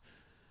podcast.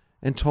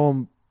 And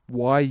Tom,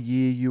 why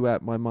you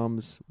at my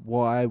mum's?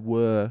 I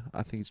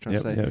think he's trying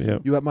to say.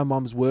 You at my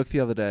mum's work the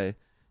other day.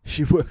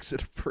 She works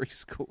at a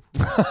preschool.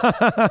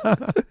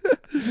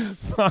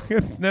 Fuck,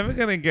 it's never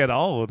going to get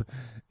old.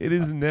 It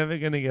is never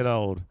going to get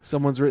old.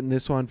 Someone's written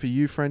this one for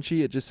you,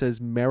 Frenchie. It just says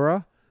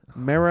mirror.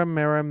 Mirror,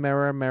 mirror,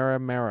 mirror, mirror,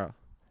 mirror.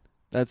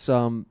 That's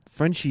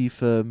Frenchie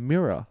for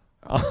mirror.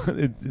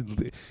 And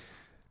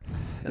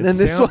then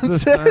this one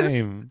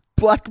says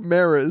black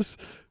mirrors.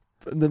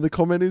 And then the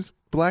comment is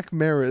black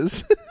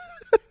mirrors.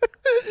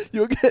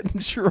 You're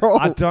getting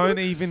trolled. I don't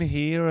even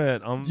hear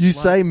it. You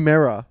say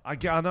mirror. I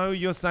know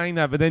you're saying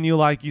that, but then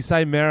you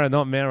say mirror,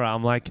 not mirror.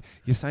 I'm like,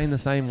 you're saying the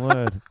same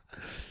word.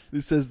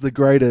 This says the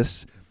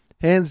greatest.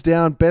 Hands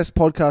down, best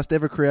podcast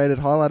ever created.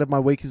 Highlight of my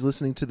week is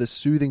listening to the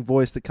soothing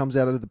voice that comes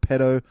out of the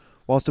pedo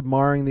whilst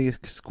admiring the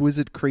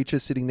exquisite creature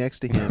sitting next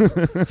to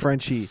him.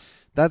 Frenchie.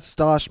 That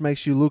stash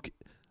makes you look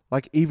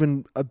like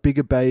even a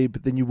bigger babe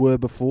than you were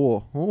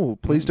before. Oh,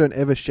 please don't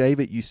ever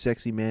shave it, you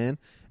sexy man.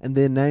 And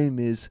their name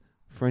is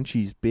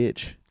Frenchie's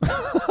bitch.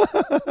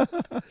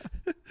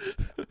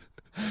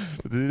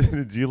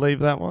 Did you leave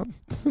that one?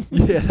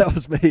 Yeah, that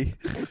was me.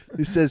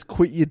 This says,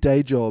 quit your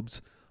day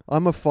jobs.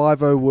 I'm a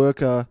 5-0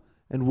 worker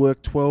and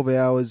work 12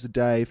 hours a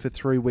day for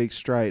 3 weeks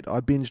straight. I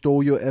binged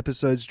all your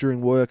episodes during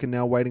work and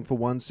now waiting for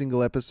one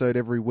single episode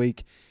every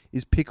week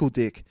is pickle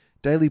dick.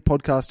 Daily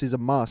podcast is a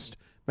must.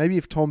 Maybe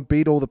if Tom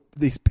beat all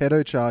these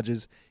pedo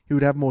charges, he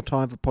would have more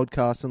time for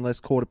podcasts and less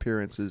court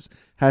appearances.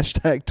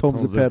 Hashtag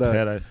Tom's a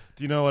pedo.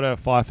 Do you know what a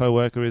FIFO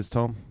worker is,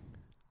 Tom?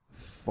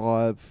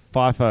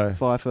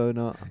 FIFO.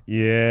 No.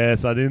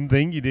 Yes, I didn't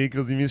think you did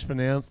because you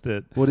mispronounced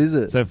it. What is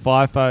it? So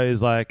FIFO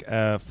is like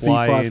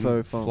fly in,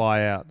 FIFO.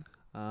 fly out.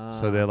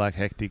 So they're like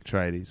hectic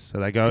tradies. So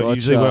they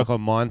usually work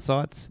on mine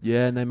sites.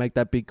 Yeah, and they make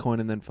that big coin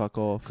and then fuck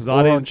off. Because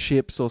on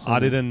ships or something. I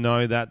didn't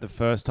know that the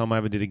first time I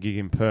ever did a gig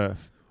in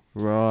Perth.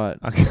 Right.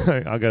 I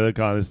go to the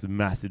guy, this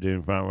massive dude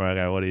in front row. I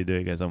go, what do you do?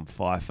 He goes, I'm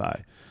FIFO.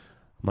 I'm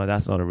like,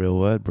 that's not a real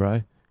word,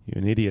 bro.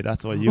 You're an idiot.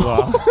 That's what you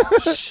are.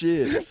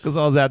 Shit. Because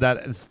I was at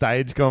that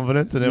stage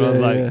confidence and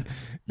everyone's like,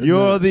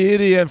 you're the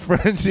idiot,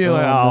 Frenchie. You're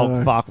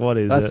like, fuck, what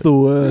is it? That's the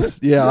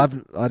worst. Yeah,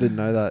 I didn't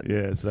know that.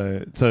 Yeah, so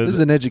this is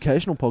an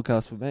educational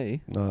podcast for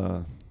me.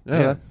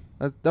 Yeah.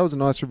 That was a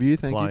nice review,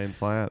 thank fly you. In,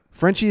 fly out.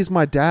 Frenchie is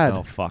my dad.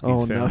 Oh, fuck.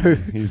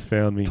 He's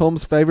found me.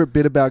 Tom's favourite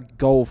bit about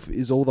golf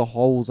is all the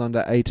holes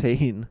under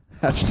 18.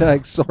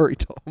 Hashtag sorry,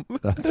 Tom.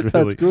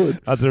 That's good.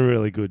 That's a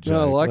really good joke.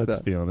 No, I like Let's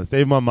that. be honest.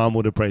 Even my mum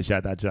would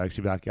appreciate that joke.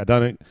 She'd be like, I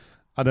don't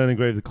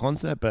agree with the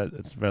concept, but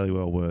it's really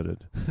well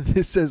worded.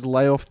 This says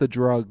lay off the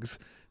drugs.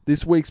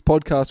 This week's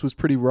podcast was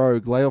pretty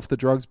rogue. Lay off the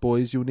drugs,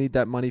 boys. You'll need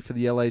that money for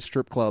the LA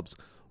strip clubs.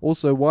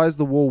 Also, why is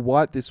the wall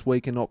white this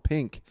week and not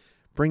pink?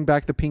 Bring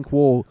back the pink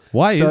wall.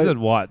 Why is it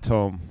white,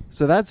 Tom?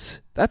 So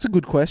that's a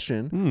good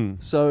question.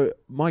 So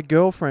my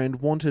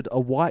girlfriend wanted a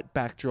white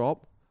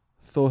backdrop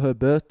for her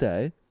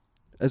birthday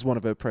as one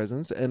of her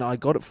presents, and I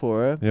got it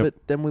for her,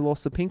 but then we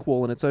lost the pink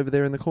wall, and it's over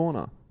there in the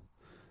corner.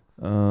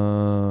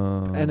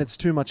 And it's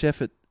too much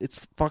effort.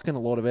 It's fucking a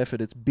lot of effort.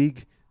 It's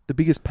big. The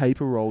biggest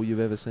paper roll you've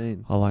ever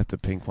seen. I like the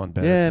pink one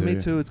better. Yeah, too. me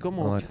too. It's got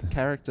more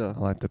character. I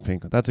like the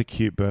pink one. That's a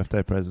cute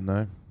birthday present,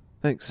 though.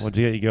 Thanks. What'd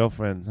you get your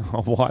girlfriend?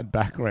 A white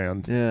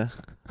background. Yeah.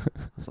 I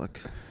was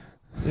like,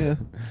 yeah,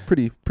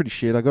 pretty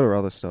shit. I got her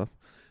other stuff.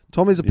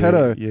 Tom is a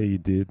pedo. Yeah, you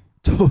did.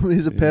 Tom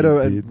is a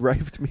pedo and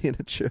raped me in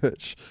a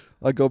church.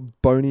 I got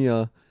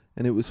bonier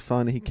and it was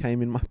fun. He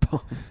came in my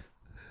palm.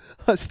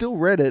 I still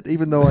read it,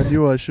 even though I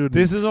knew I shouldn't.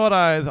 This is what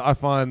I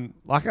find,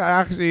 like,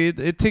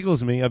 it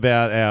tickles me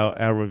about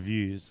our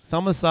reviews.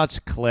 Some are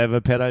such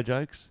clever pedo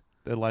jokes.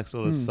 They're like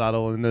sort of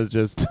subtle, and there's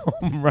just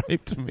Tom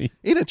raped me.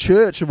 In a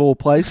church of all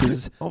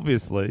places.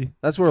 Obviously.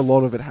 That's where a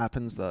lot of it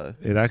happens, though.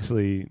 It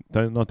actually,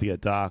 not to get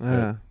dark,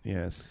 but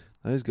yes.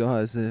 Those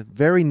guys, they're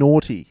very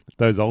naughty.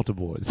 Those altar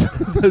boys.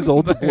 Those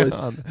altar boys.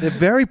 They're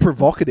very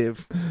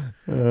provocative.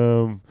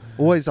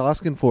 Always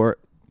asking for it.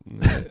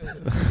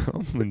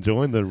 I'm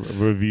enjoying the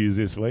reviews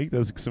this week.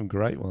 There's some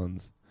great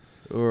ones.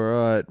 All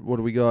right. What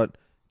do we got?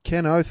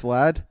 Ken Oath,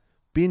 lad.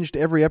 Binged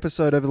every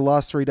episode over the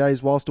last 3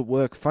 days whilst at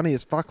work. Funny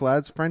as fuck,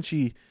 lads.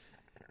 Frenchie,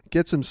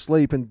 get some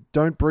sleep and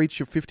don't breach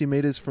your 50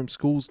 metres from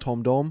schools,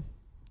 Tom Dom.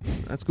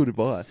 That's good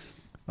advice.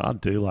 I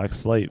do like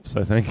sleep,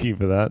 so thank you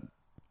for that.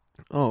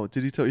 Oh,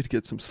 did he tell you to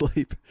get some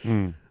sleep?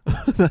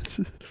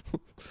 That's...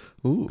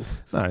 Ooh.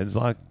 No, it's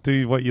like,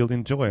 do what you'll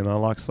enjoy, and I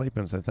like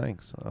sleeping, so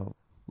thanks.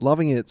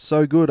 Loving it.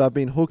 So good. I've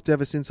been hooked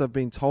ever since I've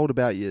been told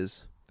about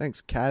yours.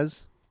 Thanks,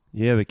 Kaz.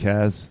 Yeah, the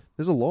Kaz.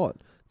 There's a lot.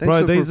 Thanks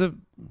Bro, for these are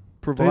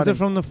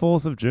from the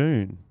 4th of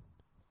June.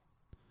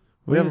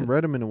 We haven't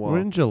read them in a while. We're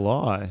in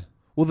July.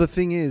 Well, the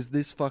thing is,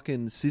 this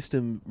fucking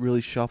system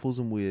really shuffles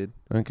them weird.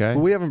 Okay.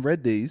 But we haven't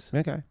read these.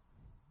 Okay.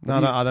 No,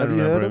 I don't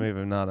remember them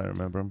even. No, I don't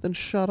remember them. Then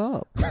shut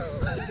up.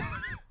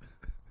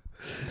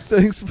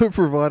 Thanks for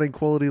providing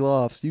quality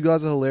laughs. You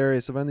guys are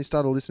hilarious. I've only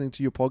started listening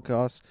to your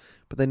podcasts,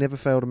 but they never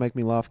fail to make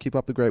me laugh. Keep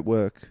up the great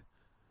work.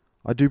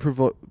 I do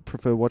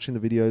prefer watching the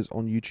videos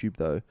on YouTube,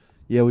 though.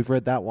 Yeah, we've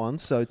read that one,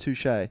 so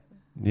touche.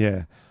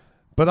 Yeah.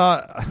 But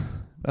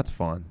that's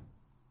fine.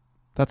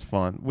 That's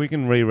fine. We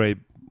can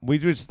reread.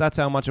 That's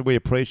how much we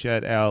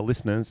appreciate our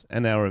listeners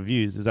and our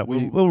reviews, is that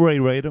we'll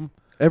reread them.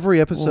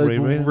 Every episode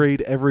we'll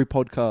read every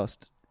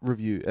podcast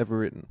review ever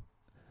written.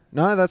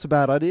 No, that's a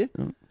bad idea.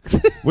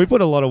 We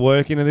put a lot of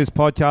work into this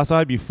podcast. I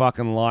hope you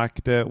fucking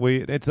liked it.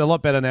 It's a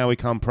lot better now we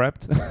come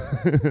prepped.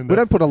 We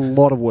don't put a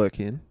lot of work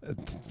in.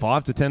 It's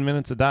 5 to 10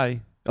 minutes a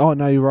day. Oh,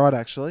 no, you're right,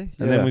 actually.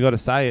 And then we got to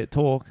say it,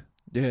 talk.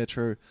 Yeah,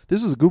 true.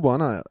 This was a good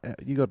one.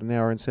 You got an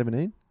hour and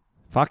 17.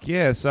 Fuck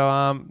yeah.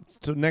 So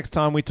next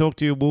time we talk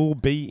to you, we'll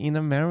be in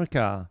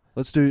America.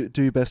 Let's do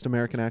your best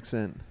American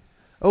accent.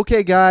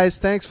 Okay, guys.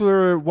 Thanks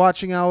for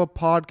watching our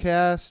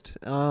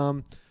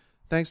podcast.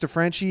 Thanks to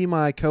Frenchie,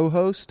 my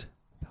co-host.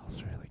 That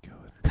was really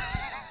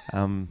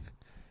good.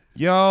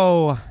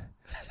 Yo,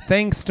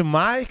 thanks to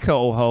my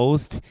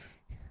co-host.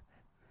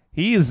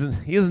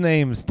 His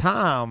name's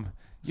Tom.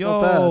 It's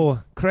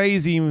not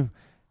crazy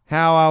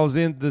how I was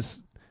in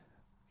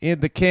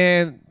the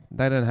can.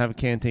 They don't have a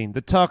canteen.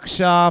 The tuck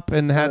shop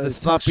and had the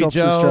sloppy joes.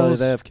 In Australia,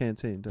 they have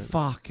canteen. Don't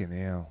Fucking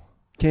hell.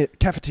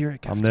 Cafeteria.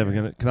 I'm never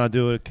gonna. Can I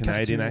do a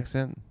Canadian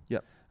accent?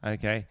 Yep.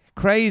 Okay.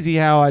 Crazy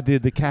how I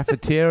did the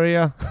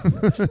cafeteria.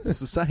 It's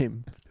the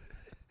same.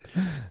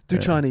 Do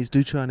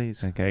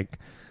Chinese. Okay.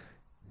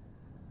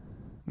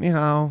 Ni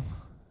hao.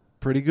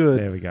 Pretty good.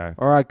 There we go.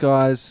 All right,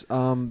 guys.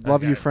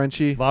 Love you,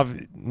 Frenchie. Love.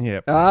 Yeah.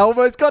 I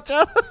almost got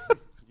you.